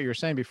back to what you were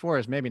saying before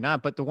is maybe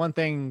not, but the one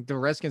thing the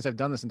Redskins have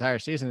done this entire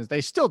season is they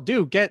still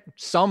do get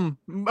some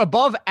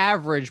above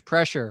average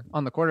pressure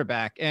on the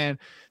quarterback. And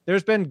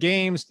there's been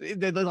games,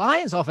 the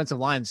Lions offensive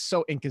line is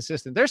so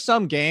inconsistent. There's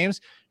some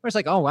games where it's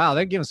like, oh, wow,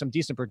 they're giving some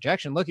decent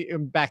projection. Look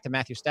at back to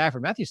Matthew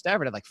Stafford. Matthew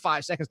Stafford had like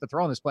 5 seconds to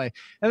throw on this play.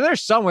 And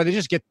there's some where they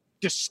just get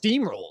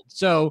steamrolled.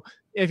 So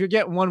if you're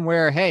getting one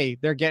where, hey,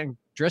 they're getting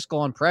Driscoll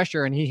on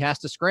pressure and he has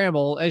to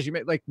scramble, as you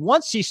like,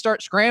 once he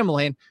starts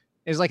scrambling,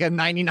 is like a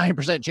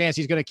 99% chance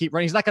he's going to keep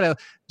running. He's not going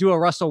to do a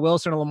Russell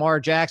Wilson or Lamar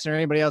Jackson or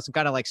anybody else and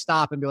kind of like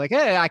stop and be like,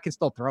 hey, I can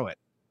still throw it.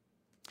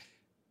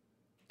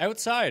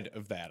 Outside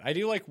of that, I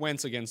do like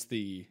Wentz against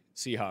the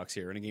Seahawks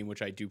here in a game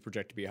which I do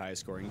project to be high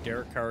scoring.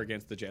 Derek Carr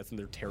against the Jets and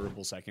their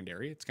terrible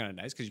secondary. It's kind of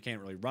nice because you can't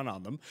really run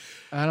on them.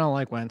 I don't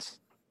like Wentz.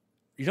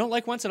 You don't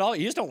like Wentz at all?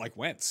 You just don't like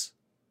Wentz.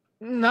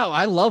 No,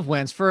 I love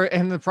Wentz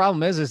and the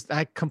problem is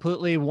I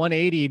completely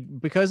 180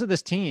 because of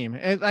this team.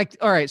 And like,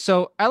 all right,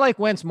 so I like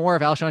Wentz more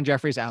if Alshon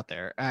Jeffrey's out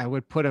there. I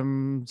would put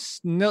him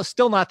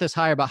still not this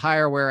higher, but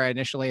higher where I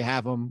initially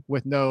have him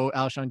with no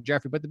Alshon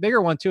Jeffrey. But the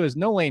bigger one too is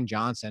no Lane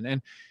Johnson,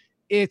 and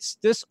it's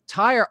this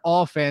entire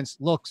offense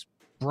looks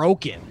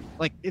broken.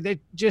 Like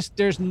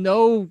there's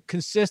no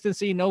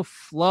consistency, no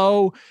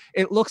flow.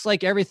 It looks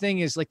like everything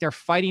is like they're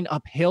fighting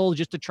uphill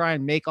just to try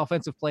and make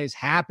offensive plays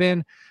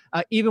happen.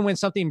 Even when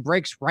something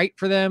breaks right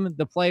for them,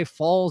 the play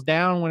falls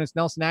down when it's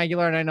Nelson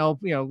Aguilar. And I know,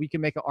 we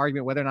can make an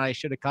argument whether or not I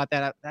should have caught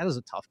that. That is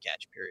a tough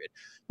catch, period.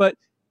 But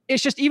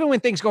it's just, even when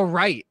things go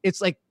right,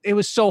 it's like, it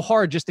was so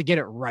hard just to get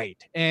it right.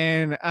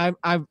 And I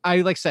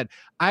like I said,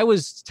 I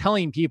was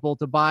telling people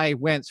to buy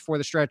Wentz for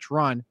the stretch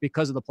run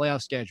because of the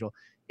playoff schedule.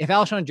 If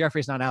Alshon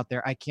Jeffrey's not out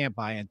there, I can't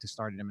buy into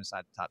starting him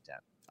inside the top 10.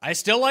 I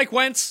still like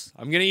Wentz.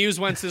 I'm going to use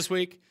Wentz this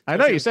week. I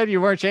know you said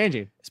you weren't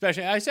changing.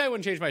 Especially, I said I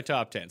wouldn't change my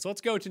top 10. So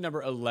let's go to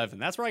number 11.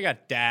 That's where I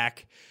got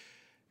Dak.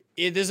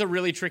 It is a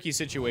really tricky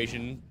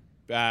situation.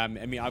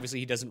 Obviously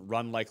he doesn't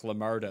run like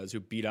Lamar does,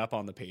 who beat up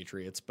on the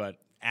Patriots, but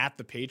at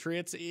the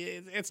Patriots,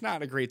 it's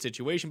not a great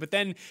situation. But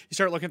then you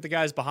start looking at the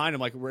guys behind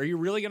him, like, are you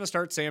really going to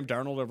start Sam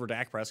Darnold over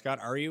Dak Prescott?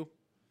 Are you?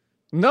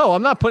 No,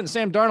 I'm not putting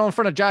Sam Darnold in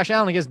front of Josh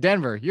Allen against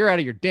Denver. You're out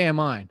of your damn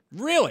mind.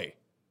 Really?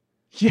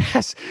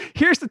 Yes.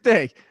 Here's the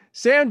thing.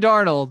 Sam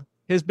Darnold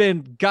has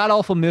been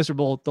god-awful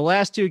miserable the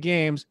last 2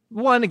 games.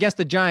 One against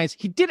the Giants,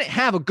 he didn't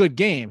have a good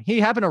game. He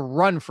happened to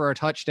run for a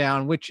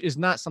touchdown, which is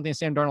not something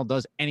Sam Darnold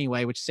does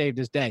anyway, which saved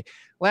his day.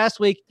 Last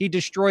week, he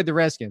destroyed the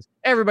Redskins.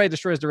 Everybody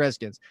destroys the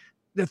Redskins.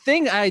 The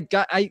thing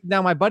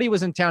now my buddy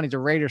was in town. He's a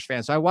Raiders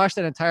fan, so I watched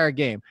that entire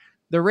game.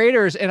 The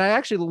Raiders, and I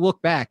actually look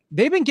back,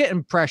 they've been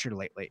getting pressured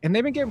lately. And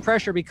they've been getting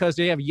pressure because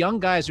they have young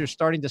guys who are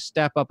starting to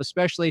step up,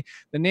 especially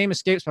the name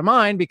escapes my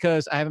mind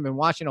because I haven't been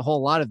watching a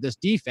whole lot of this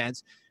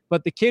defense.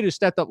 But the kid who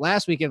stepped up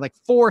last week had like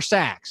 4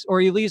 sacks,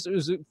 or at least it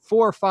was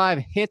 4 or 5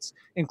 hits,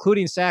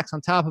 including sacks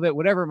on top of it,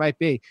 whatever it might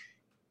be.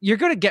 You're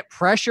going to get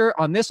pressure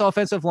on this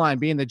offensive line,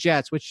 being the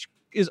Jets, which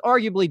is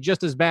arguably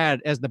just as bad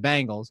as the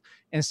Bengals.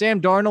 And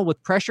Sam Darnold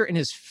with pressure in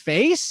his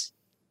face,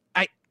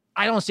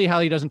 I don't see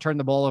how he doesn't turn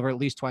the ball over at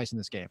least twice in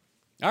this game.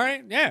 All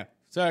right, yeah.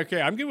 So,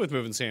 okay, I'm good with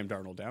moving Sam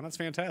Darnold down. That's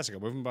fantastic. I'll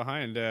move him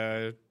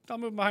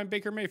behind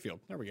Baker Mayfield.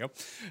 There we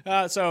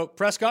go. So,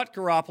 Prescott,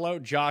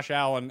 Garoppolo, Josh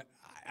Allen.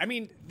 I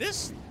mean,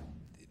 this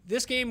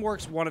game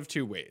works one of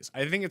 2 ways.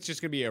 I think it's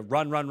just going to be a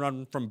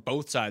run from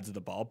both sides of the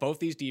ball. Both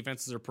these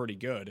defenses are pretty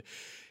good.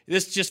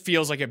 This just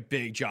feels like a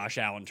big Josh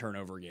Allen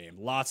turnover game.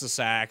 Lots of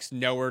sacks,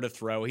 nowhere to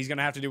throw. He's going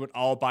to have to do it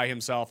all by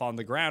himself on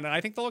the ground, and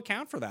I think they'll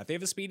account for that. They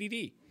have a speedy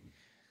D.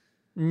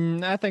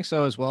 I think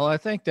so as well. I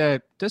think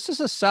that this is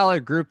a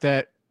solid group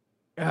that,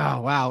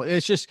 oh, wow.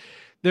 It's just,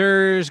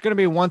 there's going to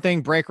be one thing,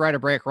 break right or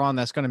break wrong,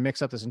 that's going to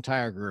mix up this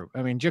entire group.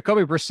 I mean,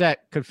 Jacoby Brissett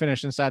could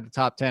finish inside the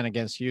top 10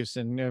 against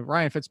Houston.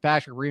 Ryan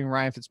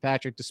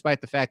Fitzpatrick, despite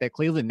the fact that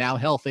Cleveland now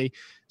healthy,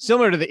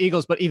 similar to the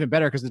Eagles, but even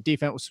better because the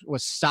defense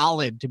was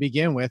solid to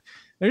begin with.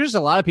 There's just a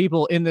lot of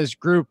people in this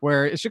group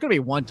where it's just going to be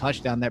one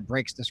touchdown that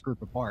breaks this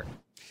group apart.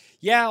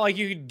 Yeah, like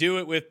you could do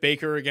it with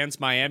Baker against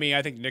Miami.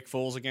 I think Nick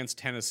Foles against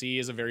Tennessee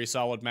is a very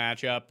solid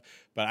matchup,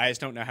 but I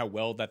just don't know how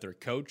well that they're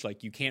coached.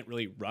 Like, you can't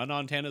really run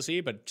on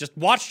Tennessee, but just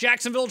watch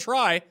Jacksonville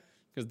try,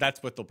 because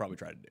that's what they'll probably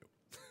try to do.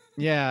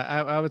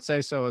 Yeah, I would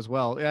say so as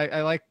well.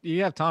 I like,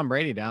 you have Tom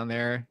Brady down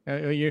there.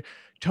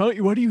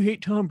 Why do you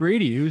hate Tom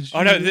Brady?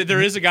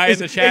 There is a guy in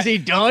the chat. Is he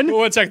done?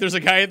 One sec. There's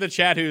a guy in the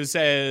chat who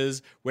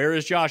says, "Where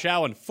is Josh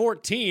Allen?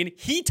 14.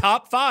 He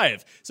top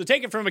 5." So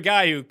take it from a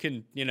guy who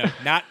can,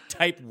 not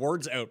type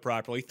words out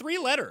properly.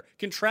 3-letter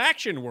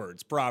contraction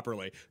words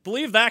properly.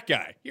 Believe that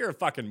guy. You're a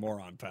fucking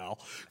moron, pal.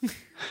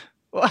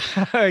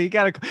 You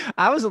gotta.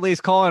 I was at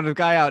least calling a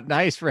guy out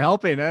nice for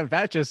helping.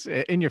 That just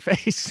in your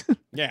face.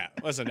 Yeah,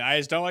 listen, I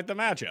just don't like the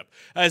matchup.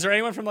 Is there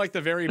anyone from like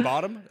the very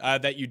bottom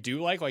that you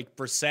do like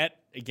Brissett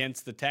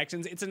against the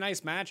Texans? It's a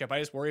nice matchup. I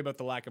just worry about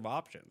the lack of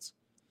options.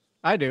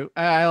 I do.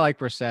 I like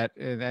Brissett.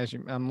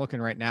 I'm looking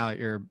right now at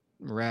your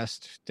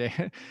rest.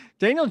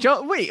 Daniel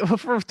Jones. Wait,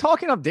 for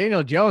talking up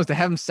Daniel Jones to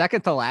have him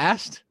second to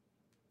last.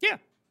 Yeah.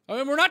 I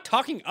mean, we're not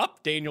talking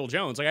up Daniel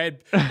Jones.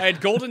 Like I had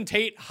Golden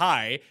Tate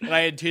high, and I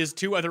had his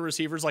two other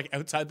receivers like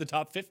outside the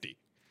top 50.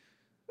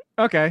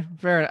 Okay,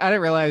 fair enough. I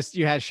didn't realize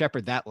you had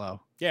Shepard that low.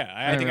 Yeah,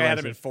 I think I had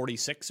him at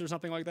 46 or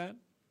something like that.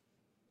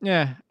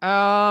 Yeah.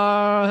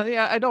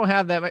 Yeah, I don't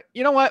have that. But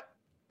you know what?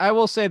 I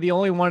will say the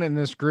only one in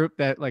this group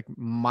that like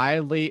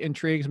mildly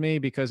intrigues me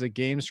because of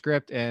game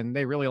script, and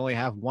they really only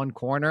have one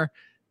corner.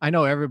 I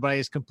know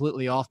everybody's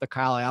completely off the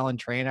Kyle Allen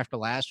train after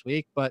last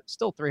week, but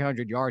still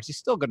 300 yards. He's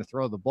still going to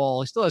throw the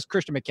ball. He still has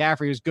Christian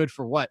McCaffrey, who's good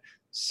for what,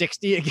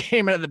 60 a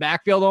game out of the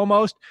backfield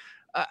almost.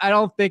 I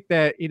don't think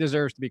that he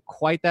deserves to be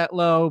quite that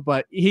low,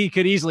 but he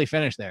could easily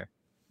finish there.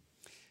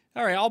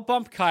 All right, I'll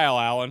bump Kyle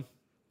Allen.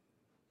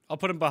 I'll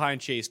put him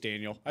behind Chase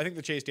Daniel. I think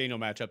the Chase Daniel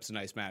matchup's a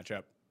nice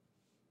matchup.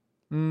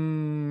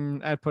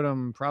 I'd put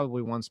him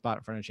probably one spot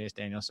in front of Chase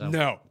Daniel. So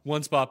no,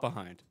 one spot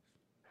behind.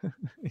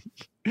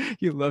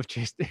 You love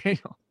Chase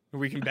Daniel.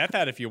 We can bet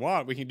that if you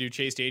want. We can do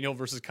Chase Daniel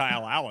versus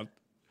Kyle Allen.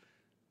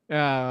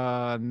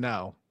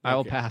 No, I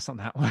will pass on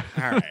that one.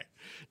 All right.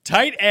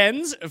 Tight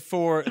ends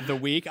for the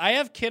week. I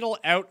have Kittle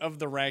out of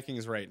the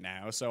rankings right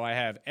now. So I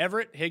have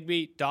Everett,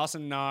 Higbee,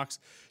 Dawson Knox,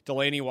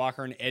 Delaney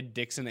Walker, and Ed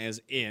Dixon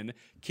as in.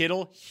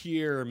 Kittle,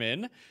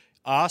 Hierman,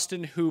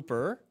 Austin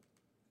Hooper,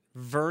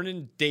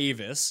 Vernon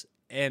Davis,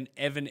 and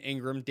Evan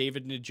Ingram,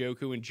 David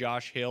Njoku, and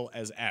Josh Hill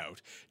as out.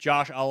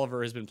 Josh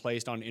Oliver has been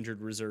placed on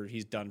injured reserve.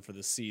 He's done for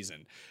the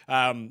season.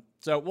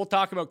 So we'll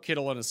talk about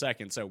Kittle in a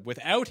second. So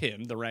without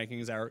him, the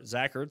rankings are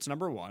Zach Ertz,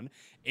 number 1.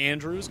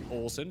 Andrews,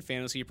 Olsen,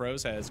 Fantasy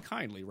Pros has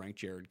kindly ranked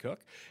Jared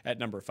Cook at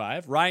number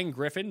 5. Ryan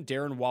Griffin,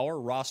 Darren Waller,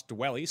 Ross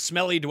Dwelly,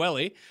 Smelly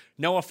Dwelly,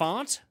 Noah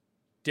Fant,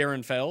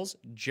 Darren Fells,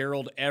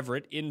 Gerald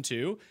Everett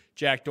into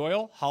Jack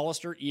Doyle,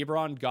 Hollister,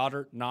 Ebron,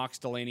 Goddard, Knox,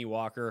 Delaney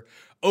Walker,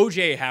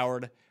 OJ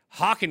Howard,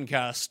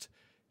 Hawkincust,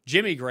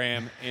 Jimmy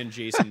Graham, and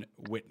Jason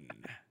Witten.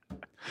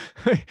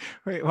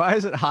 Wait, why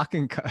is it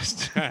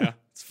Hawkincust?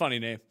 It's a funny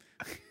name.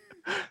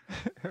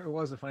 It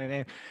was a funny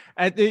name.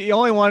 The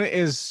only one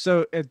is,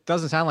 so it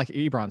doesn't sound like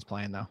Ebron's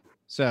playing though.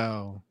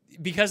 So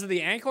because of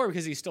the ankle or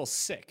because he's still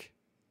sick?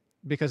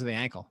 Because of the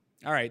ankle.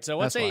 All right, so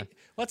let's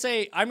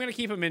say I'm going to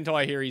keep him until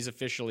I hear he's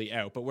officially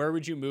out. But where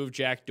would you move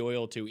Jack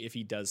Doyle to if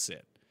he does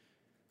sit?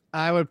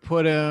 I would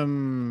put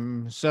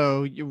him.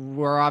 So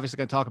we're obviously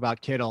going to talk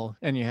about Kittle,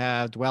 and you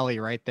have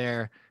Dwelly right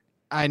there.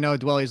 I know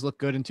Dwelly's looked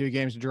good in 2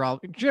 games.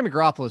 Jimmy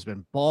Garoppolo has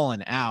been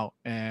balling out,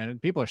 and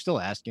people are still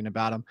asking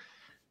about him.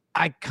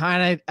 I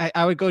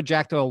would go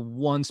Jack Doyle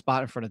one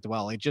spot in front of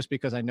Dwelly just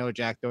because I know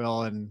Jack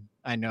Doyle and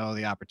I know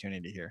the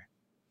opportunity here.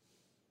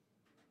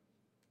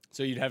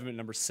 So you'd have him at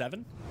number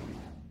 7?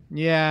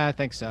 Yeah, I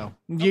think so.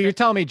 Okay. You're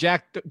telling me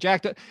Jack,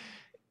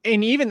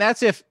 and even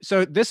that's if,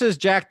 so this is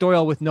Jack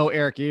Doyle with no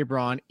Eric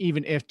Ebron,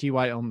 even if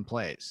T.Y. Hilton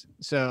plays.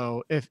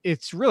 So if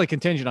it's really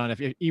contingent on if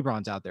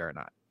Ebron's out there or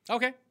not.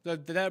 Okay,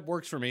 that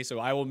works for me. So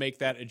I will make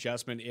that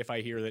adjustment if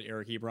I hear that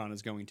Eric Ebron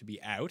is going to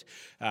be out.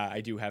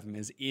 I do have him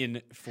as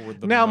in for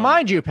the now, moment.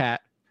 mind you, Pat,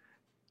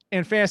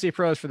 in Fantasy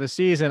Pros for the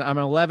season, I'm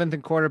 11th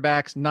in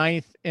quarterbacks,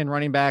 9th in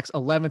running backs,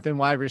 11th in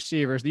wide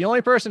receivers. The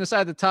only person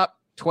inside the top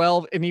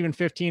 12 and even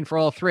 15 for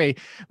all 3,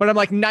 but I'm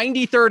like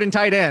 93rd in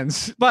tight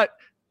ends. But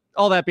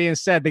all that being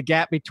said, the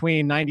gap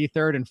between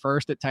 93rd and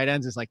 1st at tight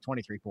ends is like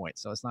 23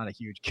 points. So it's not a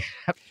huge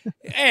gap.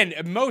 And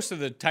most of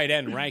the tight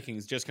end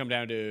rankings just come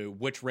down to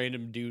which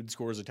random dude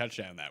scores a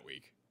touchdown that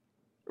week.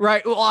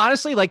 Right. Well,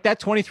 honestly, like that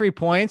 23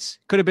 points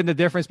could have been the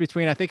difference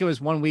between, I think it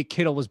was 1 week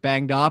Kittle was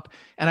banged up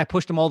and I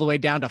pushed him all the way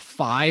down to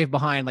 5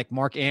 behind like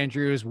Mark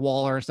Andrews,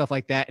 Waller and stuff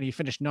like that. And he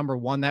finished number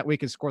 1 that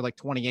week and scored like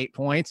 28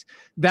 points.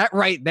 That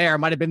right there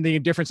might've been the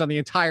difference on the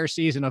entire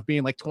season of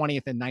being like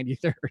 20th and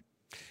 93rd.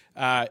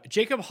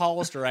 Jacob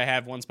Hollister, I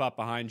have one spot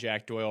behind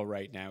Jack Doyle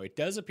right now. It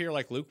does appear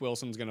like Luke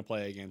Wilson's going to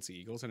play against the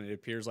Eagles, and it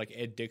appears like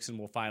Ed Dixon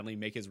will finally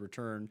make his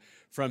return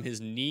from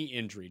his knee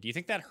injury. Do you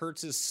think that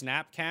hurts his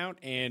snap count?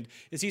 And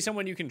is he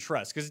someone you can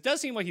trust? Because it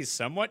does seem like he's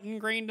somewhat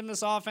ingrained in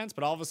this offense,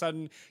 but all of a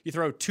sudden you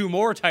throw 2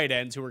 more tight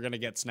ends who are going to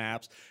get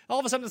snaps. All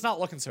of a sudden it's not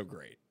looking so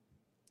great.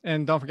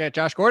 And don't forget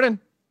Josh Gordon.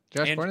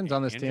 Gordon's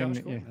on this team.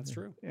 Yeah, that's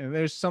true. And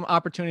there's some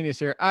opportunities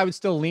here. I would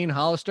still lean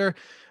Hollister,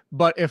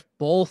 but if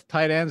both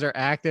tight ends are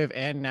active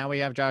and now we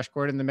have Josh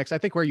Gordon in the mix, I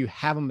think where you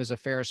have him is a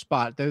fair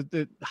spot.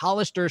 The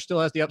Hollister still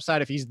has the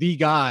upside if he's the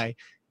guy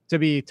to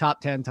be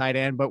top 10 tight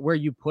end, but where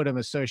you put him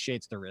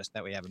associates the risk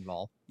that we have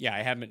involved. Yeah,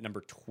 I have him at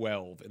number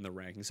 12 in the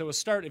ranking. So a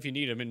start if you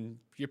need him, and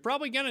you're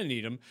probably going to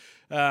need him.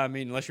 I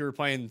mean, unless you were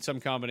playing some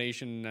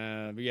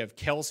combination. We have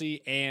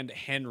Kelsey and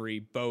Henry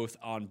both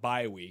on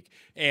bye week.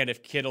 And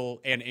if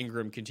Kittle and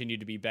Ingram continue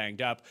to be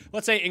banged up,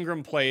 let's say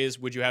Ingram plays,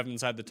 would you have him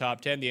inside the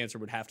top 10? The answer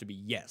would have to be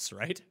yes,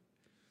 right?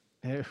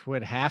 It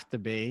would have to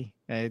be,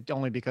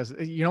 only because,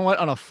 you know what,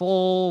 on a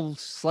full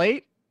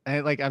slate,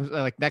 I'm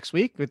like next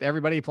week with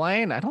everybody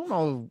playing, I don't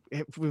know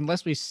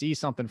unless we see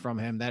something from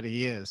him that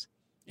he is.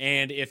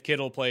 And if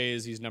Kittle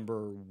plays, he's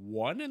number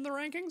 1 in the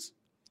rankings?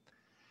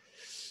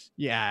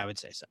 Yeah, I would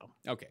say so.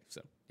 Okay,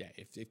 so yeah,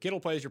 if Kittle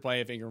plays, you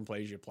play. If Ingram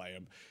plays, you play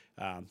him.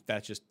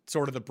 That's just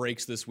sort of the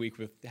breaks this week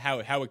with how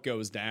it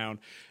goes down.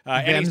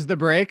 Dems the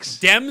breaks.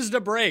 Dems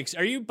the breaks.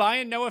 Are you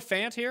buying Noah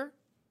Fant here?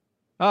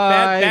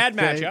 Bad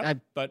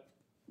matchup, but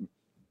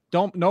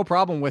no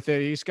problem with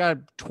it. He's got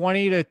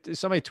 20 to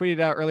somebody tweeted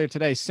out earlier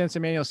today. Since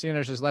Emmanuel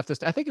Sanders has left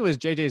us, I think it was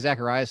JJ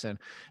Zachariason.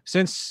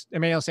 Since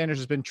Emmanuel Sanders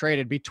has been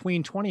traded,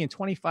 between 20 and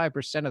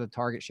 25% of the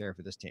target share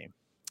for this team.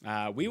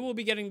 We will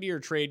be getting to your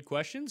trade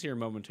questions here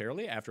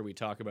momentarily after we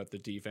talk about the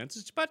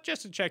defenses. But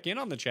just to check in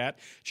on the chat,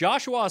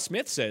 Joshua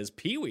Smith says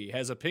Pee-wee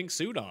has a pink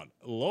suit on.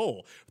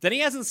 Lol. But then he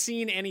hasn't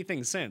seen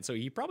anything since, so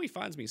he probably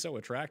finds me so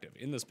attractive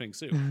in this pink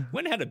suit.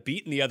 Went and had a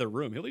beat in the other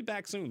room. He'll be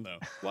back soon, though.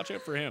 Watch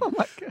out for him. Oh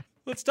my God.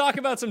 Let's talk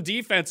about some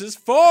defenses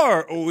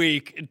for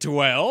Week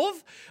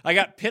 12. I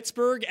got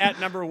Pittsburgh at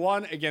number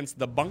 1 against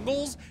the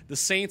Bungles, the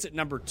Saints at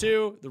number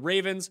 2, the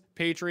Ravens,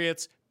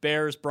 Patriots,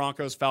 Bears,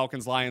 Broncos,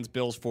 Falcons, Lions,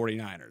 Bills,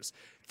 49ers.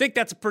 Think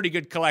that's a pretty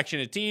good collection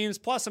of teams,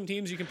 plus some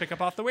teams you can pick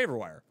up off the waiver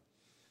wire.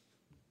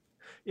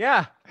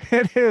 Yeah,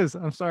 it is.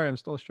 I'm sorry, I'm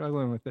still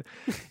struggling with it.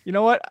 You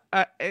know what?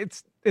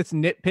 It's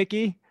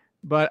nitpicky,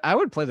 but I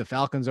would play the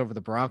Falcons over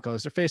the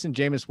Broncos. They're facing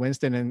Jameis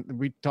Winston, and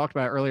we talked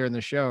about it earlier in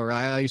the show.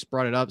 Right? I just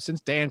brought it up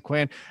since Dan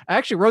Quinn. I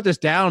actually wrote this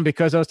down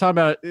because I was talking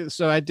about it.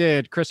 So I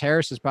did Chris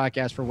Harris's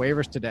podcast for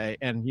waivers today,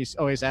 and he's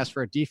always asked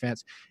for a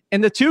defense.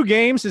 In the 2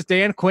 games as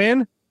Dan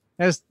Quinn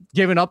has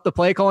given up the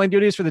play calling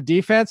duties for the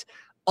defense,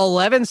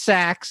 11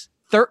 sacks,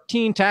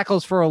 13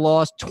 tackles for a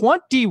loss,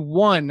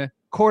 21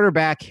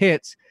 quarterback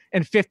hits,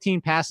 and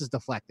 15 passes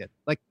deflected.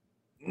 Like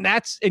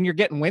and you're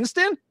getting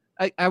Winston.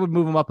 I would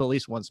move him up at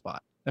least 1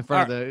 spot in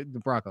front of the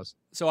Broncos.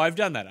 So I've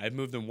done that. I've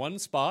moved them 1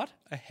 spot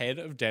ahead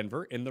of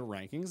Denver in the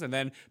rankings. And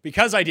then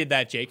because I did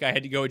that, Jake, I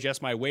had to go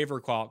adjust my waiver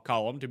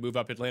column to move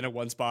up Atlanta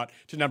 1 spot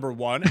to number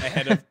 1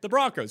 ahead of the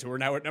Broncos, who are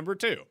now at number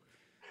 2.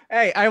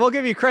 Hey, I will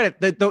give you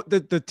credit.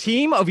 The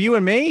team of you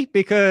and me,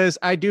 because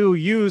I do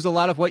use a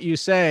lot of what you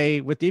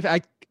say with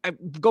defense. I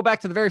go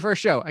back to the very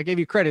first show. I gave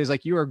you credit. It's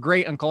like you are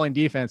great on calling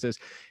defenses.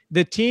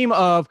 The team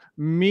of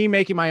me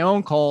making my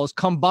own calls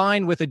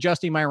combined with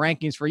adjusting my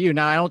rankings for you.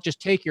 Now, I don't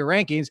just take your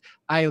rankings.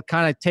 I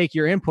kind of take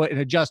your input and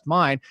adjust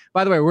mine.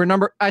 By the way, we're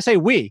number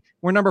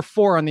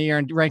 4 on the year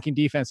in ranking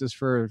defenses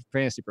for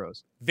Fantasy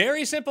Pros.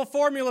 Very simple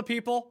formula,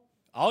 people.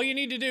 All you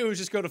need to do is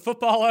just go to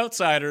Football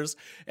Outsiders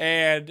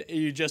and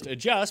you just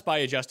adjust by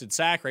adjusted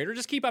sack rate, or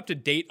just keep up to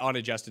date on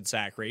adjusted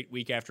sack rate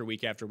week after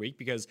week after week,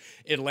 because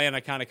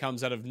Atlanta kind of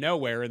comes out of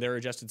nowhere and their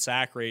adjusted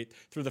sack rate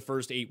through the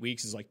first 8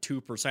 weeks is like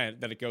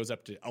 2%. Then it goes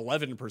up to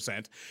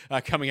 11%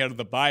 coming out of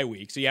the bye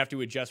week. So you have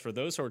to adjust for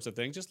those sorts of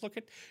things. Just look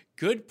at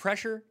good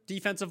pressure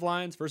defensive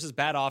lines versus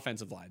bad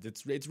offensive lines.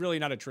 It's really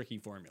not a tricky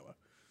formula.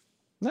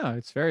 No,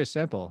 it's very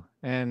simple.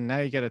 And now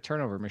you get a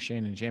turnover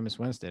machine in Jameis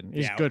Winston.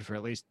 He's good for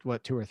at least,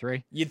 2 or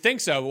 3? You'd think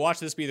so, but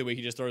watch this be the week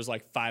he just throws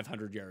like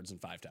 500 yards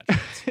and 5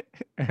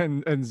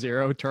 touchdowns. and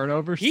 0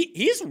 turnovers?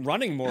 He's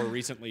running more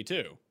recently,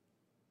 too.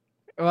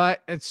 Well,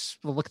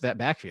 look at that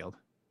backfield.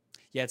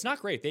 Yeah, it's not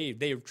great.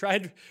 They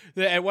tried –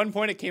 at one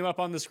point it came up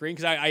on the screen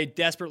because I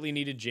desperately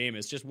needed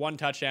Jameis. Just 1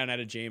 touchdown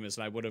out of Jameis,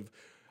 and I would have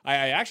 –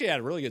 I actually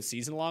had a really good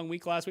season-long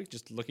week last week,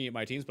 just looking at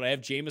my teams, but I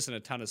have Jameis in a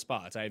ton of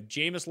spots. I have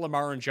Jameis,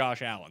 Lamar, and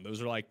Josh Allen. Those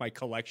are like my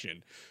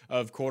collection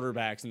of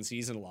quarterbacks in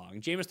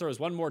season-long. Jameis throws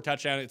 1 more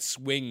touchdown. It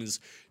swings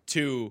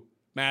 2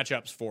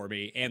 matchups for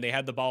me, and they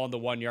had the ball on the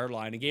 1-yard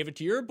line and gave it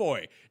to your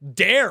boy,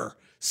 Dare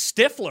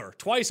Stifler,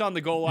 twice on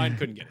the goal line.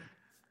 Couldn't get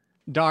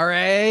it.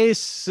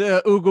 Darius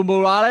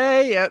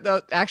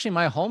Ugumurale. Actually,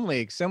 my home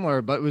league,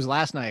 similar, but it was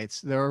last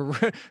night's.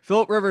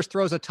 Phillip Rivers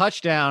throws a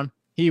touchdown.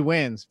 He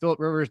wins. Phillip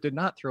Rivers did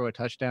not throw a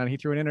touchdown. He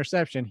threw an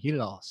interception. He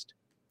lost.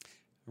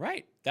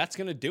 Right. That's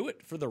going to do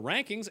it for the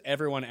rankings.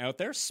 Everyone out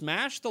there,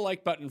 smash the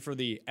like button for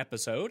the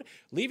episode.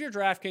 Leave your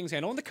DraftKings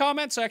handle in the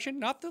comment section,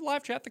 not the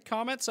live chat, the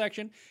comment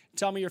section.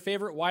 Tell me your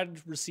favorite wide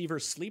receiver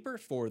sleeper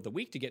for the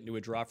week to get into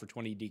a draw for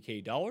 $20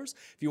 DK dollars.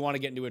 If you want to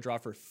get into a draw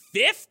for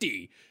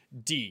 $50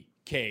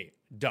 DK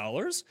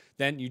dollars,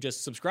 then you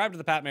just subscribe to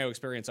the Pat Mayo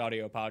Experience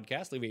audio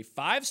podcast, leave a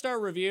 5-star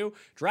review,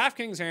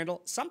 DraftKings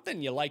handle,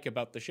 something you like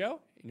about the show,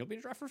 and you'll be in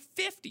a draw for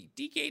 $50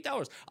 DK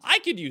dollars. I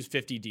could use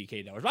 $50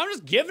 DK dollars, but I'm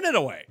just giving it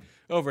away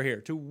over here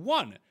to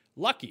one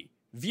lucky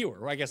viewer,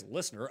 or I guess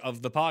listener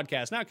of the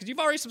podcast now, because you've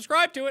already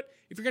subscribed to it.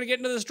 If you're going to get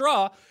into this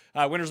draw,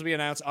 winners will be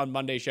announced on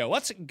Monday's show.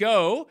 Let's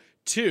go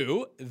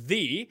to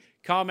the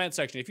comment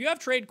section. If you have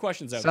trade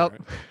questions out there.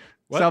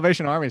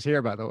 Salvation Army is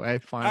here, by the way,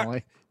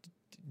 finally.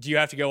 Do you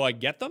have to go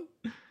get them?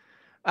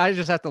 I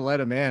just have to let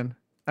them in.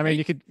 I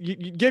mean, you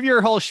give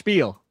your whole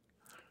spiel.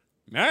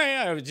 All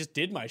right, I just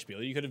did my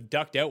spiel. You could have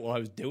ducked out while I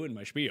was doing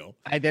my spiel.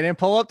 I didn't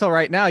pull up till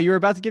right now. You were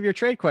about to give your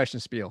trade question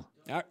spiel.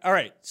 All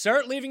right,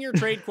 start leaving your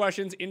trade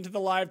questions into the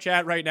live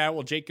chat right now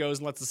while Jake goes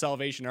and lets the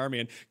Salvation Army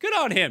in. Good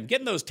on him,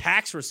 getting those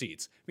tax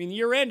receipts. I mean,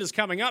 year end is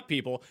coming up,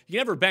 people. You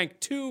can never bank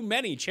too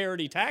many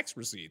charity tax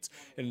receipts.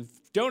 And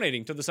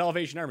donating to the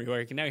Salvation Army, who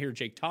I can now hear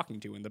Jake talking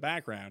to in the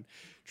background.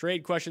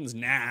 Trade questions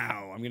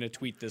now. I'm going to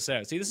tweet this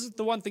out. See, this is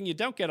the one thing you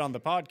don't get on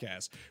the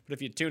podcast, but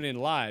if you tune in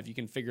live, you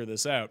can figure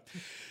this out.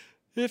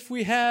 If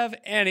we have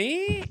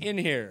any in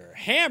here,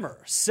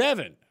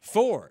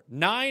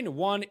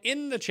 Hammer7491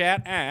 in the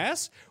chat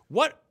asks,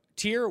 what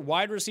tier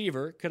wide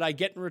receiver could I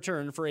get in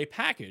return for a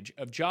package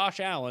of Josh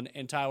Allen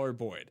and Tyler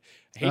Boyd?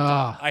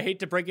 I hate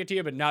to break it to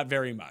you, but not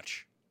very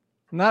much.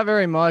 Not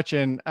very much,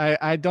 and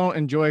I don't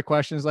enjoy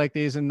questions like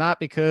these, and not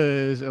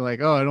because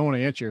like, oh, I don't want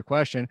to answer your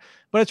question,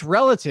 but it's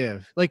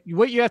relative. Like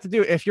what you have to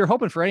do if you're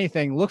hoping for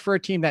anything, look for a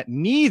team that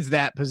needs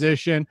that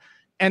position,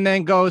 and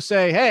then go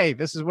say, hey,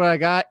 this is what I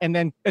got, and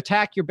then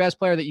attack your best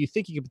player that you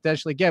think you could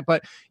potentially get.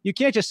 But you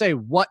can't just say,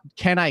 what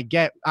can I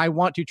get? I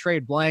want to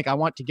trade blank. I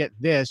want to get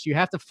this. You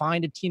have to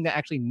find a team that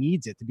actually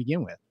needs it to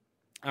begin with.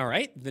 All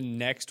right, the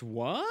next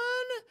one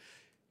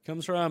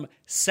comes from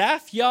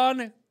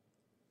Safyan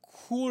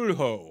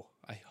Kulho.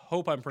 I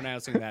hope I'm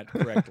pronouncing that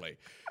correctly.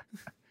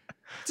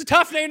 It's a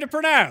tough name to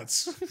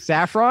pronounce.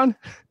 Saffron?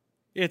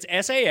 It's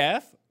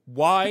Safyuan.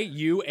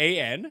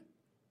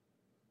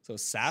 So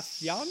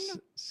Safyan?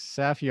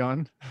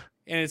 Safyan.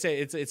 And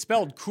it's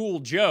spelled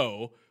Cool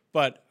Joe,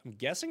 but I'm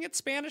guessing it's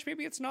Spanish.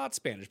 Maybe it's not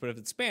Spanish, but if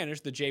it's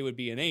Spanish, the J would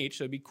be an H,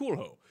 so it'd be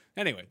Coolho.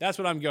 Anyway, that's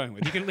what I'm going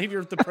with. You can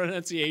leave the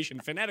pronunciation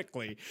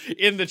phonetically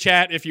in the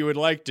chat if you would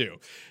like to.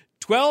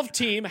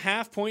 12-team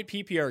half-point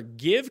PPR.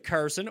 Give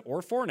Carson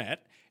or Fournette.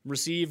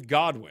 Receive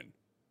Godwin.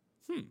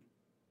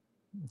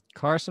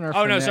 Carson or Fournette?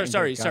 Oh,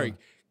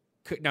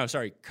 no,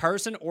 sorry.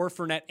 Carson or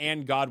Fournette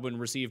and Godwin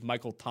receive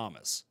Michael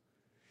Thomas.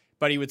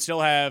 But he would still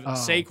have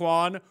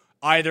Saquon,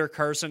 either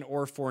Carson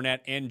or Fournette,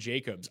 and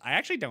Jacobs. I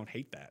actually don't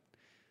hate that.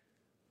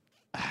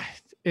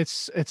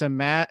 It's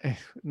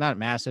not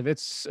massive.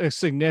 It's a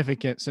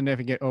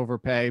significant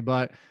overpay,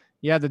 but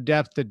you have the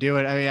depth to do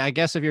it. I mean, I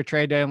guess if your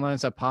trade deadline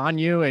is upon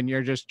you and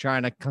you're just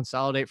trying to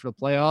consolidate for the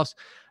playoffs,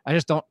 I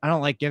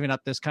don't like giving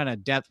up this kind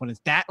of depth when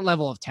it's that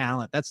level of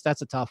talent. That's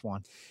a tough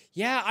one.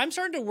 Yeah, I'm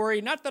starting to worry.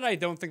 Not that I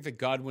don't think that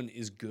Godwin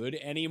is good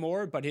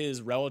anymore, but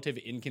his relative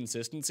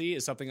inconsistency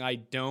is something I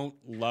don't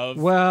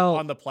love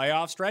on the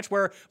playoff stretch,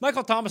 where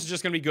Michael Thomas is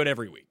just going to be good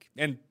every week,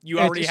 and you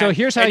already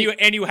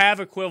you have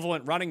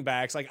equivalent running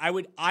backs. Like I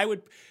would.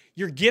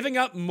 You're giving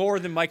up more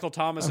than Michael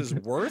Thomas is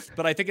worth,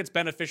 but I think it's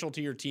beneficial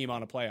to your team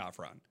on a playoff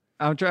run.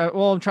 I'm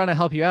trying to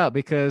help you out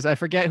because I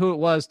forget who it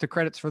was to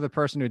credits for the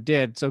person who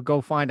did. So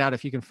go find out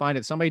if you can find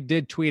it. Somebody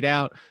did tweet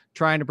out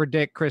trying to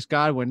predict Chris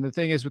Godwin. The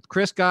thing is with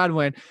Chris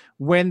Godwin,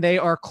 when they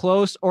are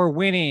close or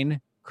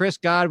winning, Chris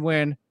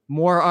Godwin,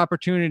 more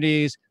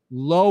opportunities,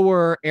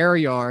 lower air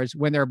yards.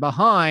 When they're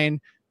behind,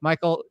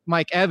 Mike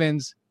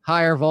Evans,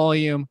 higher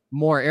volume,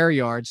 more air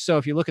yards. So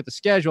if you look at the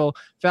schedule,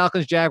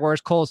 Falcons,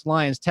 Jaguars, Colts,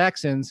 Lions,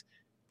 Texans,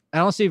 I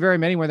don't see very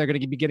many where they're going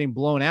to be getting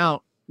blown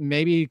out.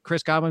 Maybe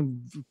Chris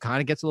Godwin kind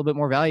of gets a little bit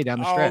more value down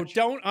the stretch. Oh,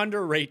 don't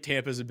underrate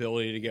Tampa's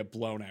ability to get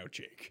blown out,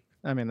 Jake.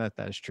 I mean, that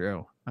is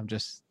true. I'm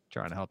just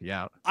trying to help you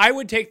out. I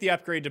would take the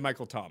upgrade to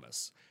Michael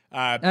Thomas.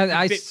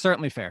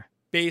 Certainly fair.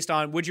 Based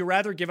on, would you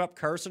rather give up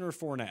Carson or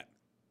Fournette?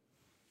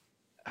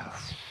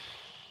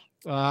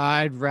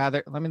 I'd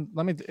rather, I think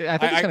it's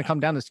going to come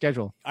down to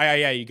schedule.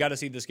 Yeah, you got to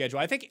see the schedule.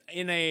 I think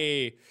in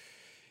a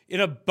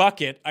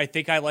bucket, I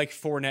think I like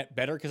Fournette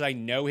better because I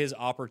know his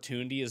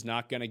opportunity is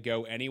not going to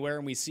go anywhere.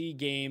 And we see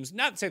games,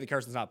 not to say that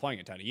Carson's not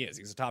playing a ton, he is.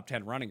 He's a top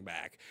 10 running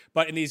back.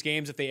 But in these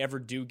games, if they ever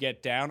do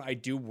get down, I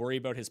do worry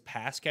about his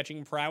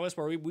pass-catching prowess,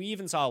 where we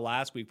even saw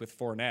last week with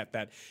Fournette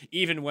that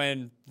even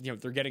when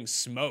they're getting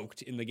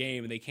smoked in the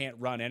game and they can't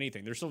run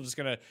anything, they're still just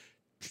going to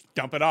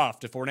dump it off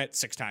to Fournette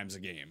 6 times a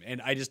game.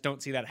 And I just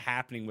don't see that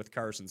happening with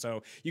Carson.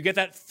 So you get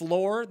that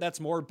floor that's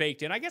more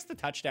baked in. I guess the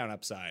touchdown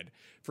upside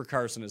for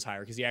Carson is higher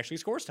because he actually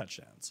scores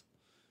touchdowns.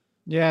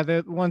 Yeah,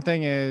 the one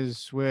thing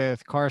is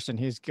with Carson,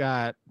 he's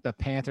got the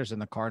Panthers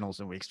and the Cardinals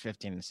in weeks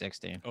 15 and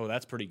 16. Oh,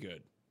 that's pretty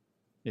good.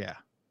 Yeah.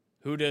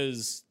 Who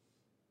does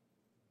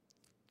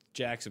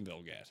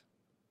Jacksonville get?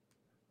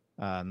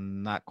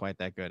 Not quite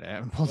that good.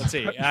 Let's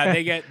see.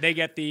 They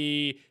get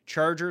the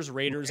Chargers,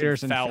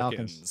 Raiders and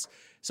Falcons.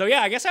 So,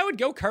 yeah, I guess I would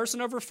go Carson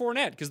over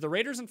Fournette because the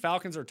Raiders and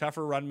Falcons are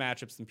tougher run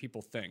matchups than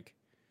people think.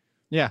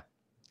 Yeah,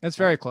 it's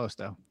very close,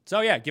 though. So,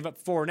 yeah, give up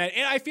Fournette.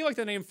 And I feel like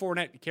the name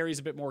Fournette carries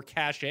a bit more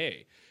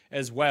cachet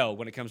as well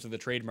when it comes to the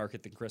trade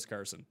market than Chris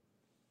Carson.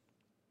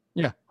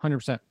 Yeah,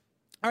 100%.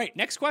 All right,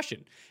 next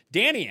question.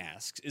 Danny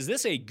asks, is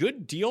this a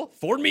good deal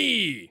for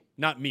me?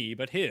 Not me,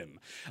 but him.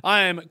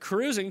 I'm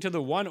cruising to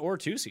the 1 or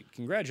 2 seed.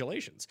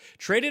 Congratulations.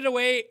 Traded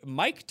away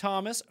Mike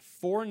Thomas,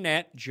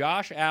 Fournette,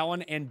 Josh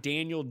Allen, and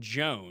Daniel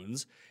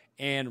Jones,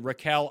 and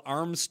Raquel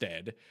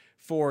Armstead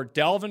for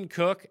Dalvin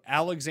Cook,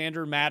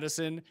 Alexander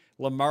Madison,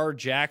 Lamar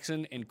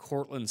Jackson, and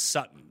Cortland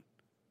Sutton.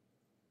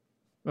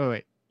 Oh,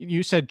 wait.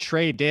 You said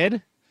trade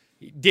did?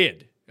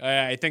 Did.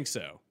 I think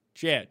so.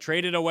 Yeah,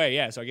 traded away.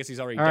 Yeah, so I guess he's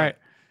already done. All right.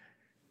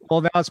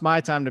 Well, now it's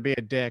my time to be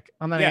a dick.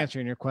 I'm not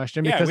answering your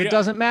question because it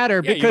doesn't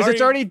matter because it's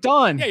already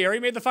done. Yeah, you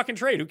already made the fucking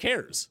trade. Who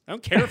cares? I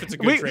don't care if it's a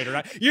good trade or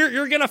not.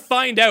 You're going to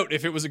find out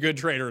if it was a good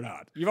trade or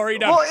not. You've already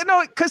done it. Well,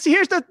 no, because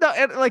here's all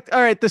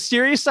right, the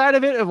serious side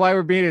of it of why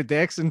we're being a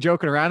dicks and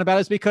joking around about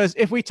it is because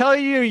if we tell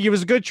you it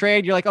was a good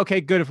trade, you're like,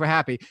 okay, good if we're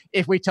happy.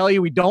 If we tell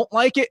you we don't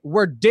like it,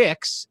 we're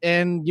dicks,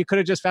 and you could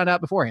have just found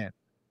out beforehand.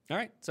 All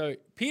right. So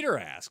Peter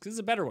asks, this is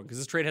a better one because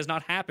this trade has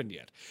not happened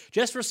yet.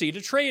 Just received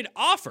a trade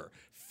offer.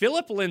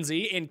 Philip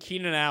Lindsay and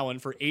Keenan Allen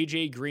for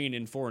A.J. Green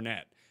and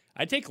Fournette.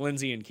 I'd take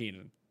Lindsay and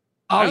Keenan.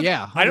 Oh,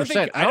 yeah.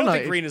 100%. I don't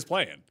think Green is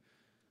playing.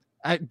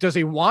 Does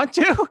he want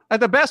to?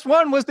 The best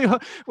one was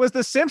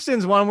the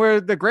Simpsons one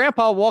where the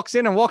grandpa walks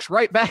in and walks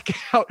right back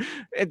out.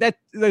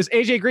 There's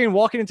AJ Green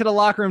walking into the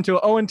locker room to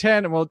an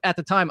 0-10, well, at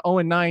the time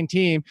 0-9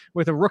 team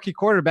with a rookie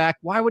quarterback.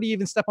 Why would he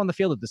even step on the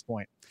field at this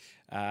point?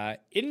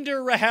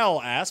 Inder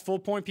Rahel asks, full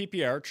point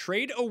PPR,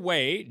 trade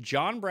away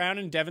John Brown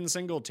and Devin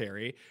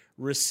Singletary,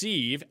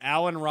 receive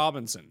Allen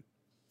Robinson.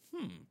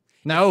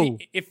 No.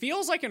 It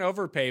feels like an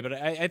overpay, but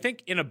I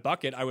think in a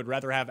bucket, I would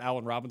rather have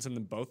Allen Robinson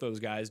than both those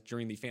guys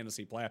during the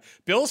fantasy playoff.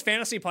 Bill's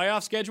fantasy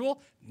playoff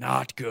schedule,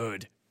 not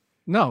good.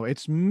 No,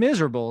 it's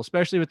miserable,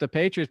 especially with the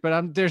Patriots,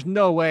 but there's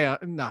no way.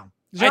 No.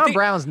 John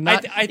Brown's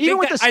not. Even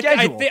with the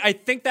schedule. I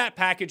think that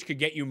package could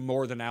get you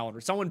more than Allen,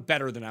 or someone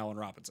better than Allen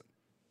Robinson.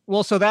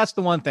 Well, so that's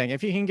the one thing.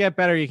 If you can get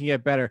better, you can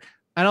get better.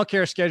 I don't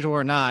care schedule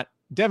or not.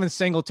 Devin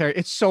Singletary,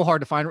 it's so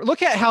hard to find.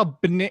 Look at how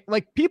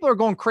people are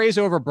going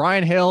crazy over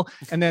Brian Hill,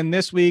 and then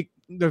this week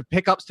the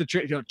pickups to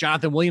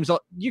Jonathan Williams.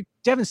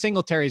 Devin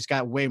Singletary's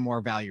got way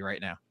more value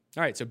right now.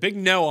 All right, so big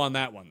no on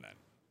that one then.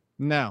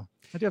 No,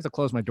 I do have to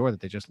close my door that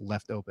they just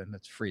left open.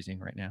 That's freezing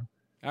right now.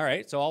 All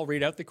right, so I'll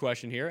read out the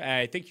question here.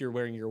 I think you're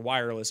wearing your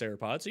wireless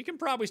AirPods, so you can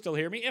probably still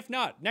hear me. If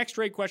not, next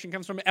trade question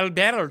comes from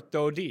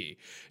Alberto D.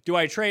 Do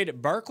I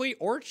trade Barkley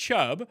or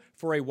Chubb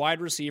for a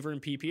wide receiver in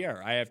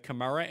PPR? I have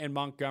Kamara and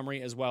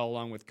Montgomery as well,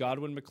 along with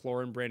Godwin,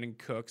 McLaurin, Brandon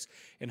Cooks,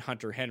 and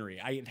Hunter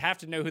Henry. I'd have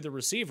to know who the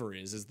receiver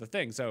is the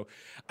thing. So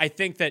I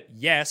think that,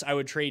 yes, I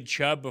would trade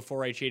Chubb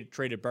before I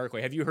traded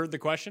Barkley. Have you heard the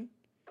question?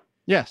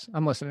 Yes,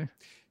 I'm listening.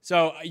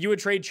 So you would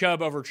trade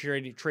Chubb over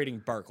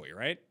trading Barkley,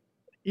 right?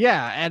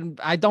 Yeah, and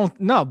I don't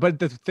know, but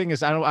the thing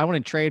is, I want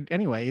to trade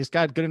anyway. He's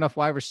got good enough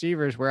wide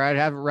receivers where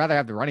I'd rather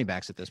have the running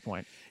backs at this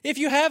point. If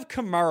you have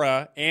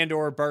Kamara and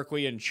or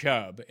Barkley and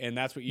Chubb, and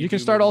that's what you can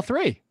start all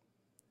three.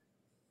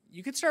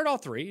 You could start all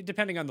three,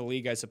 depending on the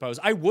league, I suppose.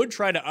 I would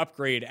try to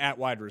upgrade at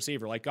wide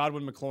receiver. Like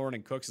Godwin, McLaurin,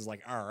 and Cooks is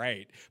like, all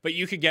right. But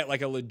you could get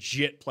like a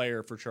legit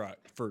player for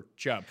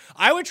Chubb.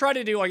 I would try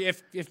to do like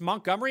if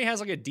Montgomery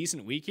has like a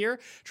decent week here,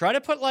 try to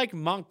put like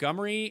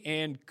Montgomery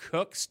and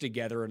Cooks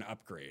together and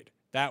upgrade.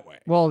 That way.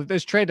 Well,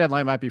 this trade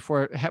deadline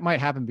might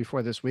happen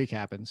before this week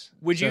happens.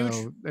 Would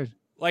you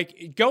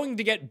like going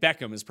to get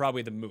Beckham is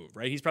probably the move,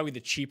 right? He's probably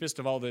the cheapest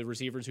of all the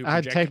receivers who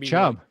project I'd take to be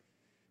Chubb. Winning.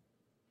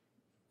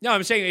 No,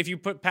 I'm saying if you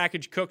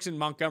package Cooks and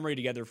Montgomery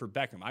together for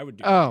Beckham, I would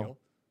do that deal.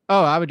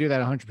 Oh, I would do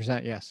that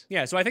 100%. Yes.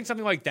 Yeah, so I think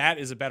something like that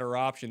is a better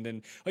option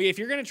than like if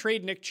you're going to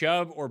trade Nick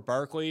Chubb or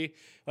Barkley,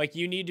 like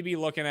you need to be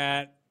looking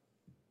at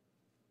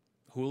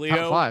Julio.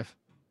 Top 5.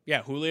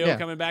 Yeah, Julio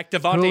coming back.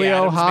 Devontae Julio,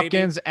 Adams,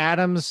 Hopkins, maybe.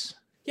 Adams.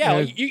 Yeah,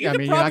 you're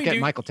not getting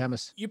Michael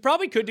Thomas. You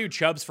probably could do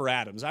Chubbs for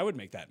Adams. I would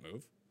make that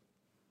move.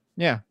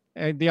 Yeah,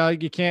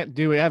 you can't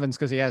do Evans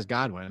because he has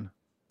Godwin.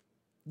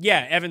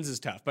 Yeah, Evans is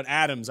tough, but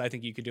Adams, I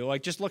think you could do.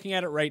 Like just looking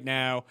at it right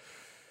now,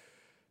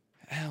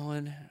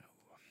 Allen,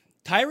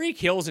 Tyreek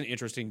Hill's an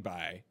interesting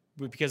buy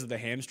because of the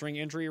hamstring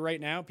injury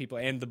right now. People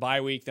and the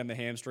bye week, then the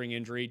hamstring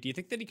injury. Do you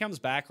think that he comes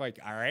back like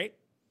all right?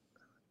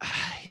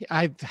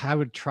 I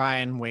would try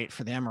and wait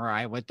for the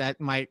MRI. What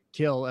that might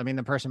kill. I mean,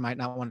 the person might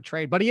not want to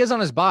trade, but he is on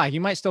his bye. He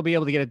might still be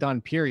able to get it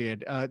done.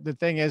 Period. The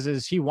thing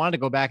is he wanted to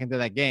go back into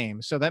that game,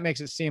 so that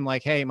makes it seem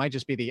like, hey, it might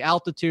just be the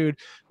altitude,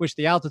 which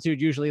the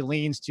altitude usually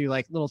leans to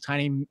like little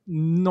tiny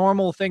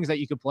normal things that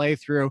you could play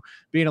through,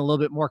 being a little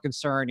bit more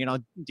concerned,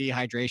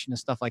 dehydration and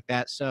stuff like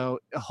that. So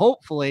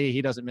hopefully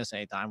he doesn't miss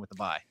any time with the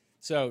bye.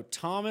 So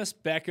Thomas,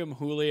 Beckham,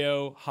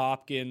 Julio,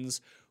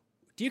 Hopkins.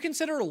 Do you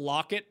consider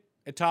Lockett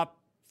a top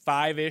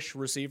 5-ish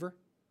receiver?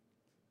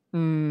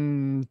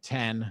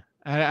 10.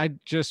 I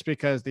just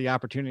because the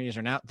opportunities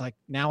are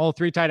now all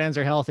 3 tight ends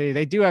are healthy.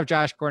 They do have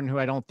Josh Gordon, who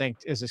I don't think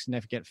is a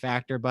significant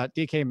factor, but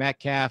DK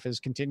Metcalf is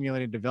continuing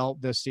to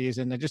develop this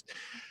season.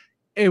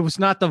 It was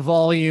not the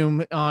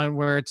volume on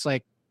where it's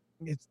like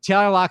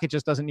Tyler Lockett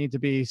just doesn't need to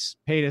be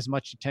paid as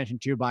much attention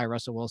to by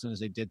Russell Wilson as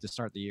they did to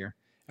start the year.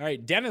 All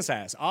right, Dennis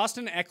asks,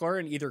 Austin Eckler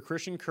and either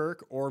Christian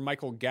Kirk or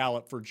Michael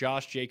Gallup for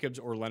Josh Jacobs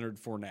or Leonard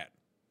Fournette.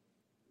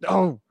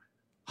 Oh,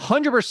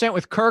 100%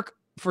 with Kirk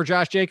for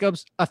Josh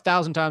Jacobs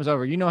 1,000 times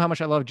over. You know how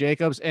much I love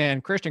Jacobs,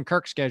 and Christian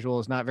Kirk's schedule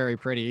is not very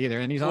pretty either,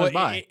 and he's on his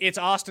bye. It's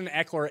Austin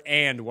Eckler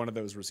and one of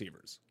those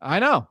receivers. I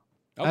know.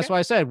 Okay. That's why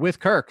I said with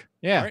Kirk.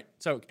 Yeah. All right.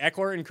 So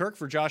Eckler and Kirk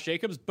for Josh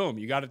Jacobs. Boom.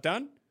 You got it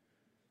done?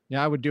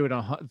 Yeah, I would do it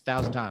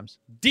 1,000 times.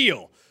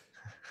 Deal.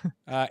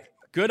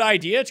 Good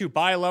idea to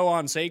buy low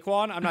on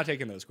Saquon. I'm not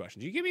taking those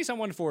questions. You give me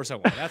someone for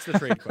someone. That's the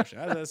trade question.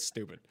 That's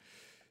stupid.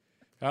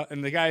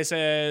 And the guy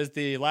says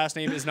the last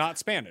name is not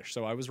Spanish,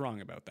 so I was wrong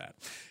about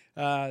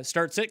that.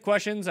 Start sit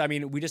questions. I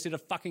mean, we just did a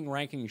fucking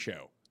ranking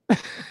show.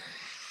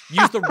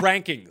 Use the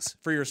rankings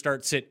for your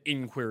start sit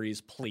inquiries,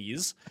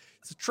 please.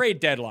 It's a trade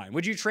deadline.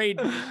 Would you trade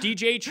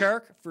DJ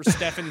Chark for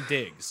Stefan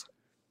Diggs?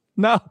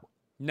 No,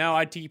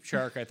 I'd keep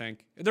Chark, I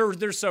think.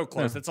 They're so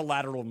close. It's a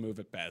lateral move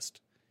at best.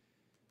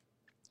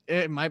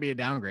 It might be a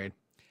downgrade.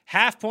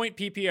 Half-point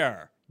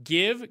PPR.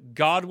 Give,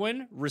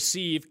 Godwin,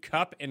 receive,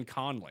 Cup, and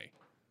Conley.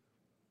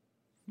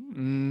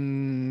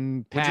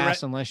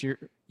 Pass unless you're...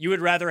 You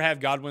would rather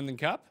have Godwin than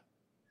Cup?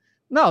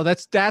 No,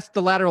 that's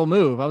the lateral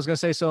move. I was going to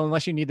say, so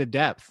unless you need the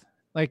depth.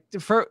 Like,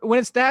 for when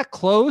it's that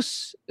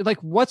close, like,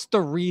 what's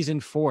the reason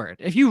for it?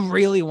 If you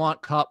really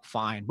want Cup,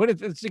 fine.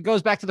 But it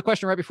goes back to the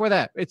question right before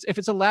that. If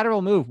it's a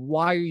lateral move,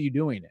 why are you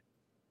doing it?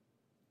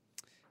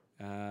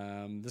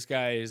 This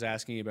guy is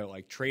asking about,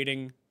 like,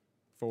 trading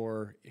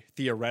for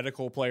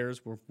theoretical players.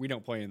 We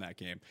don't play in that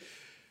game.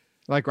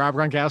 Like Rob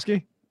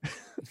Gronkowski?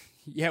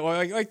 Yeah,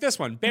 well, like this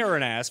one,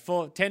 Baron ass,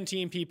 full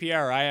 10-team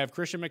PPR. I have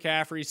Christian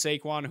McCaffrey,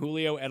 Saquon,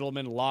 Julio,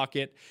 Edelman,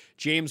 Lockett,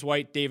 James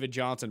White, David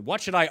Johnson.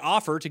 What should I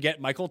offer to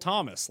get Michael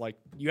Thomas? Like,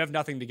 you have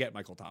nothing to get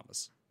Michael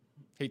Thomas.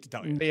 Hate to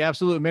tell you. The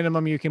absolute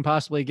minimum you can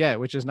possibly get,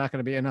 which is not going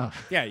to be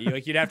enough. Yeah,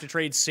 you'd have to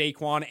trade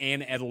Saquon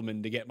and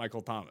Edelman to get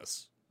Michael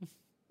Thomas.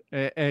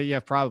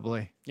 Yeah,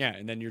 probably. Yeah,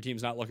 and then your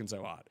team's not looking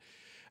so hot.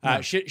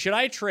 No. Should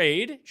I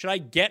trade? Should I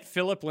get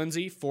Phillip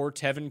Lindsay for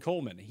Tevin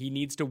Coleman? He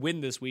needs to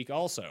win this week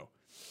also.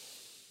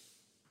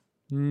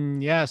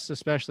 Yes,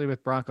 especially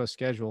with Broncos'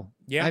 schedule.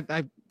 Yeah.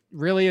 I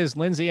really, is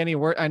Lindsay any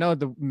worse? I know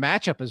the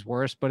matchup is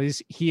worse, but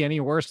is he any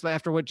worse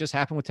after what just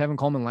happened with Tevin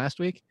Coleman last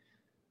week?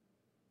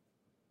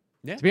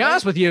 Yeah. To be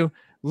honest with you,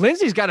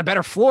 Lindsay's got a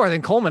better floor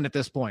than Coleman at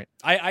this point.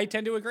 I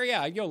tend to agree.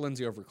 Yeah, I'd go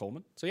Lindsay over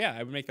Coleman. So yeah,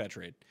 I would make that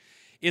trade.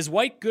 Is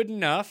White good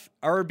enough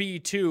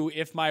RB2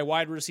 if my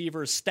wide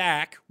receivers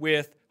stack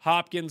with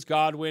Hopkins,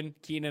 Godwin,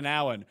 Keenan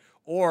Allen?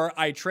 Or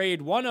I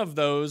trade one of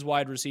those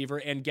wide receiver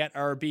and get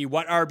RB.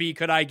 What RB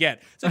could I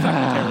get? It's a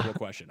fucking terrible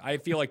question. I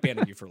feel like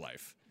banning you for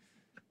life.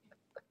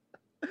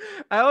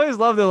 I always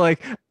love the,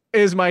 like,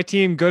 is my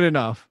team good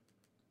enough?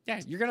 Yeah,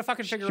 you're going to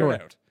fucking figure Sure.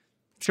 it out.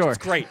 Sure. It's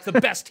great. It's the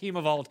best team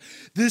of all.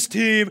 This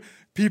team,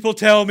 people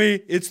tell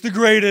me it's the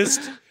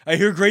greatest. I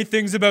hear great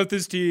things about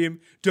this team.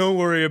 Don't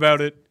worry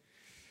about it.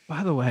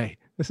 By the way,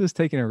 this is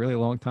taking a really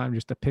long time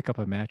just to pick up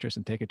a mattress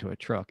and take it to a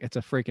truck. It's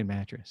a freaking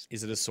mattress.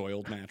 Is it a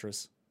soiled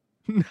mattress?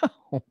 No.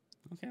 Okay,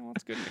 well,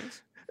 that's good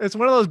news. It's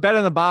one of those bed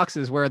in the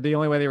boxes where the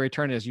only way they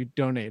return it is you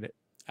donate it.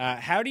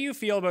 How do you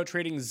feel about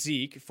trading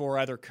Zeke for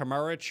either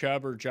Kamara,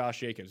 Chubb, or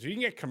Josh Jacobs? If you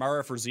can get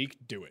Kamara for Zeke,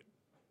 do it.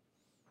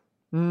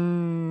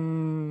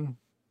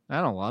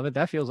 I don't love it.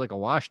 That feels like a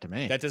wash to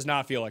me. That does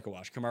not feel like a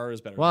wash. Kamara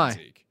is better Why? than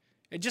Zeke.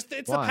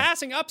 It's Why? the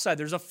passing upside.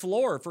 There's a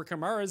floor for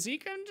Kamara.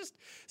 Zeke hasn't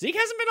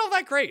been all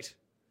that great.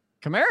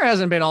 Kamara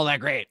hasn't been all that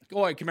great.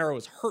 Oh, Kamara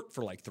was hurt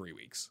for like 3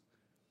 weeks.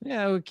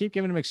 Yeah, we keep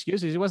giving him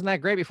excuses. He wasn't that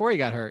great before he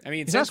got hurt. I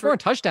mean, he's not scoring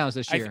touchdowns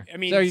this year.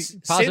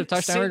 Positive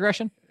touchdown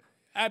regression?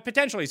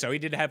 Potentially so. He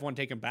did have one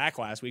taken back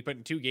last week, but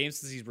in 2 games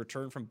since he's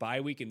returned from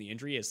bye week and the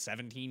injury, he has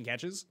 17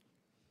 catches.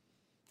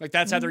 Like,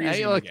 that's how they're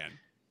using him again.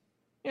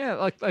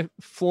 Yeah, like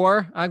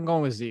floor, I'm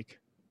going with Zeke.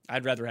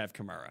 I'd rather have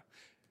Kamara.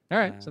 All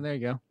right, so there you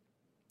go.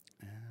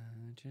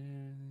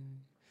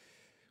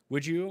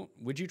 Would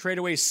you trade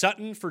away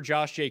Sutton for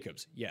Josh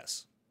Jacobs?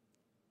 Yes.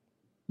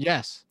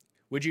 Yes.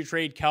 Would you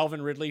trade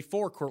Calvin Ridley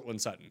for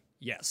Courtland Sutton?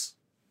 Yes.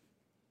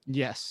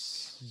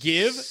 Yes.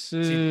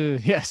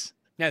 Yes.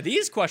 Now,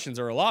 these questions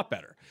are a lot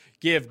better.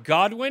 Give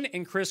Godwin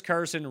and Chris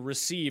Carson,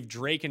 receive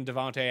Drake and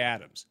Devontae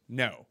Adams?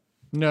 No.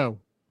 No.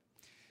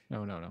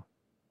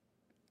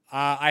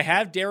 I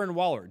have Darren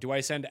Waller. Do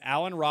I send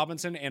Allen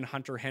Robinson and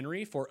Hunter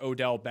Henry for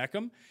Odell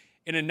Beckham?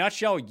 In a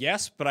nutshell,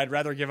 yes, but I'd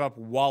rather give up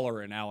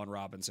Waller and Allen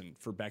Robinson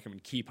for Beckham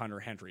and keep Hunter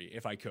Henry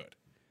if I could.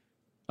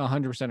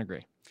 100%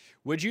 agree.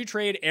 Would you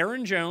trade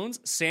Aaron Jones,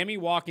 Sammy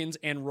Watkins,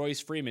 and Royce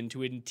Freeman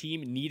to a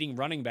team needing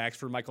running backs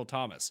for Michael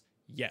Thomas?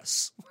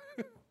 Yes.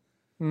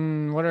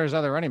 What are his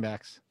other running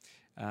backs?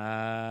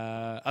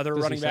 Other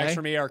running backs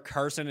for me are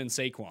Carson and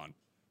Saquon.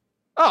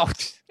 Oh,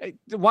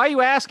 why are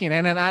you asking?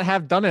 And I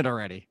have done it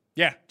already.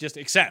 Yeah, just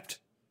accept.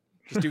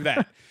 Just do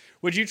that.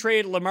 Would you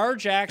trade Lamar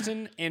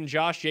Jackson and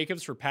Josh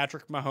Jacobs for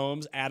Patrick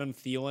Mahomes, Adam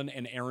Thielen,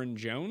 and Aaron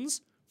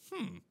Jones?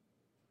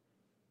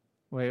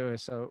 Wait.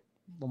 So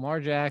Lamar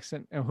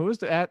Jackson, and who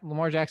is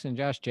Lamar Jackson and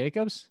Josh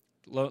Jacobs?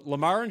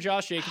 Lamar and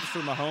Josh Jacobs for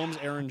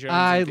Mahomes, Aaron Jones.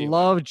 I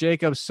love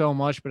Jacobs so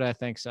much, but I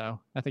think so.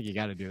 I think you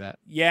got to do that.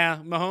 Yeah,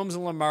 Mahomes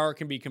and Lamar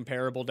can be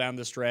comparable down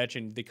the stretch,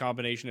 and the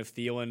combination of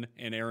Thielen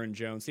and Aaron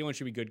Jones. Thielen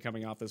should be good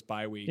coming off this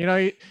bye week. You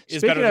know,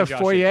 speaking of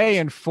Foyer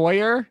and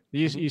Foyer,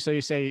 you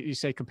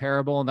say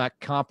comparable and not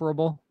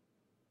comparable.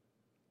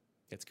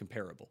 It's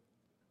comparable.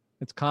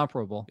 It's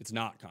comparable. It's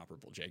not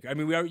comparable, Jake. I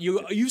mean,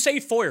 you say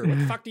Foyer. What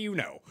the fuck do you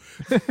know?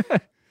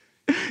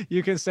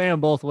 You can say them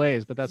both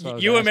ways, but that's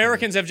what you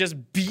Americans have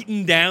just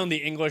beaten down the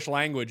English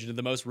language into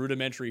the most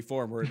rudimentary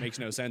form where it makes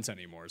no sense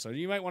anymore. So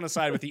you might want to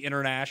side with the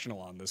international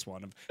on this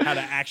one of how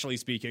to actually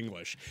speak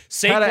English.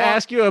 How to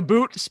ask you a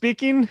boot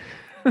speaking?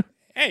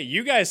 Hey,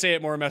 you guys say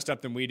it more messed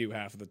up than we do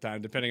half of the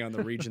time, depending on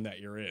the region that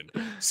you're in.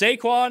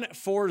 Saquon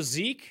for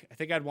Zeke. I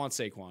think I'd want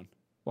Saquon.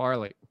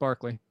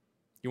 Barkley.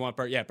 You want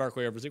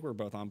Barkley over Zeke? We're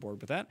both on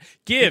board with that.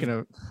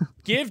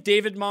 Give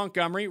David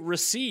Montgomery,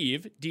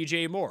 receive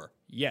DJ Moore.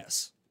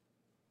 Yes.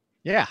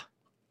 Yeah.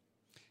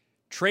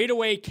 Trade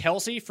away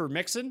Kelsey for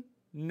Mixon?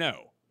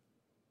 No.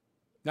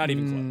 Not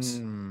even close.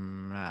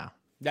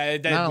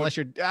 That Not would- unless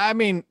you're. I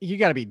mean, you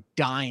got to be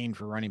dying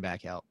for running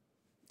back help.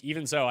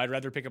 even so, I'd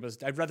rather pick up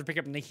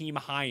Naheem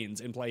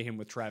Hines and play him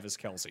with Travis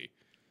Kelce.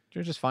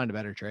 You'll just find a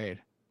better trade.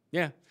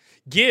 Yeah.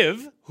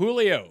 Give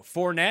Julio,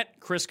 Fournette,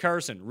 Chris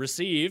Carson.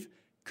 Receive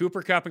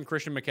Cooper Kupp and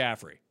Christian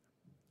McCaffrey.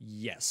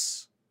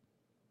 Yes.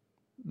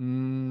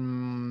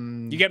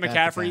 You get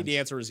McCaffrey? The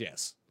answer is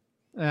yes.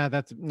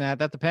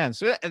 That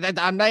depends.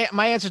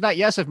 My answer is not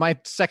yes if my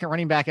second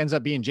running back ends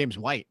up being James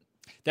White.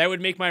 That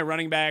would make my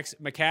running backs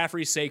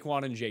McCaffrey,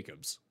 Saquon, and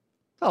Jacobs.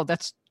 Oh,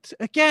 that's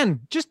again,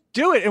 just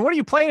do it. And what are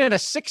you playing in a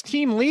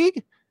 6-team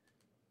league?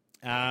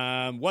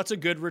 What's a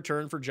good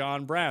return for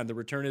John Brown? The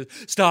return is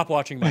stop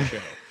watching my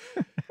show.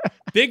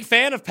 Big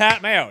fan of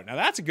Pat Mayo. Now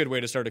that's a good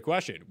way to start a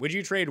question. Would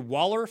you trade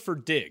Waller for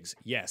Diggs?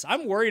 Yes.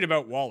 I'm worried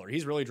about Waller.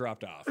 He's really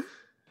dropped off.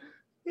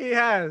 He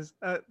has.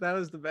 That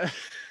was the best.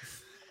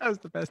 That was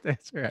the best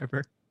answer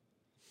ever.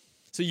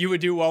 So you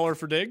would do Waller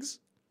for Diggs?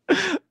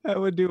 I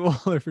would do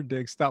Waller for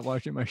Diggs. Stop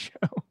watching my show.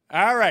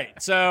 All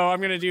right. So I'm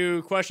going to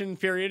do question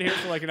period here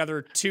for like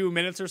another 2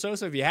 minutes or so.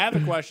 So if you have a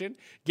question,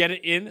 get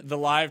it in the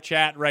live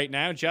chat right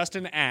now.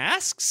 Justin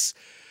asks,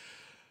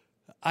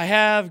 I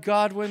have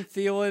Godwin,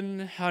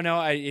 Thielen. Oh,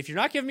 no. If you're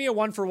not giving me a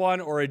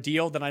 1-for-1 or a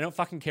deal, then I don't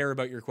fucking care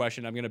about your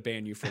question. I'm going to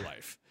ban you for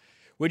life.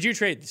 Would you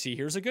trade? See,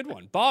 here's a good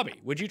one. Bobby,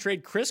 would you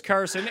trade Chris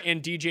Carson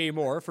and DJ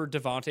Moore for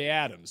Devontae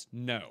Adams?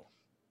 No.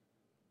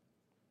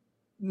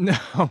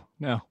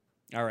 No.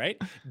 All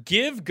right.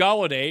 Give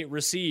Golladay,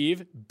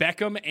 receive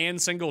Beckham and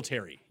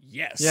Singletary.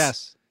 Yes.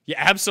 Yes. Yeah,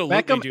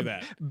 absolutely do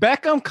that.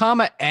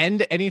 Beckham,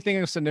 end anything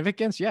of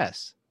significance?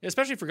 Yes.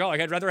 Especially for Golladay.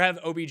 Like, I'd rather have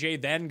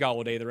OBJ than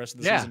Golladay the rest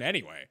of the season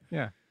anyway.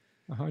 Yeah.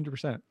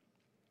 100%.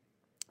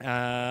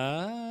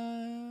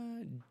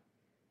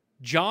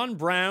 John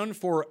Brown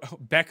for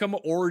Beckham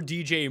or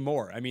DJ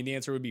Moore. I mean, the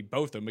answer would be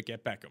both of them, but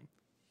get Beckham.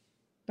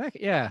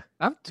 Yeah.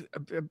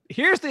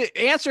 Here's the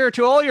answer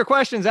to all your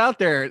questions out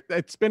there.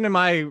 It's been in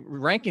my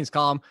rankings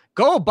column.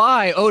 Go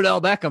buy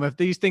Odell Beckham if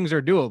these things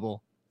are doable.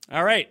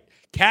 All right.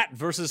 Cat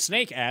versus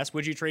Snake asks,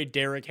 would you trade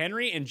Derrick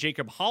Henry and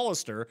Jacob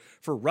Hollister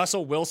for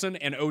Russell Wilson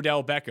and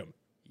Odell Beckham?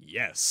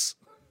 Yes.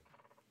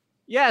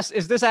 Yes.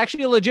 Is this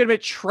actually a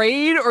legitimate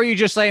trade, or are you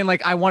just saying,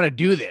 like, I want to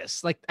do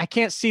this? Like, I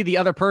can't see the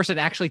other person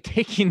actually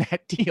taking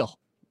that deal.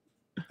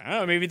 I don't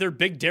know. Maybe they're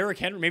big Derrick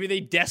Henry. Maybe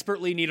they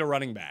desperately need a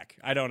running back.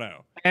 I don't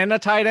know. And a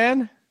tight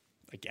end?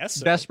 I guess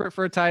so. Desperate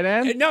for a tight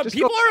end? No, Just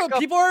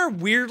people are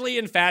weirdly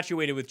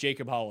infatuated with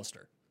Jacob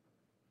Hollister.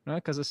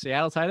 Because of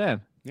Seattle tight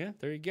end. Yeah,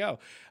 there you go.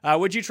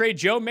 Would you trade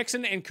Joe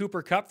Mixon and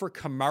Cooper Kupp for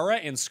Kamara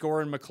and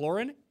Score and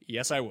McLaurin?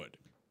 Yes, I would.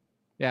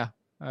 Yeah.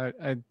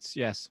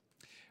 Yes.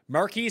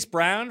 Marquise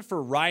Brown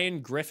for Ryan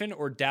Griffin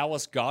or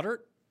Dallas Goedert?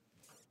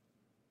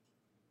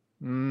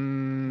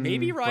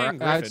 Maybe Ryan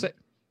Griffin.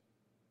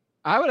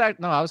 I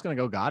was going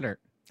to go Goddard.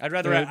 I'd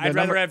rather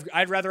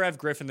have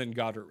Griffin than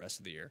Goddard rest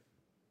of the year.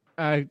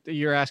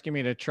 You're asking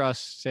me to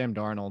trust Sam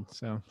Darnold,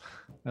 so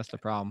that's the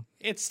problem.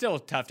 It's still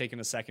tough taking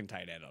a second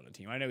tight end on a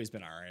team. I know he's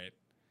been all right.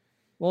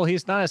 Well,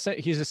 he's not.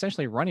 He's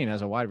essentially running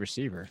as a wide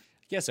receiver.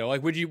 Yeah, so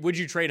like, would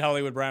you trade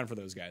Hollywood Brown for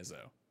those guys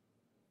though?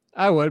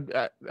 I would.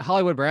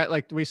 Hollywood Brown,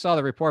 like we saw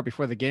the report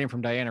before the game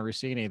from Diana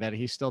Rossini that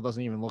he still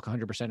doesn't even look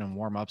 100% in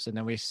warmups. And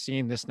then we've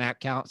seen the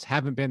snap counts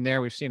haven't been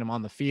there. We've seen him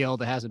on the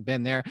field. It hasn't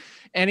been there.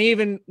 And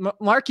even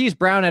Marquise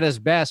Brown at his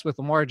best with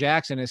Lamar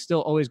Jackson is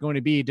still always going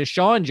to be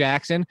Deshaun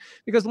Jackson,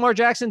 because Lamar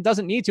Jackson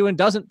doesn't need to and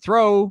doesn't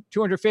throw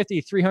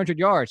 250, 300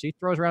 yards. He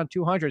throws around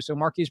 200. So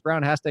Marquise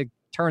Brown has to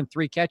turn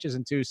 3 catches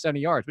into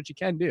 70 yards, which he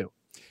can do.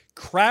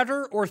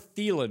 Crowder or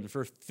Thielen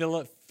for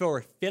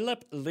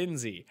Philip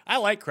Lindsay? I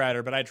like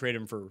Crowder, but I'd trade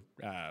him for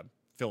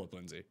Philip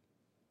Lindsay.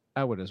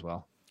 I would as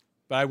well.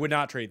 But I would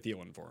not trade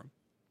Thielen for him.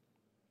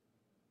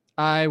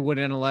 I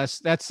wouldn't, unless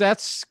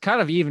that's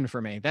kind of even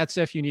for me. That's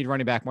if you need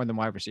running back more than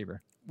wide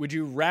receiver. Would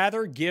you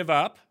rather give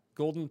up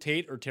Golden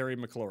Tate or Terry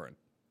McLaurin?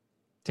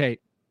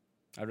 Tate.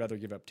 I'd rather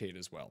give up Tate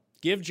as well.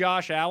 Give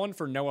Josh Allen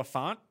for Noah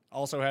Fant.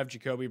 Also have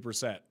Jacoby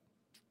Brissett.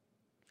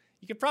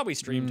 You could probably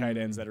stream tight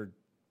ends that are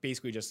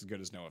basically just as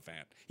good as Noah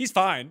Fant. He's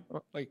fine,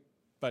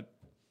 but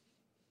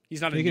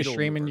he's not. You can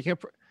stream, and you can.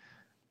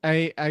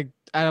 I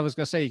was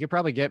gonna say you could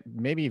probably get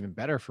maybe even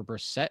better for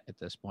Brissett at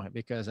this point,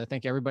 because I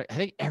think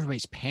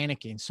everybody's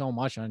panicking so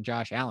much on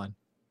Josh Allen.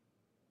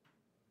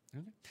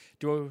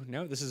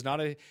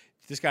 Okay.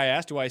 This guy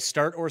asked, do I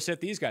start or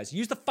sit these guys?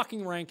 Use the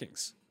fucking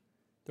rankings.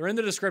 They're in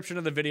the description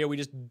of the video. We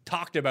just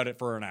talked about it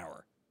for an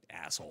hour.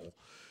 Asshole.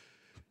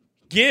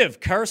 Give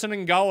Carson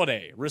and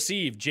Golladay.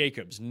 Receive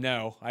Jacobs.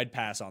 No, I'd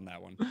pass on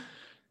that one.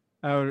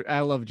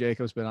 I love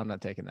Jacobs, but I'm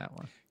not taking that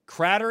one.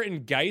 Crowder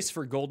and Geis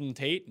for Golden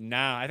Tate.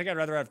 Nah, I think I'd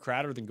rather have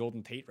Crowder than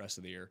Golden Tate rest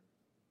of the year.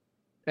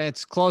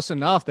 It's close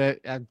enough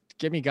that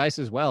give me Geis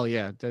as well.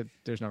 Yeah,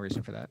 there's no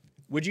reason for that.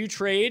 Would you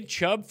trade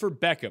Chubb for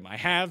Beckham? I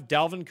have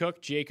Dalvin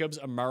Cook, Jacobs,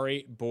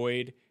 Amari,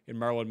 Boyd, and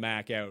Marlon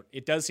Mack out.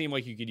 It does seem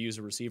like you could use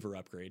a receiver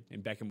upgrade,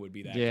 and Beckham would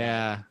be that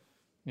guy.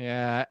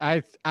 Yeah,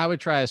 I would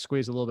try to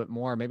squeeze a little bit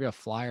more, maybe a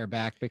flyer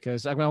back,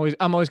 because I'm always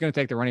going to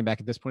take the running back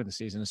at this point in the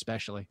season,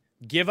 especially.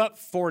 Give up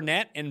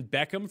Fournette and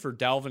Beckham for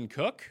Dalvin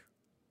Cook?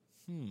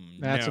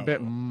 That's a no.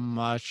 bit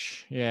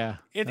much. Yeah.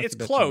 that's It's a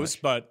bit too close,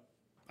 much. but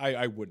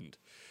I wouldn't.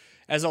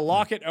 As a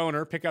Lockett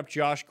owner, pick up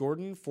Josh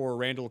Gordon for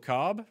Randall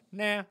Cobb.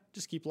 Nah,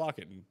 just keep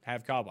Lockett and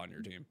have Cobb on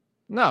your team.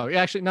 No,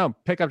 actually, no.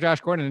 Pick up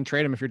Josh Gordon and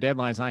trade him if your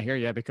deadline's not here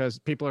yet, because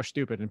people are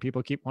stupid and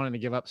people keep wanting to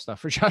give up stuff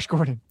for Josh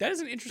Gordon. That is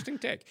an interesting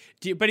take.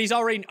 But he's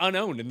already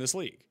unowned in this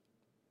league.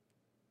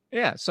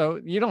 Yeah, so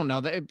you don't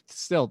know that.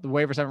 Still, the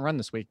waivers haven't run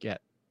this week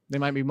yet.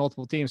 There might be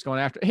multiple teams going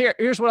after.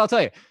 Here's what I'll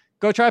tell you.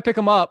 Go try to pick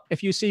him up.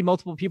 If you see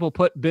multiple people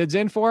put bids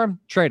in for him,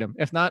 trade him.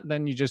 If not,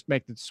 then you just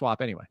make the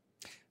swap anyway.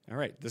 All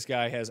right. This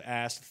guy has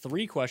asked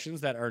 3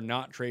 questions that are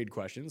not trade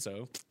questions,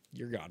 so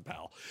you're gone,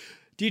 pal.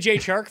 DJ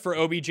Chark for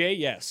OBJ?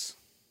 Yes.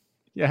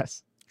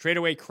 Yes. Trade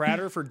away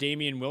Cratter for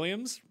Damian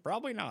Williams?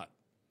 Probably not.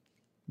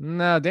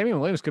 No, Damian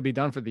Williams could be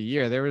done for the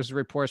year. There was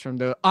reports from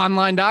the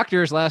online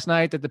doctors last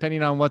night that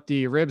depending on what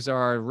the ribs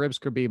are, ribs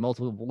could be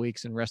multiple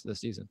weeks in the rest of the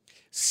season.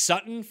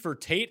 Sutton for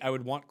Tate? I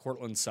would want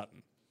Cortland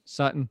Sutton.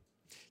 Sutton.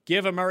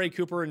 Give Amari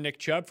Cooper and Nick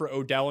Chubb for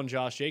Odell and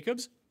Josh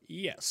Jacobs?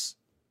 Yes.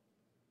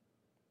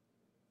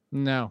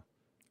 No.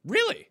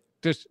 Really?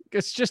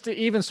 It's just an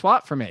even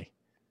swap for me.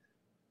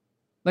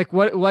 Like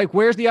what? Like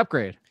where's the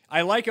upgrade?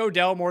 I like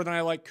Odell more than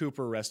I like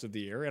Cooper rest of the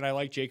year, and I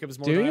like Jacobs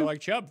more Do than I you? like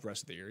Chubb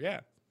rest of the year.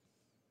 Yeah.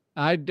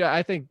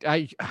 I think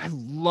I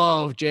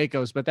love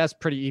Jacobs, but that's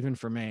pretty even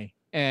for me.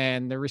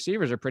 And the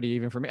receivers are pretty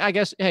even for me. I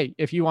guess, hey,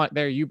 if you want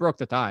there, you broke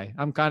the tie.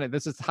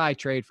 This is high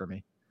trade for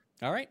me.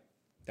 All right.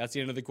 That's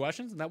the end of the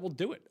questions, and that will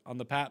do it on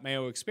the Pat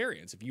Mayo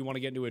Experience. If you want to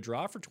get into a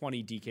draw for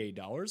 $20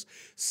 DK,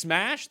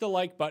 smash the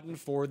like button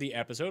for the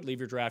episode. Leave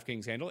your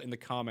DraftKings handle in the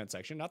comment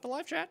section, not the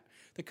live chat.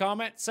 The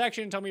comment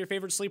section. Tell me your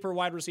favorite sleeper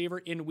wide receiver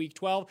in Week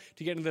 12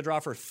 to get into the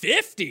draw for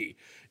 $50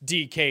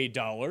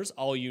 DK.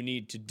 All you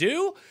need to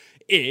do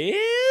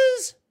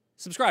is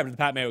subscribe to the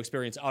Pat Mayo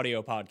Experience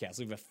audio podcast.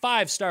 Leave a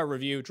 5-star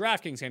review,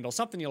 DraftKings handle,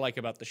 something you like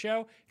about the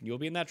show, and you'll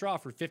be in that draw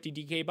for $50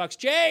 DK.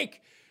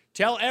 Jake!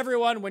 Tell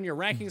everyone when your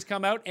rankings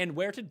come out and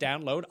where to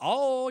download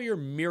all your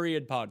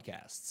myriad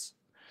podcasts.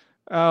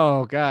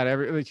 Oh God!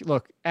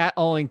 Look at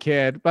Olin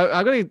Kid, but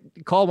I'm going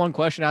to call one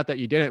question out that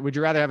you didn't. Would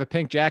you rather have a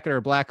pink jacket or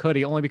a black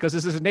hoodie? Only because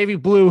this is a navy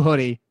blue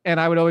hoodie, and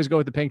I would always go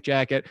with the pink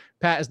jacket.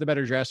 Pat is the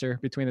better dresser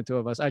between the two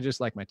of us. I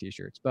just like my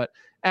t-shirts. But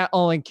at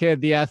Olin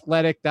Kid,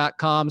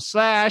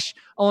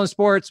 theathletic.com/Olin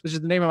Sports, which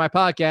is the name of my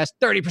podcast,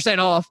 30%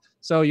 off.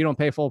 So you don't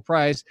pay full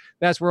price.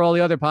 That's where all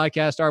the other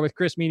podcasts are with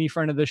Chris Meany,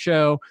 friend of the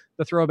show,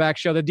 the Throwback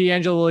Show, the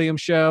D'Angelo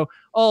Williams Show,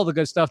 all the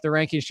good stuff, the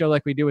rankings show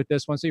like we do with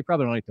this one. So you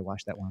probably don't need to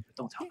watch that one, but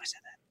don't tell him I said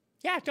that.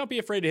 Yeah, don't be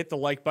afraid to hit the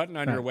like button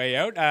on your way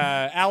out.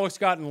 Alex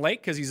got in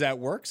late because he's at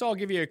work, so I'll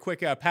give you a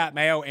quick Pat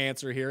Mayo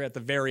answer here at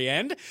the very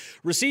end.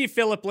 Receive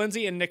Philip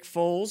Lindsay and Nick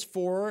Foles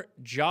for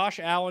Josh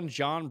Allen,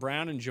 John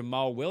Brown, and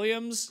Jamal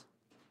Williams.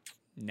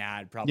 Nah,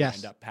 I'd probably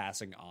end up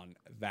passing on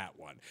that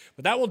one.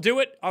 But that will do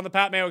it on the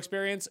Pat Mayo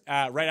Experience.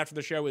 Right after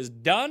the show is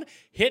done,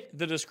 hit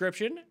the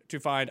description to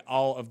find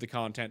all of the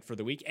content for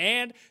the week.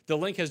 And the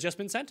link has just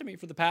been sent to me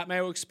for the Pat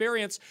Mayo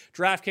Experience.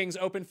 DraftKings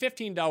open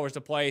 $15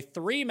 to play,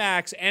 3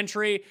 max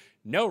entry,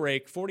 no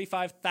rake,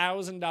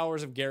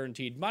 $45,000 of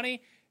guaranteed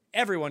money.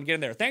 Everyone get in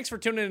there. Thanks for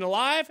tuning in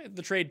live,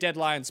 the trade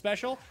deadline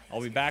special.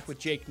 I'll be back with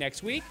Jake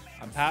next week.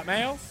 I'm Pat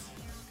Mayo.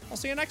 I'll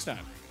see you next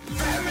time.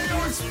 Pat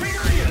Mayo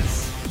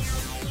Experience!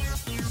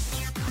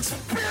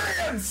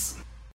 Experience!